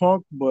love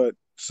Punk, but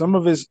some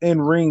of his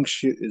in-ring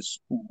shit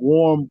is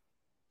warm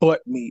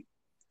butt meat.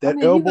 That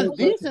elbow, he was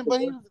decent,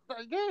 but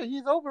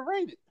he's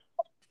overrated.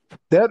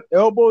 That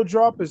elbow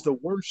drop is the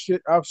worst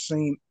shit I've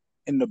seen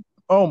in the.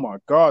 Oh my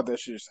god, that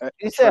shit's.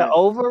 You said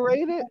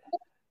overrated?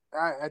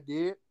 I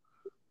did.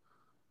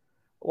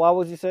 Why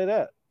would you say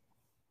that?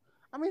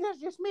 I mean, that's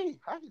just me.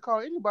 I can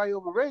call anybody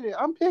overrated.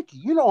 I'm picky.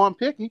 You know I'm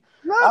picky.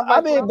 No,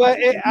 I mean,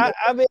 yeah,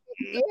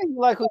 you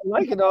like who you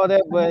like and all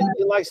that, but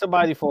you like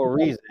somebody for a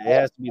reason. It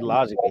has to be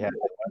logically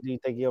happening. Why do you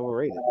think you're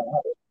overrated?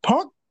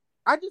 Punk?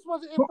 I just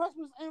wasn't impressed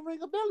with his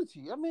in-ring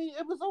ability. I mean,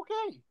 it was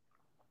okay.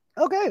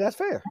 Okay, that's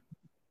fair.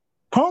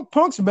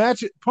 Punk's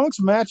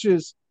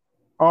matches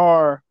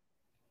are.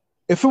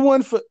 If it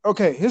wasn't for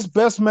his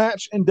best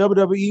match in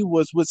WWE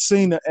was with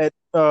Cena at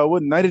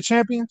Night of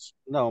Champions?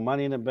 No,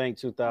 Money in the Bank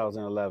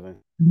 2011.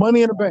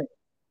 Money in the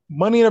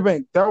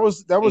Bank. That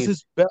was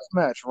his best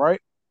match, right?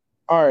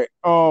 All right.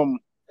 I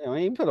mean,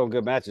 he put on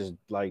good matches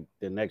like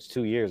the next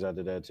 2 years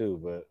after that too,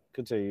 but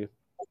continue.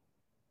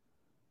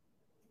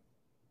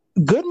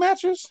 Good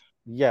matches?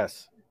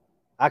 Yes.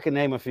 I can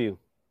name a few.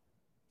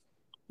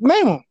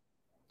 Name them.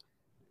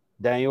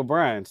 Daniel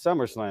Bryan,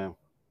 SummerSlam.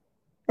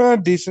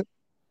 Decent.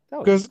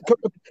 Because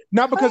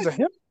not because of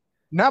him,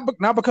 not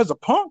because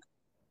of Punk.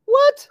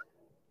 What?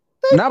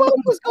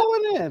 Punk was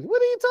going in. What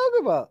are you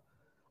talking about?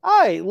 All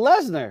right,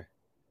 Lesnar,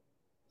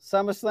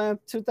 SummerSlam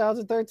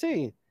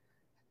 2013.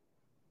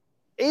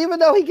 Even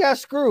though he got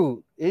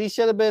screwed, he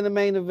should have been the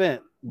main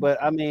event. But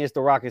I mean, it's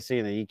the Rock and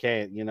Cena. You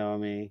can't, you know what I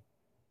mean?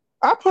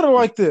 I put it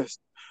like this.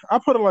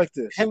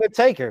 Him and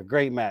Taker,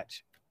 great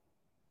match.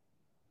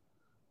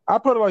 I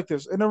put it like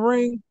this. In the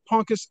ring,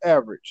 Punk is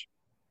average.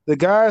 The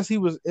guys he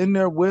was in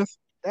there with,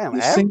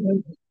 above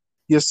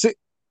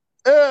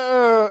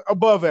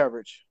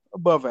average.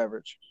 Above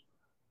average.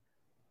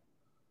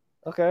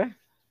 Okay.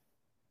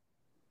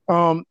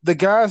 The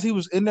guys he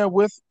was in there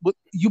with,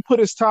 you put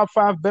his top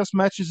 5 best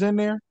matches in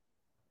there,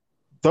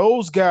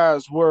 those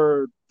guys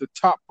were the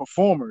top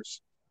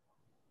performers.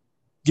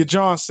 Your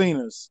John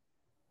Cena's,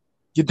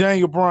 your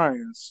Daniel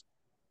Bryan's,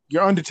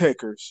 your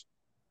Undertakers.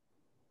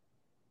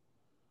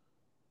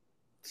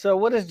 So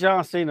what is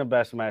John Cena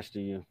best match to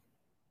you?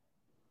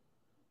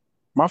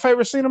 My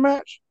favorite Cena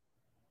match?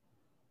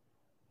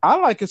 I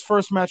like his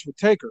first match with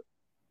Taker.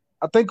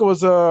 I think it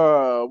was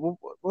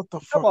what the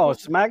fuck? Come on,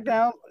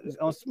 SmackDown?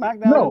 On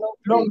SmackDown?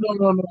 No.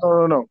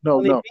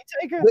 When he beat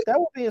Taker? That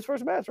would be his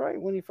first match,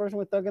 right? When he first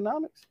went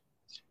Thugonomics?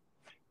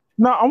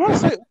 No, I want to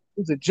say,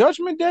 was it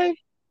Judgment Day?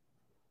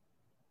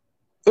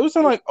 It was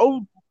in like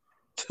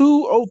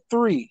 02,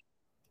 03.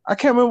 I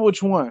can't remember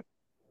which one.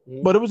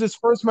 Mm-hmm. But it was his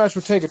first match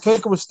with Taker.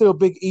 Taker was still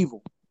Big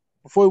Evil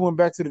before he went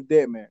back to the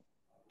Dead Man.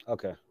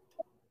 Okay.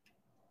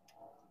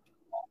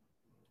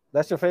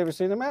 That's your favorite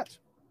Cena match?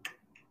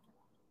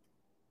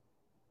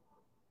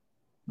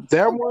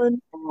 That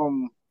one,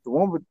 the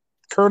one with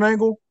Kurt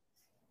Angle,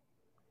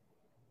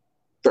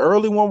 the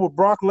early one with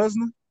Brock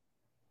Lesnar.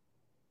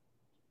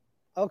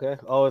 Okay.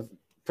 Oh, it's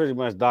pretty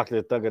much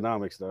Dr.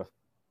 Thugonomics stuff.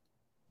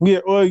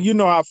 Yeah, well, you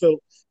know how I feel.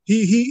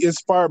 He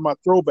inspired my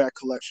throwback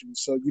collection,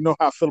 so you know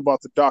how I feel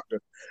about the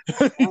Doctor.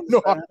 I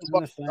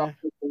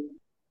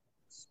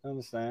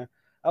understand.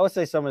 I would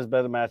say some of his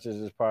better matches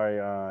is probably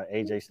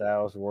AJ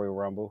Styles, Royal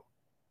Rumble.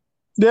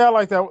 Yeah, I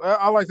like that.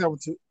 I like that one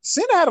too.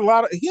 Cena had a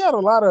lot of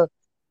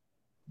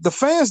the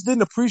fans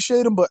didn't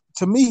appreciate him, but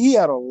to me, he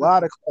had a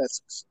lot of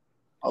classics.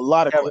 A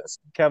lot of classics.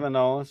 Kevin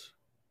Owens.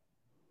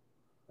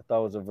 I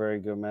thought it was a very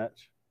good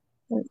match.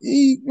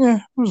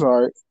 It was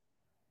all right.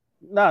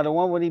 Nah, the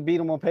one when he beat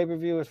him on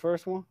pay-per-view, his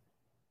first one.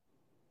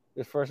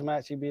 His first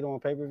match, he beat him on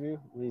pay-per-view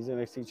when he's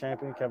NXT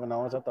champion, Kevin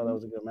Owens. I thought that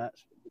was a good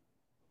match.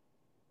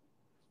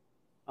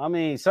 I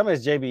mean, some of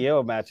his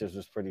JBL matches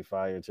was pretty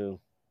fire too.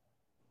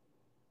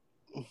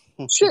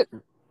 Shit.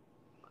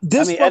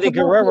 Eddie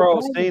Guerrero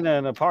Cena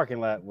in the parking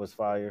lot was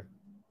fire.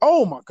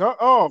 Oh my god!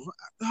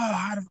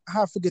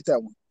 How I forget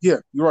that one? Yeah,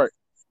 you're right.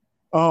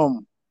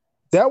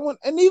 That one,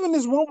 and even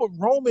this one with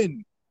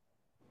Roman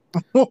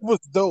was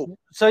dope.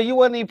 So you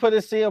wouldn't even put a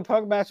CM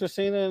Punk match with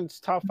Cena in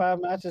top 5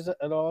 matches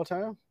at all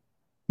time?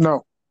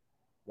 No.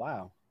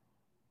 Wow.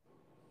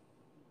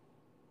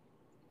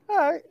 All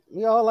right,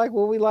 we all like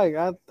what we like.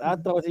 I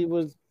thought he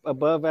was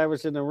above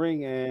average in the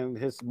ring, and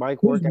his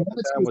mic work at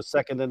the time was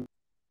second. And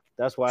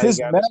that's why he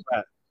got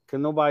spot.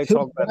 Can nobody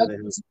talk better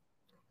than him?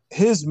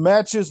 His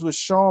matches with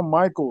Shawn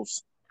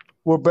Michaels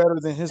were better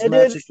than his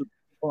matches with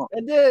Punk.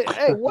 And then,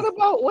 hey, what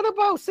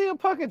about CM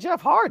Punk and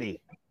Jeff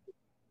Hardy?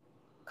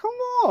 Come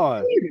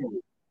on,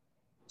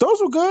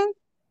 those were good.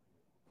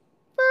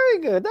 Very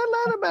good.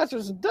 That ladder match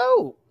was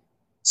dope.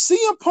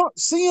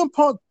 CM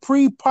Punk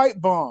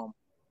pre-pipe bomb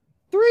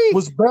 3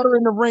 was better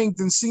in the ring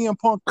than CM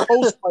Punk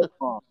post-pipe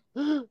bomb.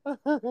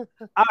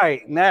 All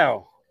right,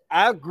 now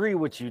I agree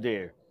with you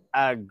there.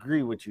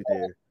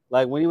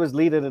 Like when he was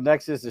leading the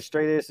Nexus, the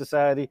Straight Edge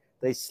Society,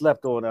 they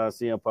slept on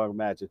CM Punk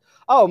matches.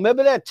 Oh,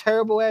 remember that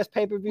terrible ass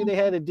pay-per-view they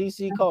had in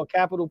DC called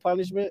Capital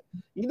Punishment?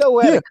 You know who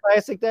had a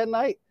classic that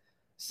night?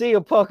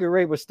 CM Punk and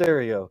Rey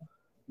Mysterio.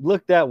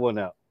 Look that one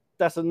up.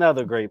 That's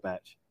another great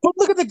match. But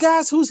look at the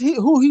guys who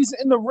he's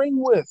in the ring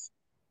with.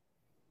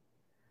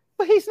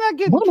 But he's not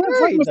getting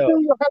carried, though.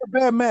 Mysterio had a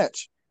bad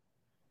match.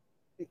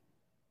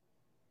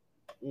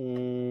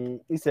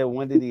 He said,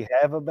 when did he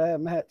have a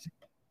bad match?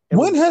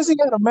 When has he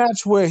had a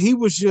match where he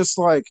was just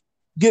like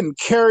getting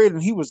carried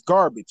and he was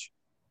garbage?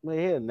 Well,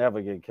 he'll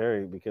never get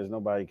carried because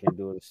nobody can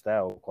do his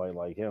style quite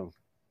like him.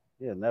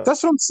 Yeah, never.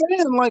 That's what I'm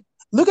saying. Like,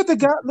 look at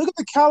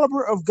the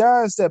caliber of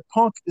guys that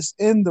Punk is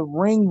in the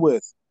ring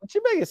with. But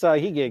you make it sound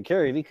like he getting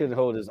carried. He couldn't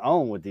hold his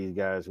own with these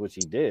guys, which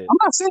he did. I'm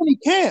not saying he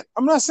can't.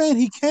 I'm not saying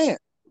he can't.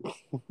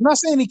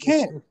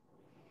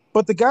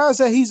 But the guys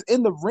that he's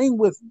in the ring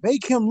with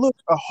make him look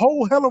a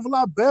whole hell of a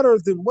lot better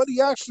than what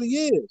he actually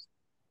is.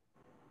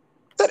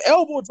 That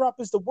elbow drop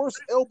is the worst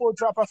elbow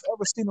drop I've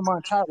ever seen in my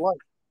entire life.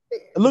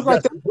 It looked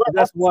like that.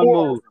 That's one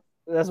move.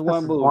 That's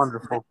one move.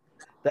 Wonderful.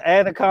 The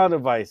Anaconda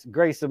Vice,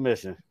 great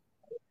submission.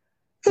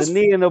 The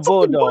knee and the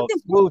bulldog,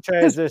 smooth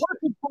transition.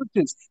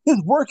 His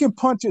working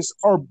punches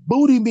are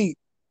booty meat.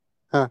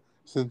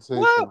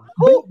 Sensational.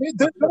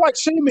 They're like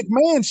Shane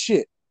McMahon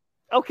shit.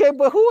 Okay,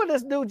 but who in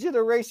this new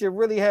generation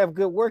really have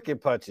good working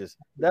punches?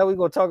 Now we're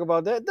gonna talk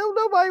about that. Don't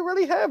nobody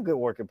really have good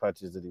working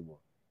punches anymore.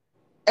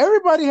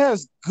 Everybody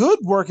has good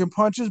working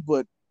punches,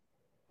 but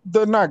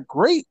they're not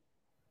great.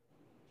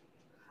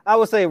 I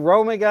would say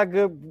Roman got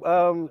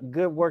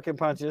good working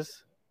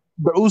punches.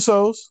 The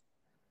Usos,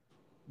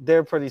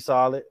 they're pretty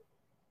solid.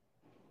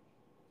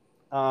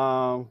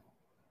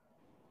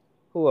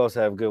 Who else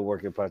have good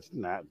working punches?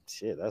 Nah,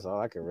 shit, that's all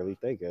I can really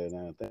think of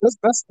now.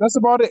 That's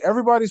about it.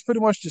 Everybody's pretty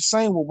much the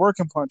same with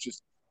working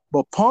punches,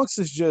 but Punk's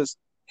is just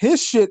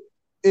his shit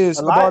is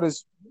about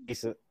his.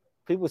 Decent.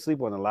 People sleep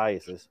on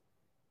Elias's.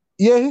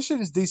 Yeah, his shit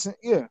is decent.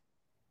 Yeah.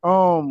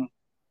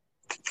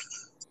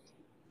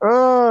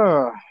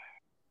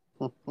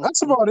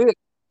 That's about it.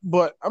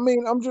 But I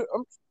mean, I'm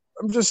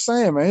just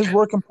saying, man. His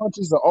working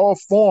punches are all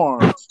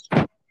forearms.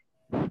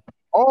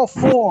 All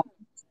forearms.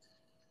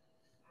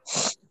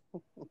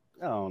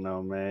 I don't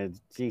know, man.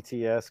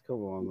 GTS,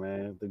 come on,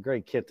 man. The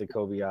great Kenta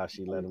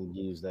Kobayashi let him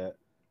use that.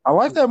 I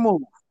like that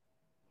move.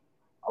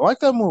 I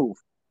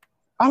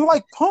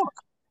like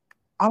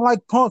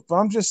Punk, but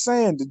I'm just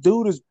saying the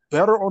dude is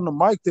better on the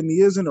mic than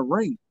he is in the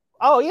ring.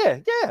 Oh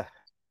yeah.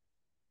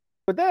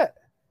 With that,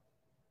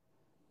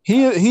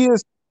 he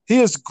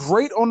is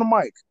great on the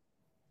mic.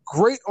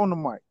 Great on the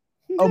mic.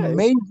 Yeah.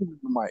 Amazing on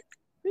the mic.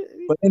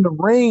 But in the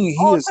ring,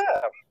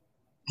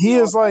 he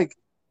is like,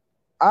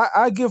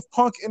 I give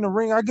Punk in the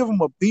ring, I give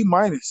him a B-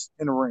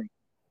 in the ring.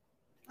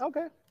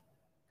 Okay.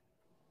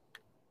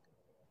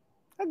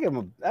 I give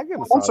him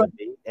a solid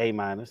B, A-,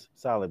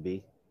 solid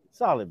B.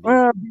 Solid B. B-.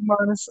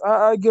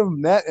 I give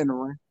him that in the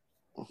ring.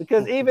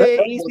 Because even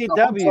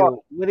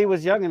ECW, when he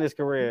was young in his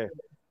career,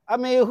 I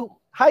mean,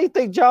 how do you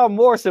think John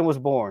Morrison was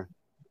born?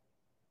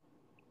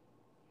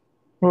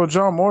 Well,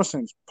 John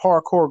Morrison's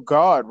parkour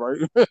god,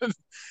 right?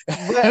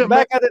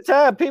 Back at the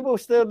time, people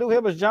still knew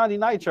him as Johnny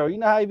Nitro. You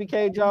know how he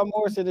became John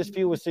Morrison? This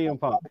feud with CM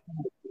Punk.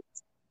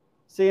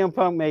 CM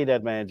Punk made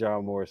that man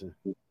John Morrison.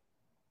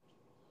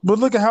 But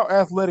look at how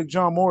athletic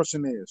John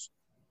Morrison is.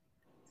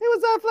 He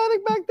was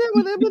athletic back then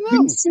with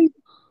Eminem.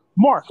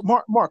 Mark,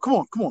 come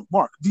on,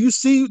 Mark. Do you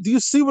see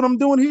what I'm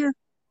doing here?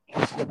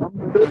 The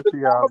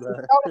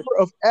caliber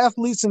of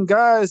athletes and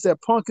guys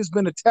that Punk has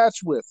been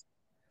attached with.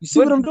 You see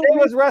what I'm doing? They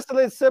was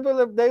wrestling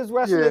similar. They was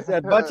wrestling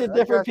a bunch of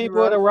different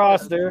people in the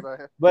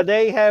roster, but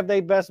they have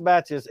their best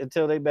matches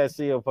until they met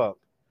CM Punk,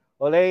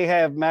 or they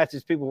have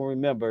matches people will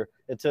remember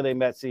until they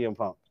met CM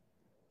Punk.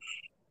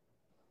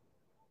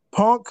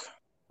 Punk.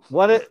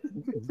 What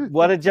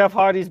are Jeff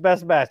Hardy's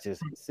best matches?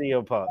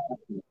 CM Punk.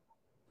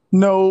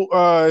 No,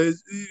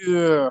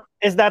 yeah.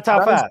 It's not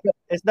top five.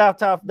 It's not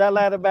top. That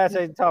ladder match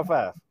ain't top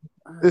five.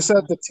 It's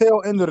at the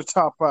tail end of the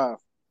top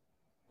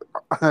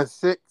 5.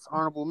 6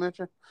 honorable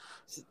mention.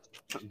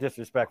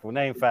 Disrespectful.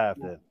 Name 5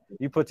 then.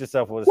 You put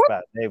yourself on the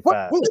spot. Name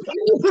 5.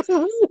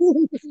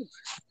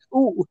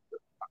 Ooh.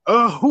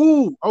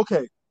 Who?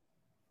 Okay.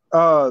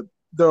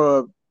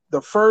 The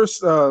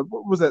first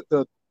what was that?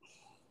 The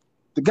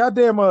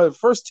goddamn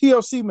first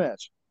TLC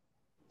match.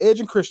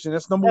 Edge and Christian.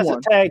 That's number 1.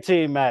 That's a tag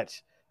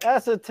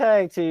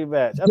team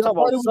match. I'm talking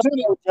about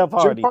solo Jeff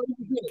Hardy.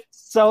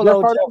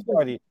 Solo Jeff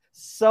Hardy.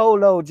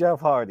 Solo Jeff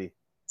Hardy.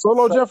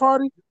 Jeff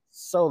Hardy?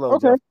 Solo.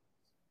 Okay. Jeff.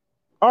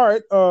 All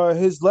right.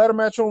 His ladder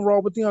match on Raw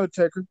with The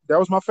Undertaker. That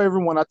was my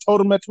favorite one. I told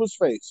him that to his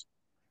face.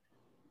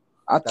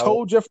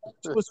 Jeff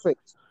to his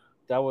face.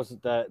 That was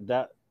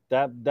that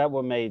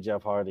what made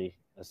Jeff Hardy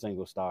a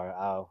single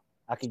star.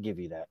 I could give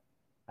you that.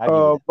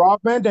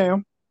 Rob Van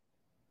Dam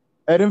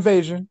at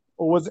Invasion,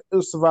 or was it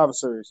Survivor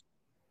Series?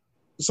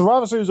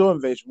 Survivor Series or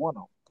Invasion? One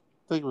of them.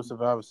 I think it was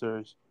Survivor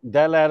Series.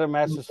 That ladder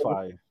match was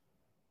fire.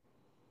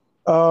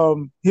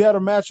 He had a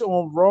match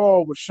on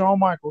Raw with Shawn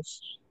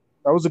Michaels.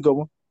 That was a good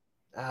one.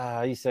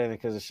 You saying it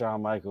because of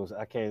Shawn Michaels?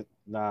 I can't.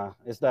 Nah,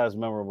 it's not as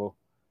memorable.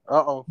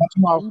 You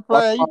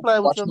play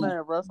with your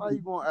man, Russ. How you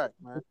gonna act,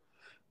 man?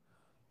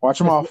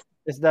 Watch him off.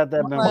 It's not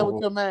that memorable. Play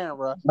with your man,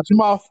 Russ. Watch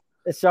him off.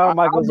 It's Shawn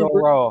Michaels on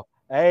Raw.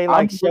 I ain't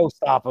like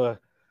showstopper,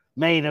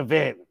 main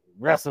event,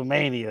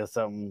 WrestleMania or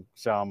something.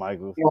 Shawn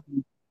Michaels.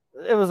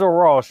 It was a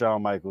Raw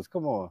Shawn Michaels.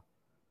 Come on.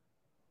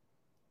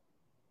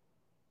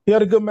 He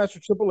had a good match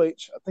with Triple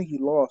H. I think he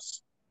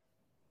lost.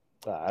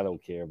 I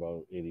don't care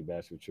about any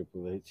match with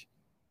Triple H.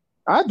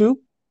 I do.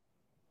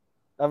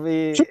 I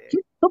mean,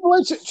 Triple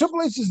H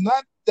is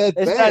not that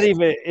it's bad. Not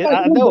even.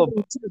 I know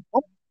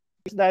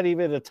it's not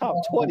even the top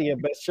 20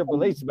 of best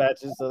Triple H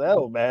matches, so that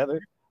don't matter.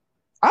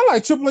 I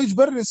like Triple H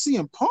better than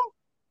CM Punk.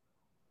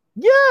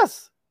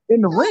 Yes.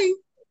 In the ring.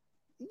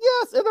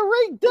 Yes, in the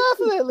ring,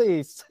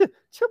 definitely.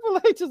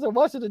 Triple H is a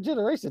once in a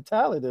generation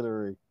talent in the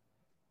ring.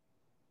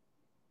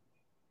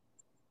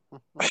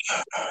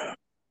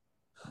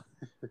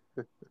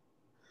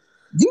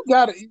 You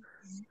got it.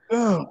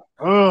 Look,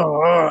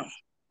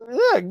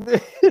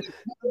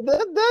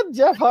 that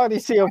Jeff Hardy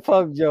CM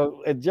Punk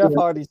joke and Jeff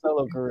Hardy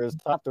solo career is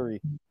top 3.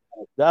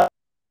 That's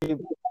the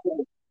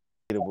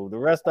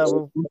rest of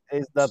them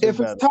is nothing if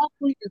better.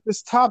 If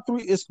it's top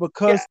 3, it's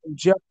because of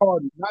Jeff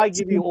Hardy. I might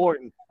give you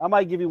Orton. I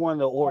might give you one of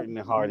the Orton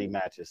and Hardy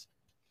matches.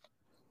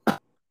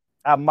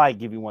 I might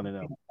give you one of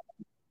them.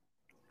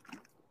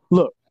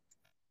 Look,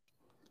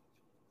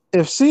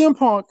 if CM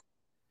Punk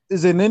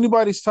is in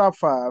anybody's top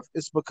 5,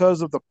 it's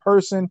because of the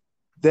person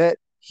that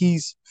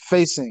he's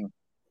facing.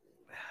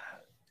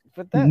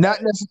 But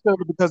not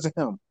necessarily because of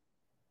him.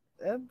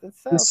 That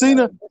sounds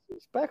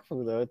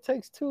disrespectful, though. It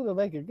takes 2 to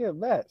make a good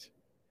match.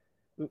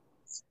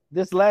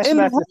 This last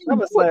match is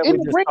SummerSlam we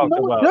just talked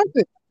about.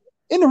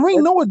 In the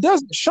ring, no, it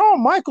doesn't.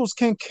 Shawn Michaels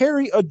can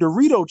carry a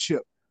Dorito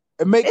chip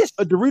and make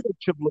a Dorito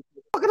chip look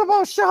good. Talking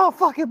about Shawn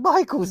fucking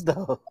Michaels,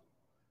 though.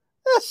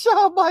 That's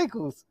Shawn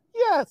Michaels.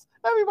 Yes,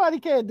 everybody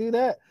can't do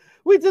that.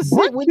 We just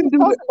talked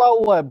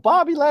about what?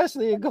 Bobby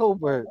Lashley and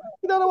Goldberg.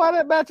 You don't know why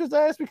that match was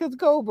ass? Because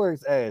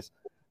Goldberg's ass.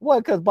 What?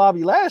 Because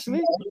Bobby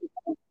Lashley.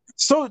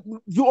 So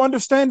you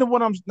understand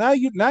what I'm now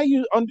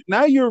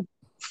you're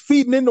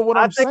feeding into what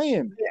I'm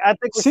saying. I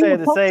think we're saying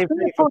the same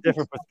thing from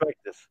different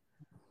perspectives.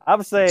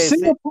 I'm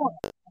saying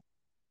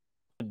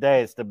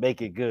dance to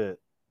make it good.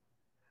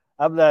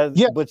 I'm not,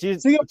 but you're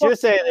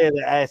saying in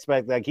the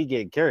aspect like he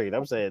getting carried.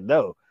 I'm saying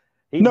no.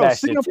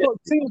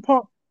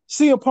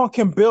 CM Punk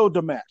can build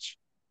a match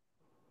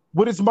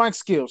with his mic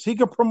skills. He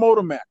can promote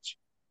a match,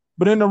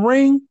 but in the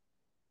ring,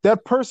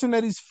 that person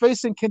that he's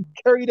facing can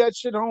carry that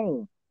shit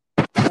home.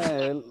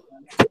 Man,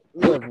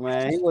 look,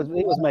 man, he was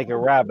making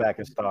Ryback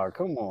a star.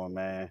 Come on,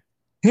 man.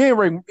 He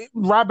ain't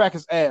Ryback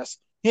his ass.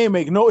 He ain't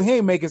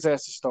make his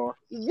ass a star.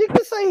 You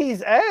can say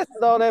he's ass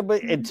and all that,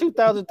 but in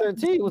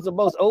 2013 he was the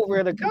most over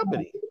in the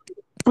company.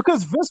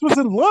 Because Vince was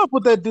in love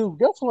with that dude.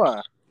 That's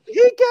why.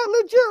 He got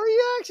legit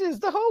reactions.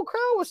 The whole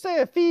crowd was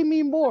saying, "Feed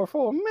me more"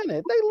 for a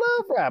minute. They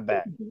love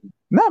Ryback.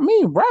 Not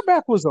me.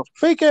 Ryback was a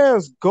fake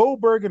ass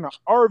Goldberg in an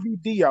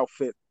RVD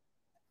outfit.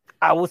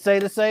 I would say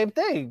the same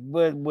thing,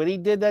 but when he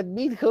did that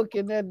meat hook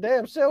in that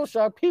damn shell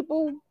shock,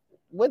 people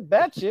went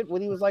batshit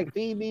when he was like,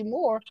 "Feed me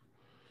more."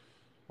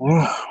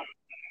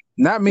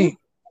 Not me.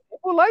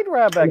 People liked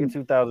Ryback in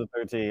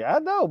 2013. I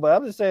know, but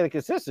I'm just saying the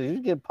consistency.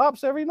 You get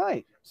pops every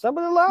night. Some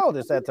of the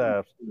loudest at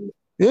times.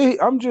 Yeah,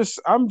 I'm just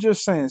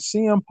saying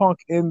CM Punk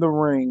in the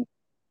ring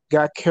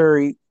got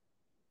carried.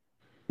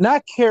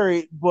 Not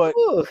carried, but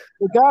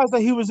the guys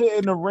that he was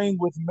in the ring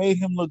with made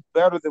him look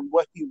better than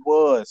what he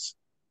was.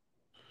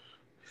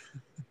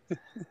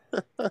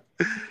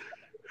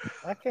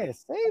 I can't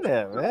say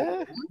that,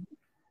 man.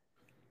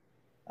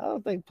 I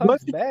don't think But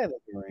Punk's bad at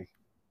the ring.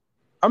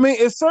 I mean,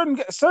 it's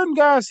certain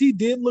guys he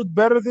did look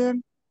better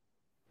than.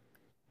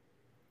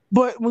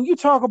 But when you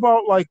talk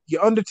about like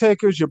your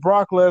Undertakers, your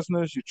Brock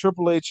Lesnar's, your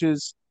Triple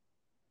H's,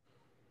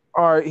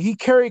 all right, he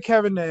carried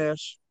Kevin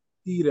Nash.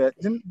 He that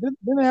didn't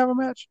they have a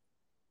match?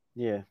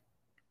 Yeah,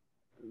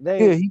 Yeah,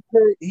 they.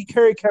 he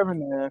carried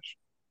Kevin Nash.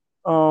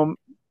 Um,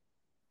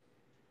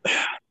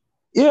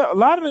 yeah, a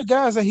lot of the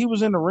guys that he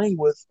was in the ring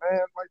with, man,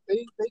 like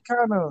they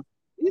kind of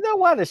You know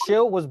why the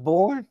Shield was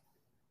born?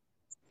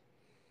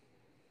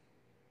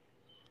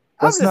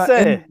 I'm that's just not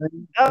in saying. the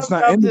ring. That's I'm,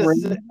 not I'm in the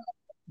just. ring.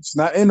 It's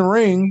not in the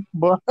ring,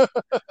 but all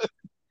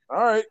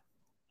right.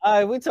 All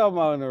right, we talking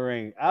about in the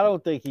ring. I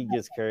don't think he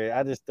gets carried.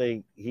 I just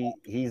think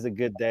he's a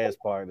good dance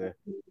partner.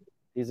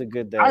 He's a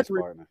good I dance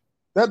agree. partner.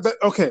 That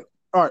okay.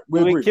 All right, we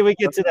Can we agree. can we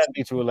get to that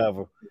mutual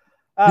level?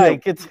 All Yeah,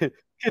 right,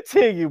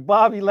 continue.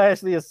 Bobby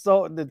Lashley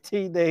assaulting the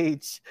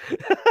teenage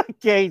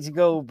Gage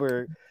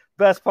Goldberg.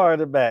 Best part of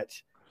the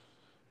match.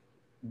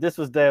 This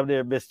was damn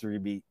near a mystery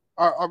beat.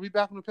 Are we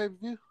back on the pay per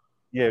view?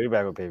 Yeah, we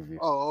back on pay per view.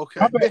 Oh,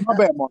 my okay. bad, my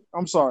bad, Mark.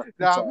 I'm sorry.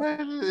 I'm Nah, sorry.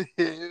 man,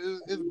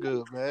 it's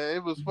good, man.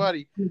 It was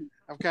funny.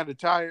 I'm kind of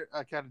tired.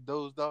 I kind of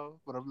dozed off,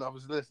 but I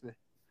was listening.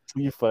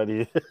 You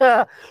funny.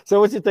 So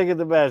what you think of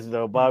the match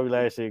though? Bobby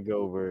Lashley and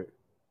Goldberg.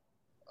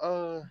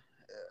 Uh,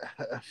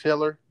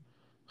 filler.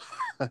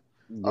 Um,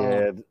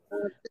 Yeah, it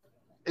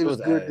it was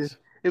was good. ass.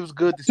 It was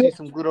good to see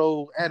some good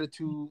old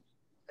attitude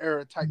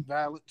era type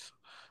violence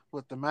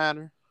with the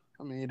minor.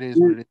 I mean, it is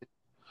what it is.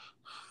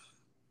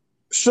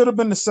 Should have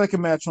been the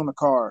second match on the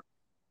card.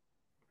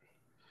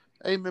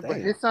 Hey man, but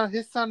Damn.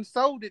 his son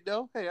sold it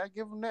though. Hey, I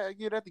give him that. I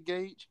give that to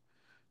Gage.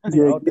 I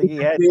Yeah, don't think he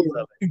had to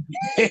sell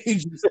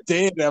Gage was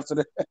dead after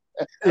that.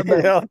 it.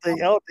 I don't think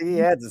he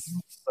had to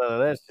sell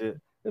that shit.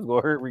 It's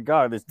gonna hurt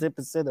regardless.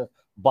 10% of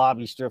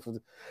Bobby Strickland.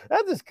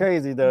 That's just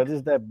crazy though.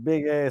 Just that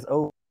big ass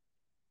old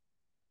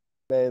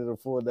man in the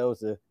full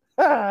dosing.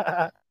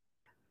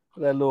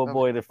 That little I mean,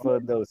 boy in the full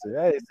dosing.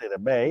 I didn't say the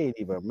man. He ain't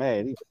even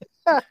mad.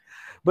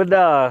 But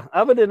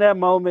other than that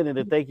moment and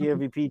the thank you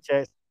MVP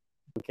chat,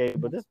 okay.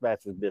 But this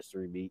match was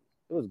mystery meat.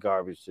 It was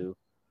garbage too.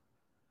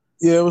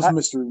 Yeah, it was I,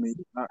 mystery meat.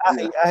 I,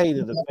 Yeah, I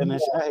hated the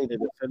finish. I hated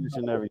the finish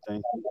and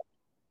everything.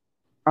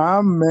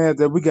 I'm mad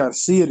that we got to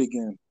see it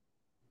again.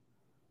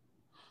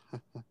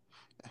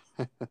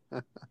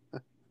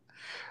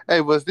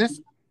 hey, was this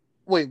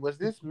wait? Was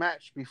this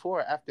match before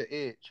or after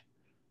Edge?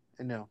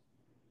 No.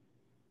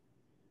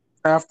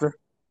 After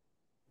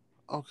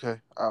Okay.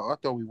 I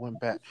thought we went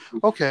back.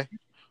 Okay.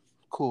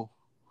 Cool.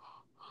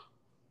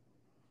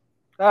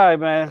 All right,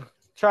 man.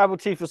 Tribal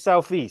Chief of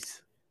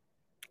Southeast.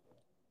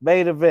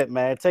 Main event,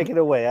 man. Take it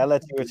away. I'll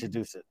let you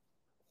introduce it.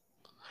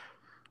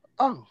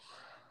 Oh,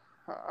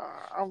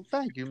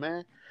 thank you,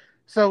 man.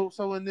 So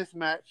in this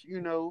match,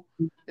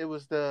 it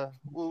was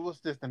what's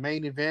this? The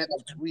main event.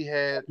 We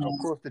had, of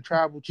course, the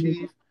tribal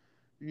chief.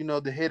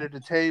 The head of the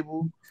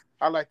table.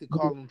 I like to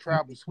call him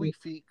Tribal Sweet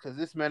Feet because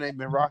this man ain't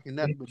been rocking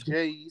nothing but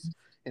J's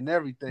and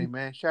everything,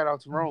 man. Shout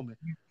out to Roman.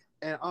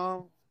 And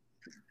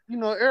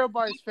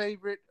everybody's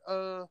favorite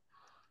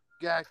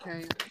guy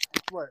came.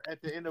 What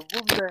at the end of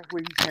what was that?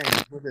 Where he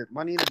came? Was it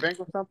Money in the Bank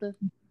or something?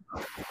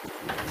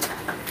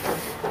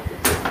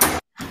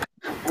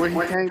 Where he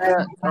came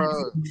back,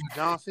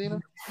 John Cena,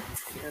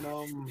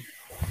 and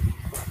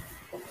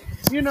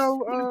you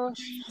know,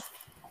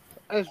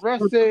 as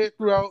Russ said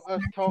throughout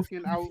us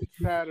talking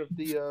outside of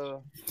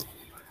the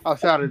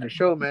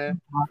show,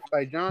 man.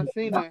 Like John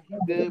Cena, he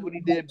did what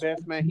he did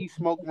best, man. He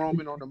smoked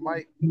Roman on the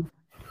mic,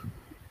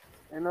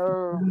 and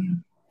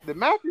the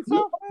match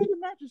itself, man, the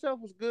match itself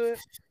was good.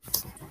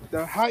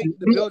 The hype,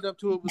 the build up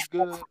to it was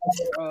good.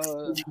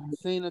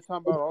 Cena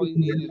talking about all he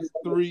needs is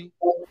three.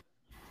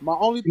 My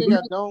only thing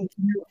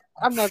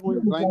I'm not going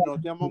to blame it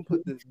on them. I'm going to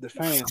put the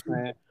fans,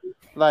 man.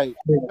 Like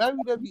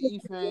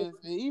WWE fans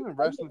and even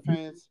wrestling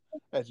fans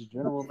as a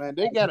general, man,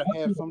 they got to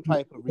have some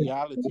type of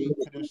reality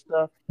to this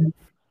stuff.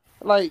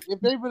 Like, if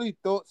they really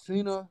thought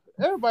Cena,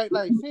 everybody,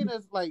 like,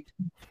 Cena's like,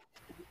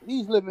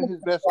 he's living his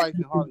best life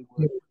in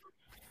Hollywood.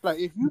 Like,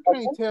 if you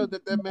can't tell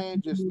that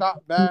man just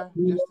stopped by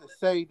just to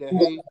say that,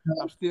 hey,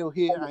 I'm still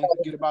here, I ain't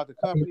forget about the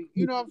company,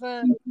 you know what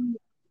I'm saying?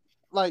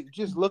 Like,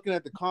 just looking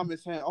at the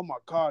comments saying, oh my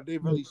God, they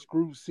really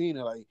screwed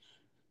Cena. Like,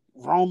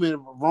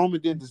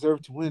 Roman didn't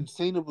deserve to win.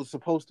 Cena was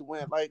supposed to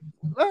win. Like,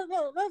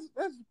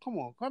 let's come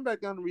on, come back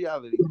down to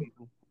reality,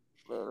 people.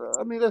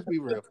 I mean, let's be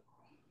real.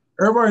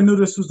 everybody knew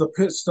this was a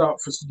pit stop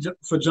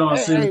for John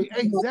Cena. Hey,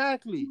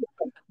 exactly.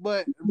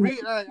 But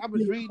I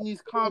was reading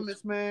these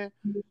comments, man.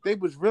 They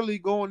was really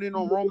going in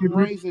on Roman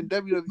Reigns and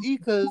WWE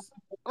because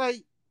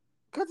he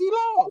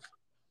lost.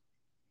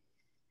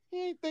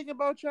 He ain't thinking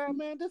about y'all,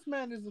 man. This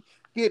man is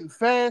getting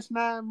Fast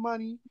Nine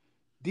money,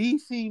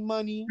 DC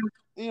money.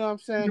 You know what I'm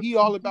saying? He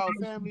all about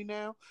family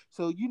now.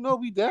 So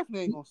we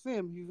definitely ain't gonna see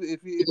him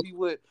if he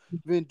would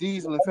Vin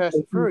Diesel and Fast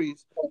and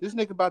Furious. This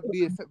nigga about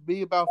to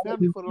be about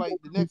family for like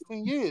the next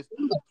 10 years.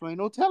 So ain't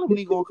no telling when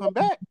he gonna come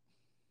back.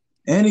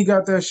 And he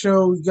got that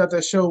show. He got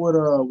that show with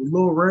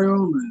Lil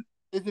Rel.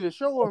 Is it a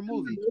show or a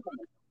movie?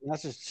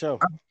 That's just show.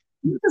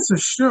 It's a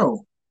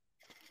show.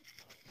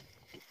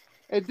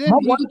 And My then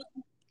he wife,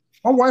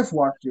 my wife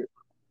watched it.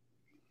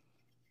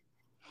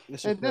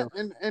 It's a and then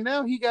show. and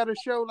now he got a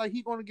show like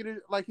he gonna get it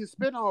like his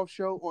spinoff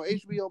show on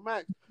HBO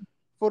Max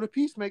for the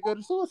Peacemaker of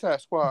the Suicide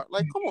Squad.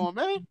 Like, come on,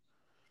 man.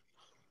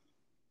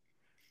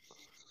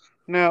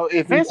 Now,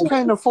 if Vince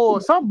can't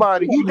afford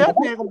somebody, he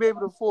definitely ain't gonna be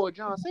able to afford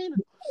John Cena.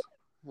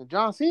 And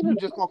John Cena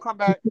just gonna come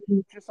back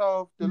just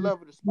off the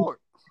love of the sport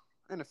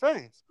and the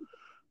fans.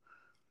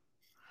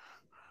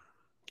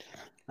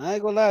 I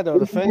ain't gonna lie though,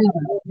 the fans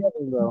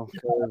though,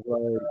 'cause,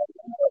 like,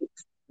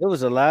 there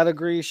was a lot of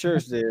green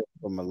shirts there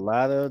from a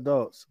lot of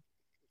adults.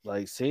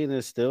 Like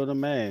Cena's still the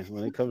man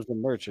when it comes to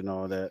merch and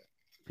all that.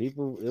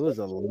 People, it was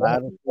a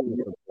lot of Cena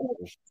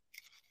supporters.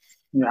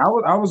 Yeah,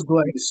 I was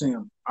glad to see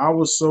him. I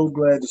was so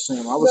glad to see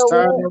him. I You was know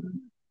tired what? of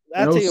him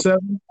I in tell you,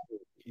 '07.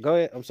 go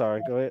ahead. I'm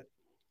sorry. Go ahead.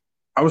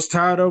 I was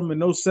tired of him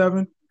in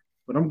 '07,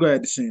 but I'm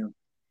glad to see him.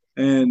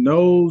 And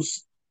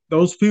those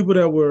people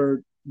that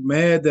were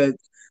mad that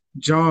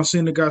John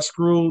Cena got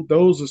screwed,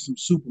 those are some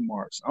super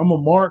marks. I'm a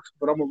mark,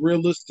 but I'm a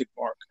realistic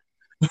mark.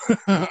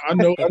 I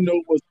know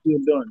what's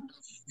being done.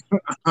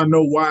 I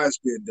know why it's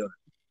being done.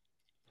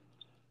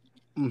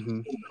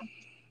 Mm-hmm.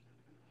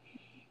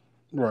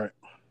 Right.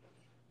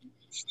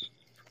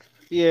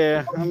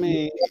 Yeah, I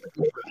mean,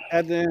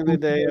 at the end of the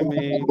day, I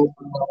mean,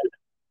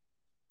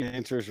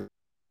 interest.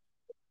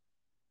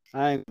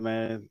 I ain't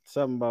man.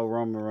 Something about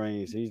Roman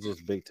Reigns. He's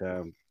just big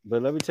time.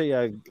 But let me tell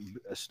you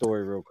a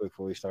story real quick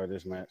before we start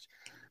this match.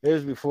 It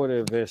was before the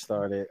event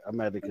started. I'm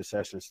at the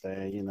concession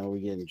stand. You know, we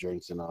getting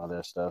drinks and all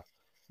that stuff.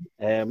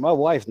 And my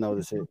wife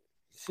noticed it.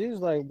 She was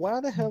like, "Why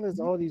the hell is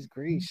all these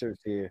green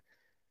shirts here?"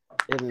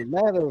 In a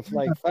matter of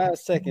like 5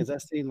 seconds, I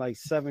seen like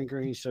 7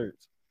 green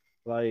shirts.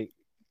 Like,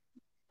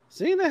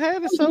 Cena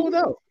had it sold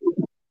out.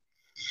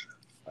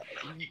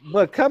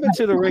 But coming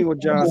to the ring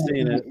with John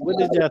Cena, what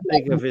did y'all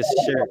think of his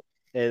shirt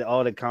and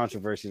all the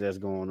controversy that's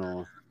going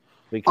on?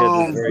 Because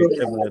it's Um, very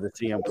similar to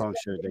CM Punk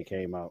shirt that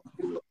came out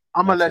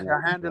I'm gonna not too let y'all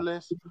long handle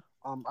this.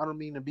 I don't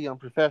mean to be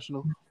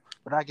unprofessional,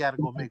 but I gotta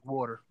go make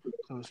water.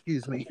 So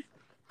excuse me.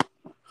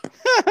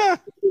 ago.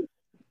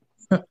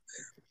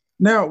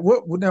 Now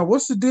what? Now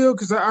what's the deal?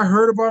 Because I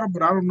heard about it,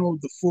 but I don't know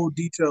the full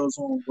details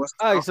on what's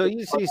All right, up. so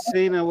you see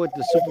Cena with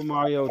the Super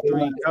Mario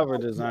 3 cover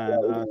design.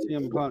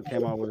 CM Punk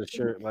came out with a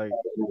shirt like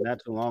not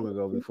too long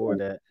ago before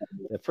that.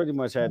 That pretty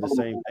much had the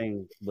same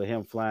thing with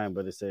him flying,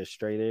 but it says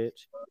straight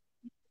edge.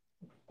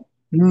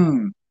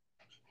 Hmm.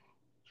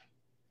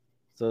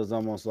 So it's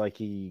almost like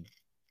he,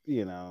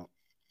 you know,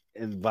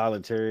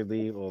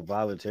 involuntarily or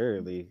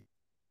voluntarily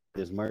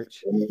his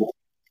merch.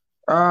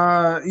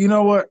 You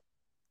know what?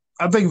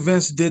 I think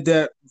Vince did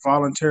that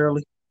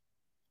voluntarily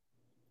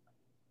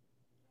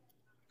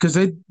because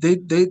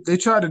they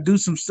tried to do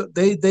some stuff.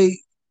 They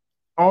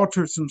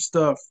altered some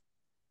stuff.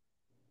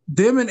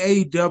 Them and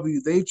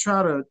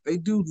AEW, they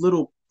do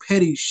little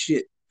petty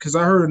shit. Because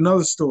I heard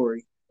another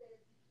story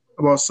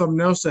about something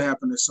else that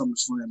happened at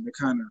SummerSlam. That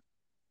kind of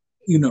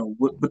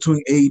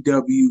between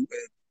AEW and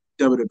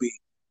WWE.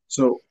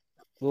 So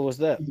What was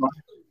that?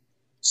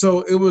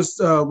 so it was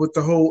with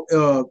the whole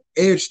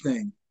Edge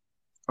thing.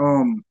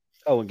 Um,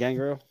 Oh, and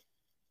Gangrel?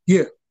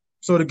 yeah.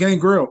 So the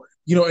Gangrel,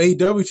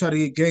 AEW tried to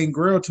get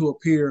Gangrel to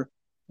appear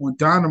on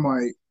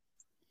Dynamite.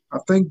 I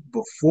think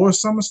before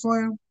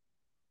SummerSlam.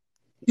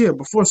 Yeah,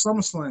 before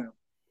SummerSlam.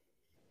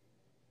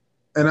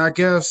 And I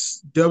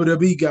guess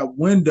WWE got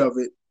wind of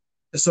it,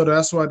 and so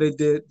that's why they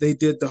did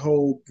the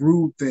whole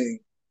Brood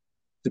thing,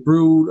 the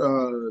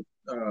Brood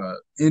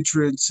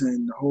entrance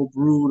and the whole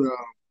Brood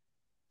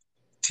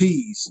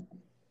tease.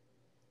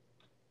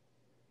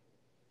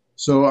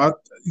 So I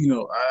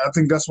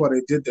think that's why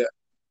they did that,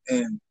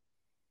 and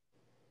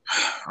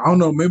I don't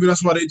know, maybe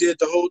that's why they did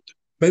the whole,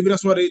 maybe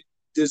that's why they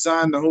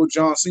designed the whole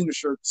John Cena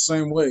shirt the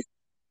same way,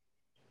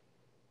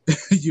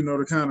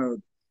 to kind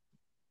of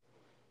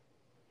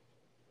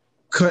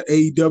cut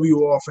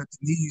AEW off at the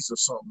knees or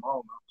something. I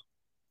don't know.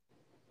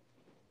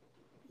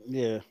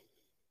 Yeah.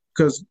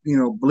 Because,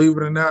 believe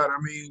it or not, I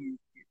mean,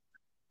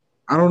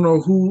 I don't know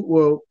who,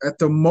 well, at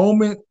the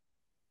moment,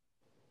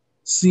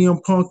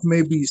 CM Punk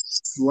may be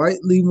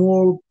slightly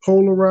more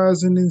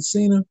polarizing than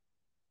Cena,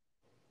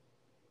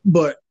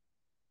 but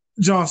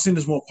John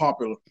Cena's more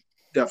popular,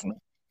 definitely.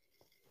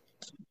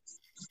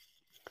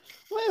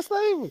 Well, it's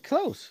not even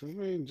close. I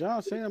mean,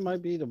 John Cena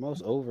might be the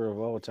most over of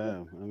all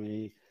time. I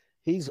mean,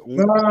 he's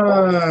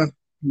No,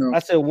 I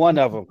said one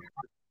of them.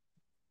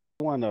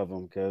 One of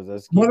them, because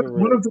let's keep one, it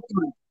one real. of the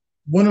three.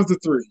 One of the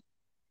three.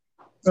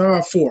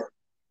 Four.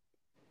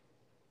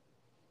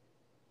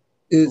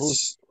 Who's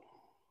It's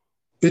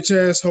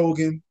bitch ass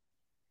Hogan,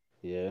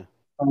 yeah,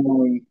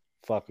 um,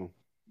 fuck him.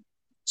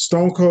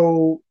 Stone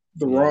Cold,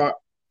 The Yeah. Rock,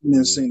 and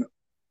then Mhm. Cena.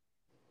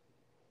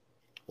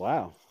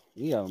 Wow.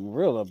 You got him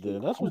real up there.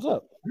 That's what's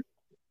up.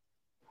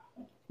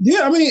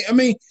 Yeah, I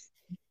mean,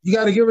 you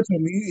got to give it to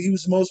him. He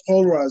was the most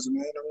polarizing,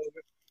 man. I mean,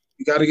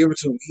 you got to give it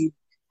to him.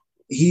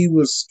 He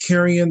was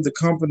carrying the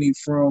company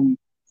from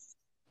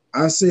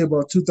I say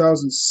about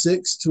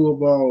 2006 to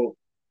about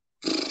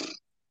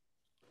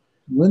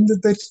When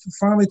did they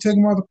finally take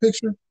him out of the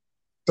picture?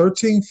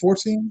 13,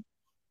 14?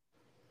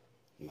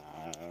 Nah,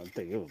 I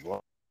think it was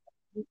long.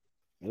 It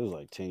was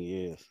like 10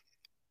 years.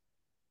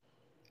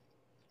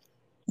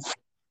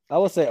 I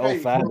would say Hey,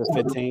 05 to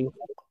 15.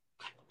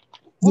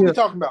 what Yeah, we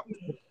talking about?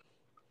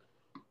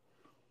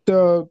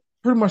 the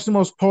pretty much the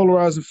most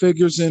polarizing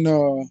figures in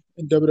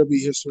WWE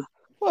history.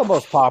 Well,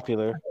 most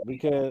popular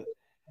because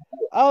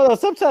I don't know.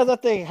 Sometimes I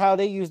think how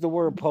they use the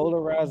word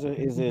polarizer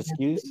is an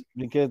excuse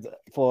because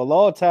for a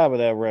long time of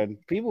that run,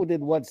 people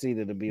didn't want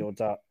Cena to be on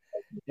top,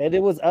 and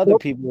there was other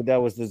people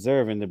that was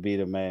deserving to be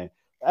the man.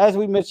 As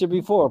we mentioned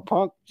before,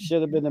 Punk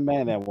should have been the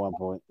man at one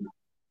point.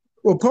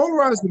 Well,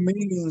 polarizer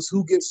means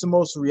who gets the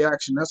most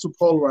reaction. That's what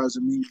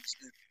polarizer means.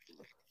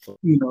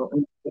 You know,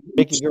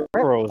 Vicky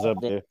Guerrero's up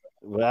there,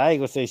 but I ain't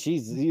gonna say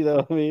she's. You know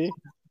what I mean?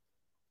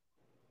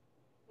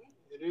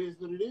 It is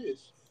what it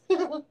is.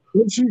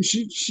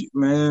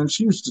 man,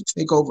 she used to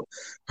take over.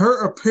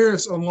 Her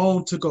appearance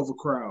alone took over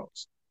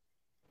crowds.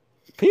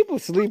 People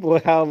sleep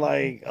on how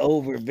like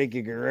over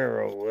Vicky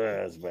Guerrero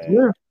was, man.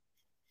 Yeah,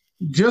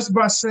 just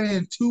by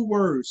saying two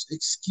words,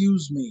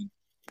 "Excuse me."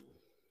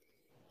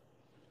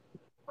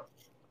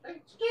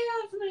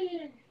 Excuse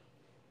me.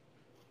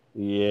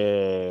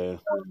 Yeah.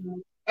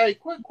 Hey,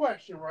 quick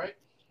question, right?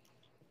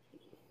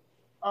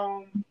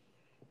 Um,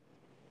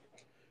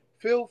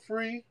 feel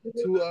free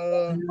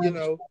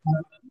to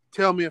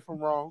tell me if I'm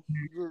wrong.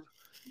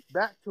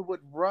 Back to what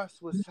Russ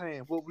was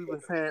saying, what we were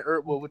saying,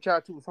 what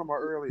y'all two was talking about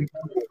earlier,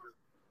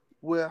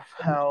 with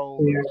how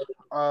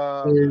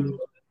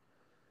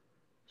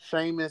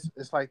Sheamus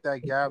is like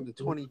that guy of the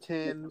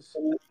 2010s,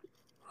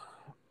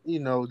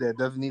 that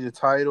doesn't need a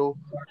title,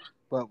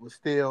 but was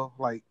still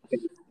like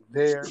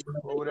there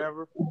or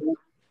whatever.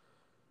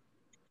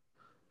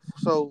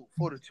 So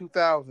for the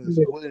 2000s,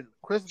 would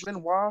Chris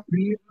Benoit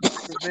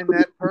have been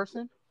that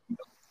person?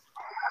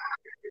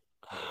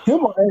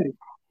 Him or Eddie?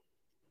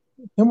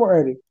 Him or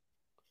Eddie?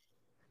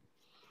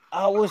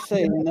 I would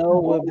say no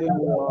with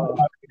Benoit.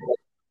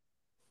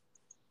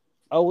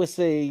 I would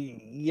say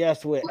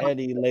yes with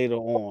Eddie later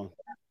on.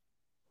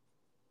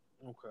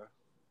 Okay.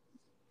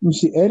 You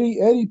see,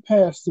 Eddie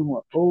passed in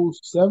what,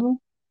 07?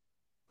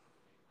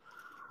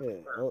 Yeah.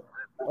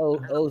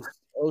 Oh,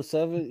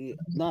 07?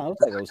 No, I would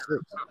say 06.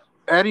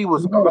 Eddie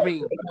was,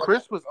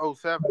 Chris was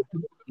 07.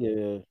 Yeah.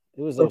 It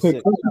was Okay,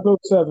 06. Chris was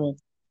 07.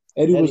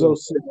 Eddie was Eddie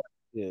was 06.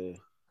 yeah.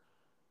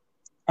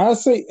 I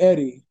say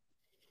Eddie.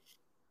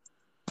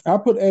 I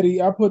put Eddie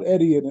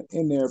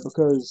in there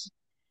because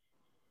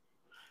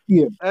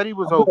yeah. Eddie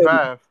was I put Eddie.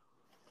 05.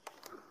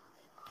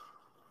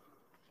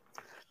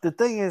 The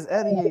thing is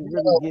Eddie ain't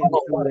really getting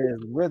to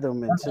his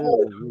rhythm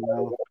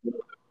until,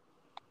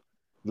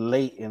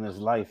 late in his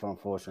life,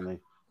 unfortunately.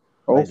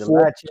 Oh Like the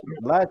four.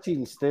 latch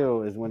cheating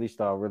still is when he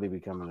started really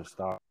becoming a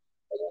star.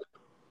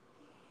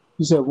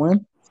 You said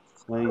when?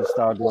 When he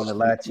started doing the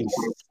latching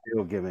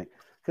still gimmick.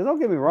 Because don't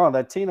get me wrong,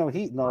 Latino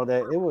Heat and all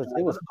that, it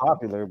was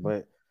popular,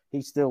 but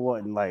he still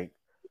wasn't like,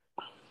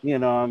 main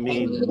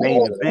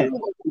event.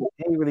 He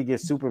didn't really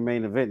get super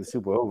main event and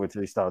super over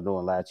until he started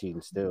doing latch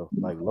cheating still.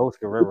 Like Los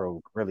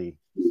Guerrero really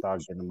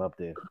started getting him up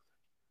there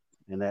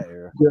in that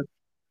era. Yeah.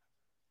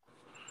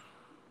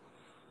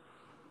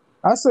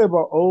 I say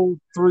about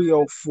 03,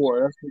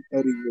 04. That's when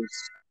Eddie was.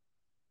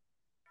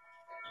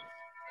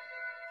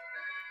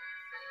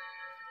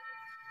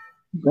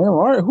 Damn,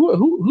 all right.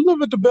 Who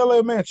lived at the Bel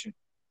Air Mansion?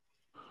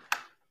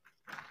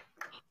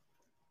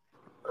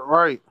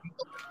 Right.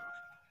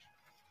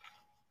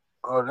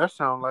 Oh, that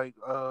sounds like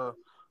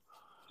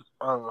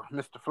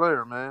Mr.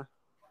 Flair, man.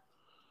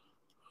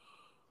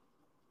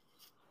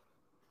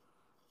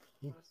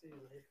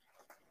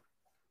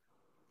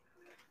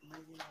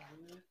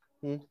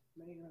 Hmm?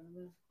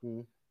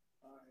 Hmm.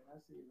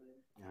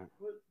 Yeah.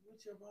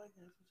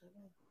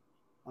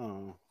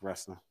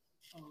 Wrestling.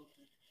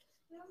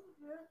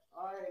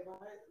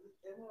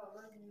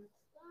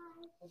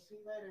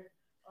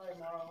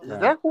 Is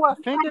that who I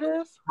think it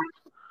is?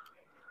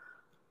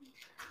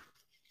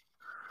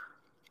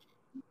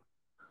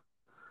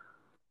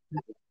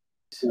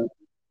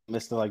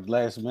 Mr. Like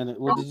last minute.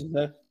 What did you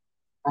say?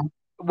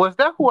 Was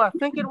that who I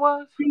think it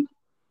was?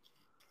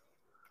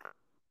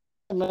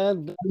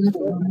 Man,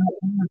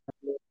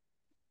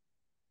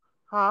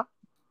 Huh?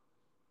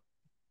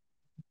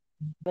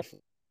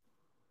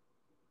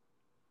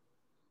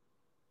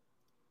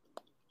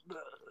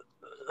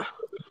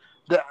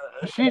 The,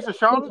 she's a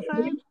Charlotte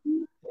fan?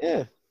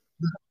 yeah.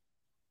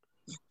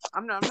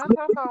 I'm not talking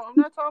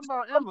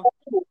about Emma.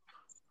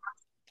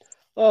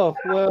 Oh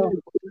well,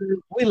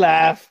 we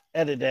laugh.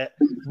 Edit that.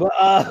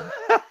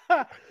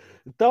 But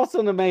thoughts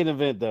on the main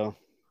event though.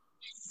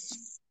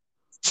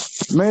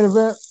 Main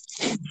event.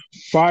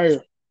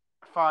 Fire.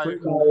 Fire.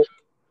 Great match.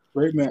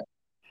 Great match.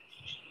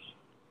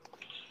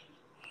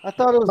 I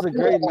thought it was a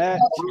great match.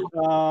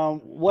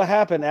 What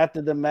happened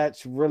after the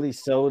match really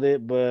sold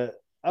it,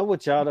 but I'm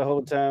with y'all the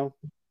whole time.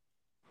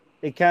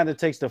 It kind of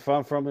takes the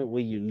fun from it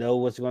when you know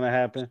what's going to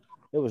happen.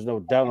 There was no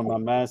doubt in my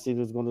mind Cena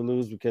was going to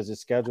lose because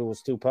his schedule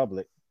was too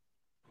public.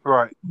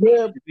 Right.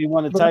 Yeah, If he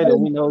won the but I title,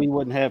 we didn't, know he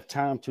wouldn't have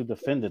time to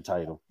defend the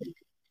title.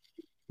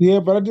 yeah,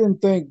 but I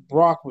didn't think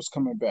Brock was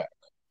coming back.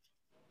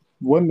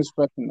 Wasn't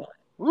expecting that.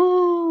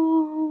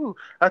 Woo!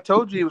 I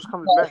told you he was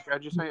coming back. I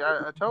just say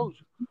I told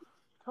you.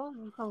 Told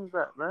you he was coming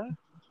back, man.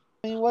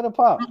 I mean, what a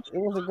pop! It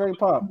was a great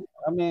pop.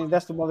 I mean,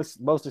 that's the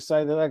most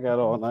excited I got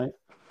all night.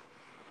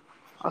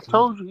 I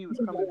told you he was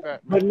coming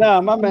back, But man.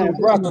 nah, my man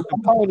Brock with the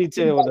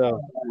ponytail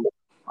though.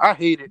 I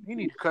hate it. You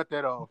need to cut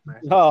that off,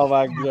 man. Oh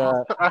my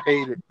god, I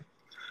hate it.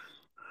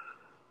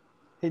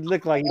 he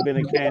looked like he'd been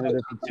in Canada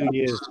for 2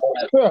 years,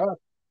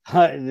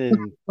 hunting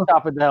and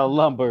chopping down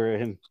lumber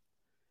and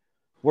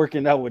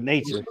working out with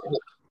nature.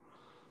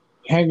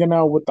 Hanging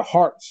out with the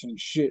hearts and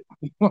shit.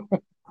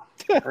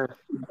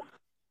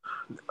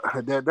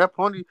 That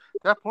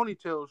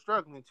ponytail is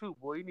struggling too,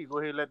 boy. You need to go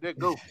ahead and let that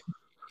go.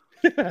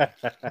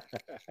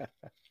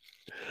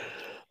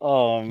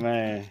 Oh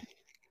man.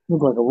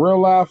 Look like a real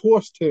live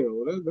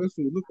horsetail. That's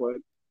what it looked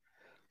like.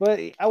 But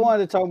I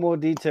wanted to talk more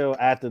detail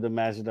after the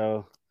match,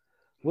 though.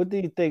 What do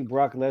you think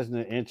Brock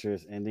Lesnar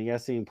interest, and then y'all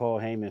seen Paul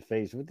Heyman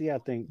face? What do y'all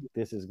think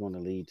this is going to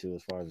lead to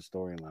as far as the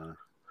storyline?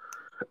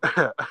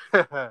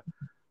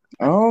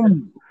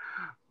 Um,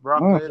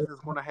 Brock uh, Lesnar's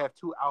gonna have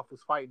two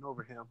alphas fighting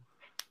over him.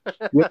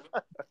 yep,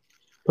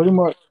 pretty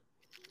much.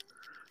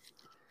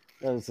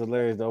 That was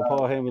hilarious, though.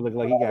 Paul Heyman looked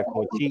like he got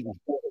caught cheating.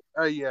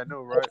 Oh yeah, I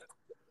know, right?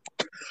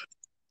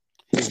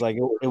 He's like,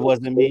 it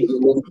wasn't me.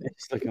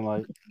 It's looking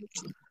like.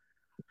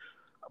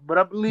 But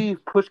I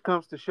believe push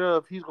comes to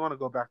shove, he's gonna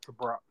go back to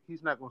Brock.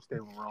 He's not gonna stay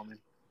with Roman.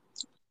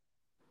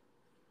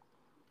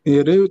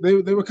 Yeah, they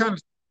were kind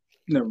of.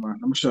 Never mind.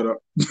 I'm gonna shut up.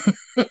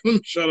 I'm gonna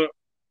shut up.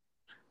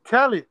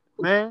 Tell it,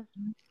 man.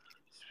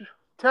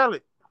 Tell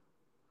it.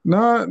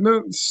 Nah,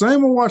 no,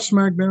 same will watch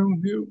SmackDown.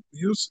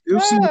 You'll see.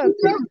 Yeah,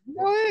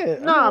 go ahead.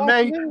 I'm gonna Nah, watch man.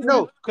 it anyway.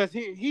 No, because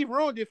he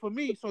ruined it for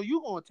me, so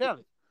you gonna tell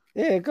it.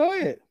 Yeah, go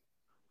ahead.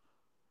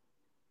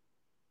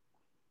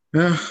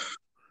 Yeah.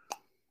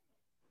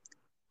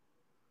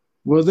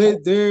 Well,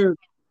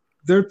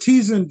 they're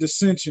teasing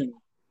dissension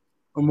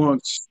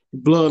amongst the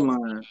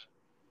bloodline,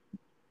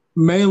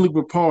 mainly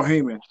with Paul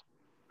Heyman.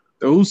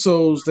 The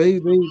Usos, they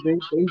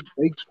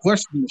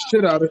question the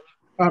shit out of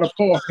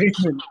Paul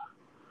Heyman.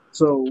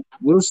 So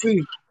we'll see.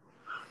 And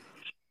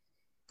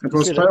You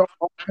plus, see that?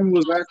 Paul Heyman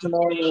was acting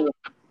all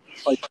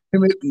like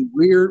timid and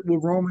weird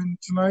with Roman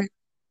tonight,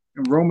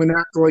 and Roman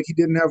acted like he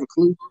didn't have a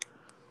clue.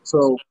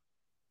 So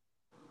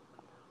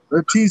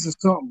they're teasing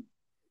something.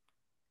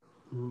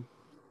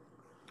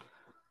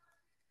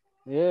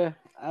 Yeah,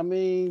 I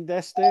mean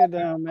that stare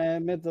down,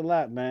 man, meant a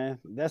lot, man.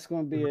 That's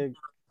gonna be a.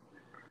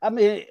 I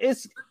mean,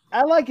 it's.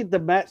 I like it the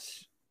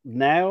match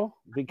now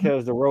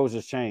because the roles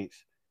has changed.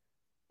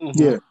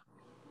 Yeah.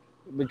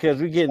 Because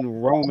we're getting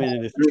Roman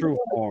in his true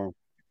form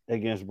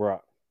against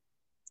Brock.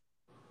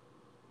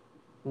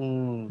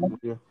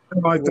 Yeah.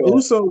 Like the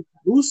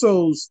Yeah.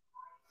 Usos,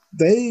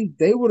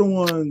 they were the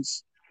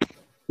ones.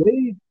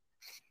 They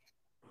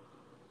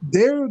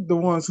they're the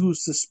ones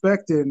who's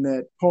suspecting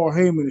that Paul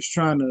Heyman is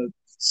trying to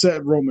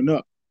set Roman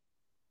up.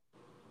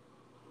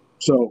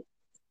 So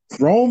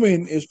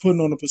Roman is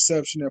putting on the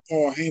perception that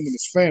Paul Heyman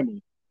is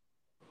family.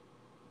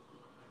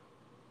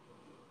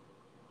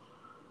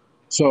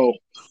 So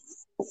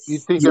You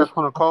think yeah, that's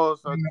gonna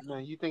cause?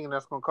 You thinking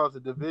that's gonna cause a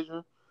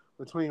division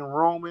between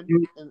Roman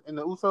and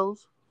the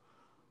Usos?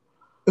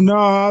 no,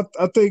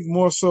 I think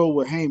more so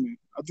with Heyman.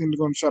 I think they're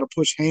going to try to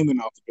push Heyman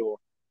out the door.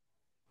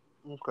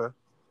 Okay.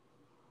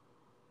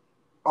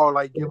 Or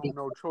like give him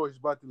no choice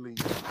but to leave.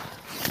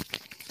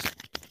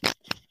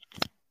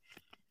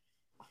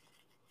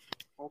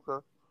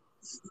 Okay.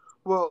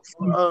 Well,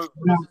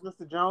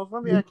 Mr. Jones,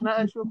 can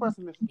I ask you a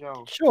question, Mr.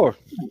 Jones? Sure.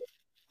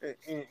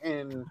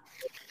 And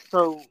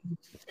so,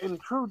 in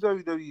true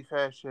WWE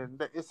fashion,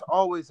 it's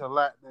always a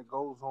lot that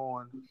goes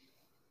on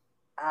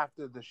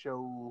after the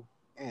show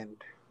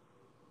end.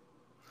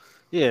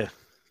 Yeah.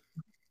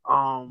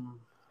 Um.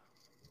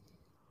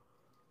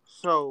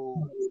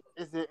 So,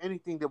 is there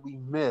anything that we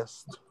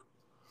missed?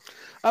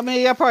 I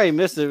mean, I probably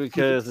missed it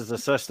because there's a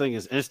such thing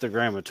as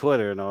Instagram and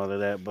Twitter and all of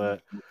that.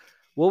 But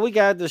what we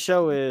got to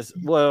show is,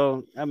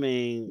 well, I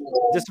mean,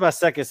 this is my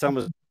second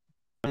summer.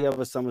 The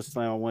other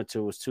SummerSlam I went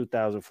to was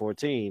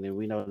 2014, and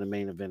we know the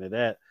main event of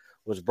that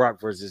was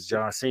Brock versus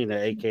John Cena,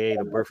 aka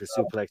the Birth of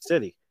Suplex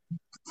City.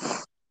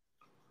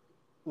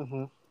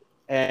 Mm-hmm.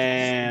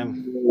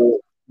 And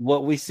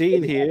what we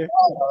seen here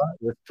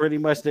was pretty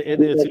much the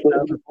end of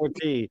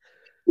 2014,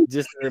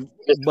 just a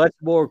much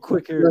more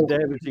quicker,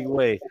 damaging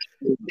way.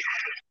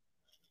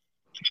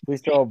 We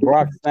saw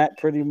Brock snap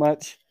pretty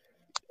much.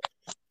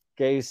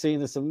 Gave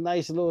Cena some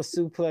nice little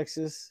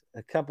suplexes,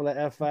 a couple of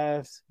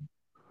F5s,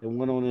 and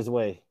went on his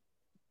way.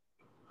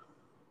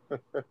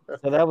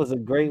 So that was a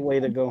great way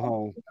to go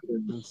home.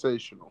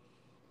 Sensational.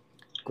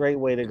 Great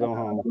way to go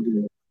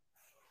home.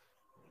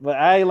 But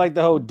I ain't like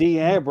the whole D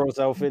Ambrose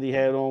outfit he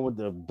had on with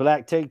the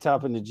black tank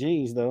top and the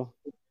jeans, though.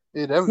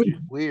 Yeah, that was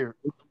just weird.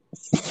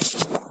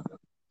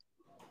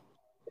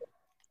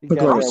 Look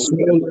like a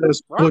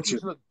small-ass Brock butcher.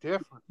 just looked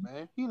different,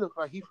 man. He looked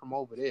like he's from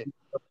over there.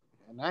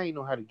 and I ain't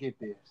know how to get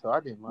there, so I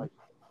didn't like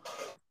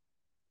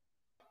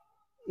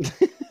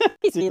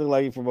He look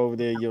like you from over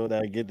there. You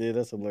know, get there.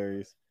 That's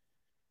hilarious.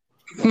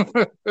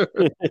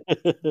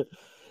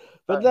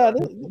 But no,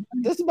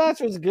 this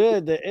match was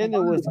good. The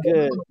ending was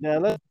good. Now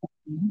let's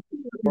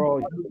roll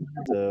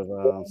of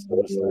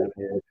SummerSlam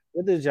here.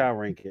 What did y'all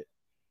rank it?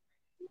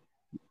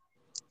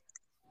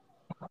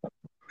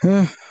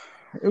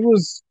 it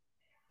was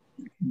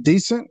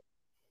decent,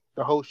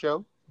 the whole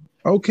show.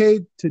 okay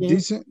to Mhm.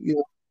 decent.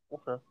 Yeah.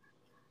 Okay,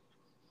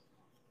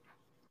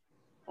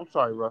 I'm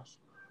sorry, Russ.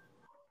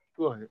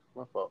 Go ahead.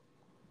 My fault.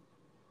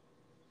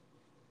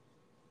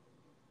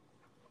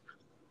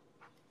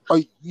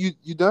 Oh,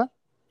 you done?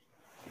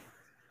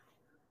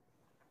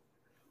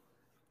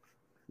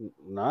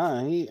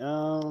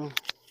 Nah,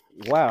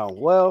 wow.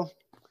 Well,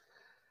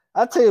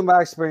 I'll tell you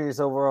my experience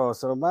overall.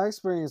 So my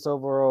experience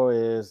overall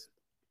is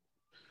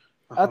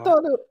Uh-huh.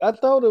 I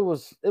thought it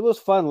was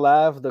fun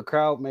live. The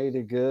crowd made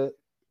it good.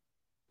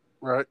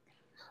 Right.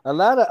 A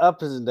lot of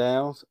ups and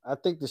downs. I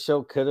think the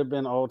show could have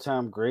been all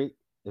time great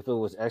if it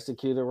was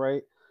executed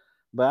right.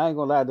 But I ain't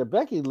gonna lie, the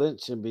Becky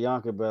Lynch and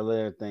Bianca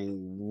Belair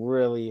thing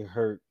really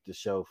hurt the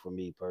show for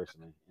me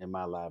personally in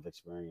my live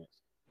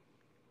experience.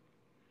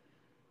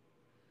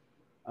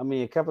 I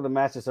mean, a couple of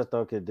matches I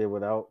thought could do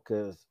without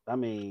because I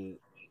mean,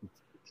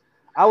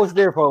 I was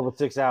there for over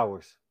 6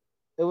 hours.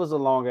 It was a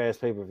long ass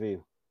pay per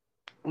view.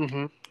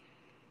 Mm-hmm.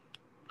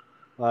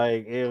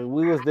 Like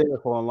we was there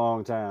for a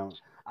long time.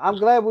 I'm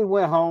glad we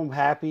went home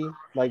happy,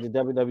 like the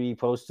WWE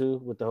supposed to,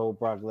 with the whole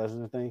Brock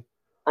Lesnar thing.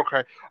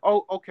 Okay.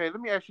 Oh, okay. Let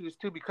me ask you this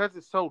too, because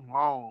it's so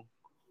long,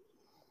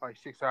 like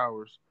 6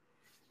 hours.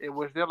 It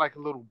was there like a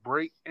little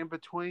break in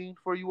between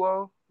for you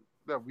all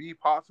that we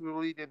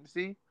possibly didn't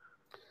see?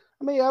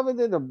 I mean, other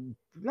than the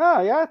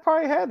no, yeah, I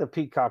probably had the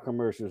Peacock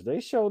commercials. They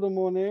showed them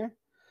on there.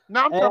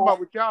 No, I'm And talking about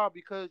with y'all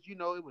because it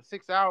was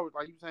 6 hours.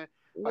 Like you saying,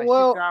 like six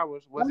well,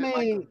 hours. I Was it like a?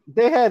 mean,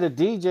 they had a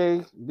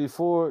DJ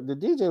before. The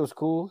DJ was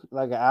cool,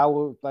 like an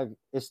hour. Like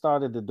it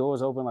started, the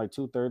doors open like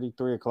 2:30,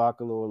 3 o'clock,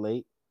 a little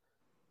late.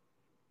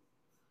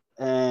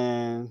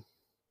 And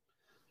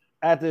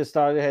after it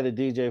started, they had a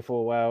DJ for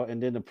a while,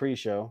 and then the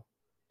pre-show.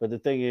 But the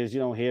thing is, you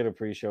don't hear the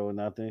pre-show or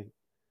nothing.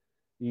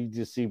 You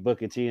just see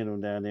Booker T and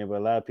them down there. But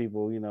a lot of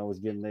people, was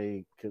getting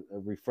their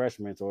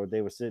refreshments, or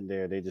they were sitting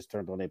there. They just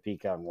turned on their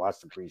Peacock and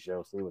watched the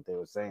pre-show, see what they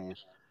were saying,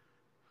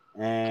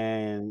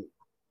 and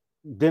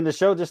then the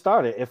show just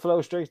started. It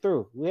flowed straight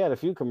through. We had a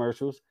few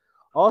commercials.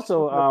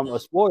 Also, a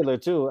spoiler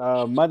too.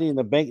 Money in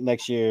the Bank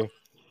next year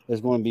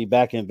is going to be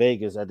back in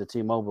Vegas at the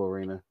T-Mobile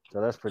Arena,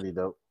 so that's pretty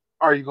dope.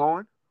 Are you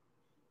going?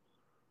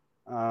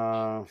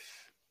 Uh,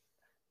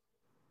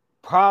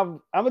 I'm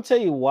gonna tell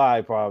you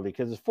why. Probably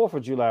because it's Fourth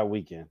of July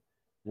weekend,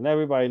 and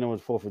everybody knows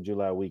what Fourth of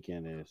July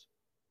weekend is.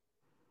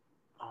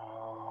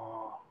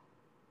 Oh,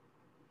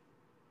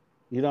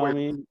 You know what I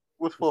wait. mean?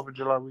 What's It's Fourth of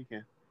July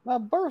weekend? my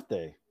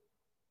birthday.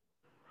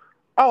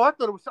 Oh, I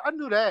thought it was. I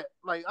knew that.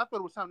 Like I thought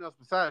it was something else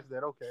besides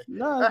that. Okay.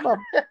 No, it's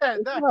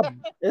my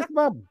it's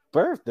my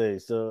birthday.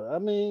 So I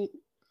mean,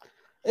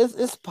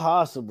 it's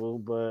possible,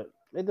 but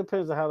it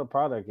depends on how the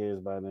product is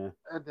by then.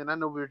 And then I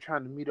know we were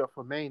trying to meet up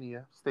for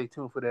Mania. Stay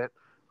tuned for that.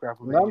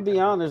 Grapple But I'm Mania. gonna be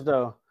honest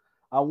though,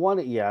 I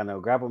wanted, yeah, I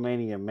know, Grapple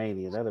Mania and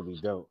Mania, that'll be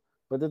dope.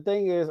 But the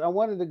thing is, I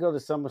wanted to go to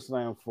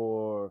SummerSlam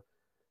for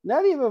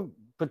not even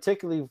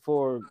particularly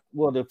for,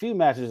 well, the few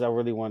matches I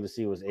really wanted to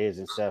see was Edge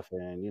and Seth,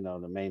 and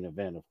the main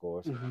event, of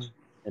course, Mm-hmm.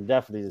 and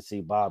definitely to see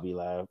Bobby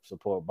live,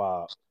 support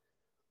Bob.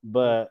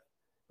 But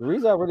the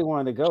reason I really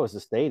wanted to go is the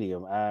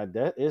stadium.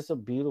 That is a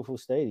beautiful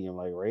stadium.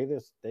 Like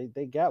Raiders,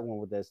 they got one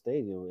with that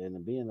stadium, and to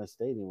be in that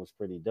stadium was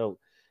pretty dope.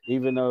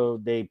 Even though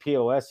they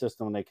POS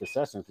system, their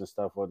concessions and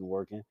stuff wasn't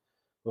working,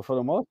 but for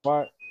the most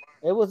part,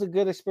 it was a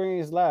good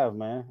experience live,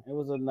 man. It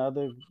was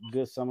another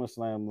good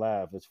SummerSlam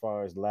live as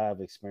far as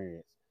live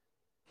experience.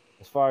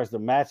 As far as the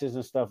matches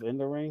and stuff in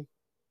the ring,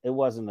 it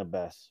wasn't the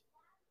best.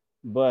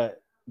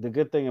 But the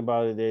good thing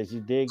about it is you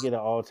did get an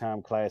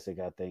all-time classic,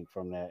 I think,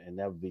 from that, and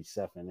that would be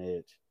Seth and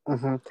Edge.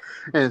 Mm-hmm.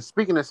 And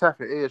speaking of Seth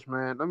and Edge,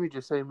 man, let me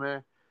just say,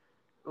 man,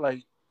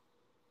 like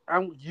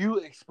you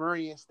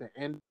experienced the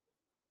end,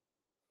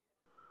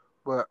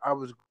 but I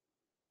was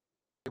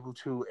able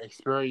to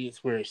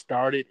experience where it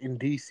started in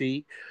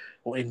DC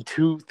in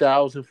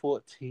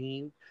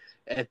 2014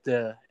 at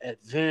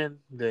then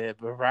the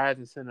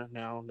Verizon Center,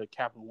 now the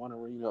Capital One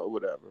Arena or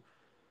whatever.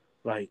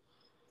 Like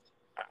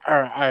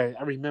I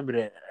remember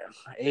that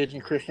Edge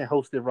and Christian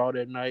hosted Raw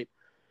that night,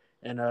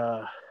 and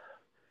I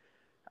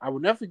will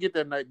never forget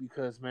that night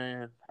because,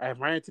 man, I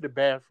ran to the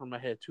bathroom. I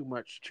had too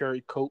much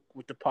cherry coke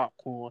with the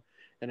popcorn,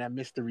 and I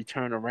missed the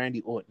return of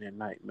Randy Orton that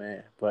night,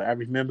 man. But I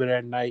remember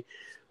that night,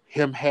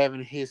 him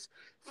having his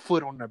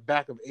foot on the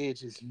back of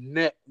Edge's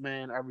neck,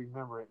 man. I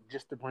remember it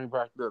just to bring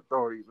back the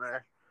authority,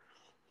 man.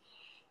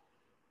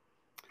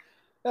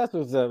 That's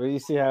what's up. You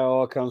see how it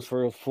all comes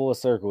for a full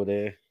circle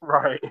there.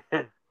 Right.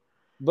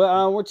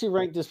 But what you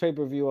rank this pay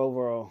per view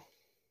overall?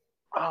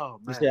 Oh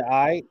You man, said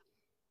I.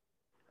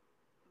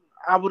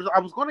 I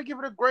was going to give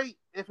it a great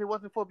if it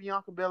wasn't for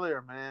Bianca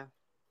Belair, man.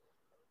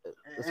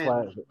 That's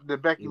why. and the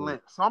Becky Yeah,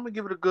 Lynch. So I'm gonna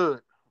give it a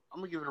good. I'm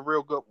gonna give it a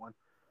real good one.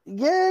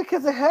 yeah,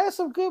 because it had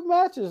some good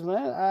matches, man.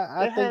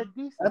 I It think had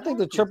decent the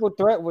matches. triple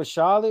threat with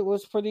Charlotte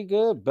was pretty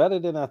good, better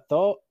than I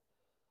thought.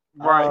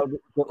 Right.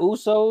 The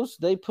Usos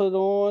they put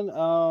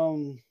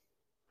on.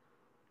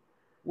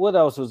 What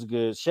else was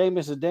good?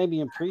 Sheamus and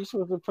Damian Priest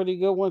was a pretty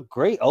good one.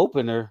 Great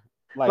opener,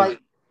 like Like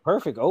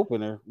perfect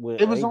opener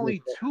with it was AJ.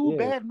 only two Yeah,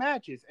 bad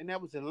matches, and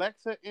that was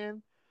Alexa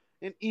and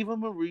Eva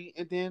Marie,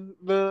 and then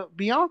the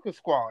Bianca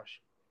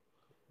squash.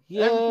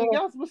 yeah. Everything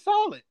else was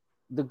solid.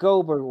 The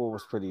Goldberg one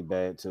was pretty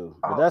bad too,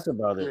 but Oh that's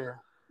about it. yeah.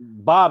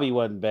 Bobby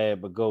wasn't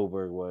bad, but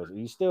Goldberg was.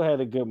 He still had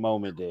a good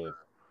moment there,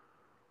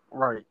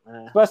 Right,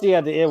 man. especially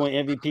at the end when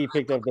MVP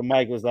picked up the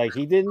mic. Was like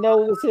he didn't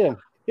know it was him,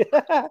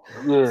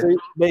 Yeah. so he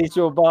made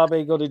sure Bob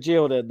ain't go to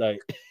jail that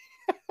night.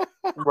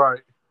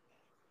 Right.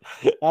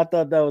 I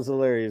thought that was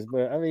hilarious.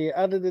 But I mean,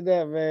 other than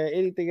that, man,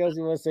 anything else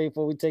you want to say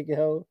before we take it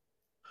home?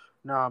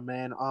 Nah,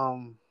 man.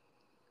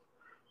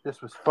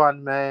 This was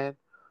fun, man.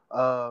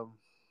 Um.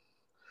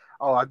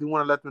 Oh, I do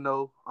want to let them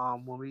know.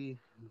 When we,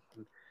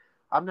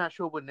 I'm not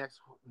sure what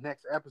next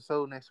week's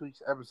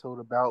episode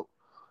about,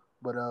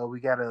 but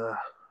we got a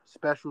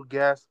special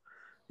guest.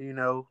 You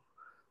know,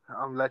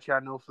 I'm let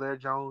y'all know Flair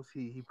Jones.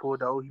 He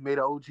pulled he made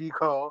an OG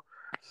call.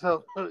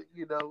 So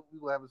you know we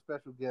will have a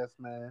special guest,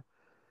 man.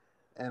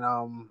 And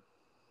on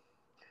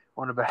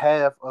the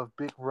behalf of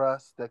Big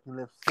Russ that can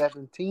lift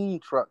 17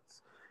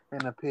 trucks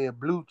and a pair of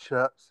blue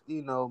chucks,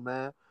 you know,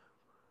 man.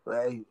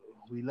 Hey,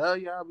 we love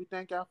y'all. We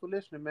thank y'all for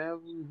listening, man.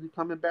 We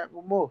coming back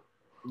with more.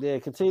 Yeah,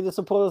 continue to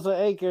support us on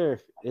Anchor.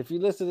 If you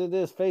listen to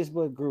this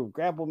Facebook group,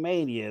 Grapple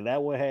Mania,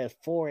 that one has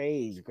 4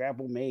 A's,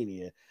 Grapple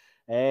Mania.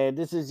 And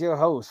this is your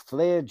host,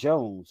 Flair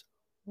Jones.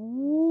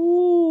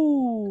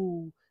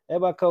 Woo!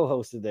 And my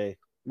co-host today.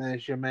 Man,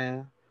 it's your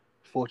man,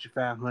 Fortune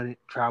 500,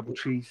 Tribal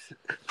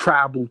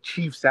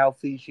Chief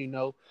Southeast, you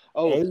know.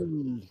 Oh, Hey.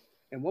 and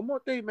one more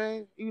thing,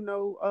 man. You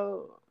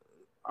know,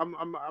 I'm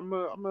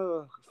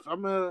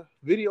a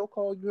video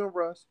call you and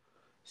Russ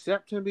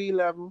September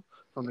 11th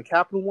from the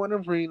Capital One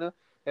Arena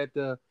at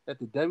the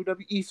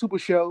WWE Super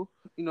Show.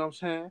 You know what I'm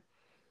saying?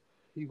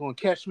 You're gonna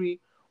catch me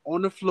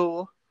on the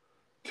floor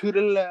to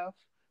the left,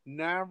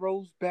 9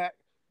 rows back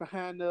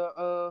behind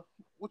the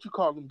what you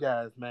call them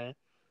guys, man?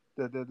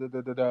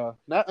 The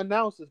not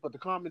announcers but the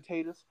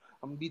commentators.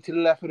 I'm gonna be to the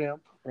left of them.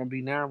 I'm gonna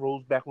be 9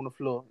 rows back on the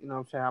floor. You know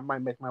what I'm saying? I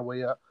might make my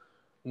way up.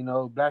 You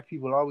know, black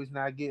people always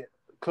not get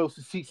close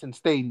to seats in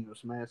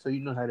stadiums, man. So you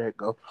know how that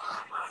go.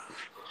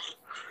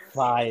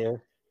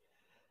 Fire.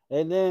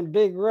 And then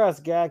Big Russ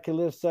guy can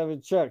lift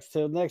 7 trucks.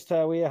 Till next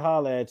time we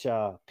holler at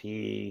y'all.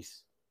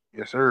 Peace.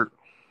 Yes, sir.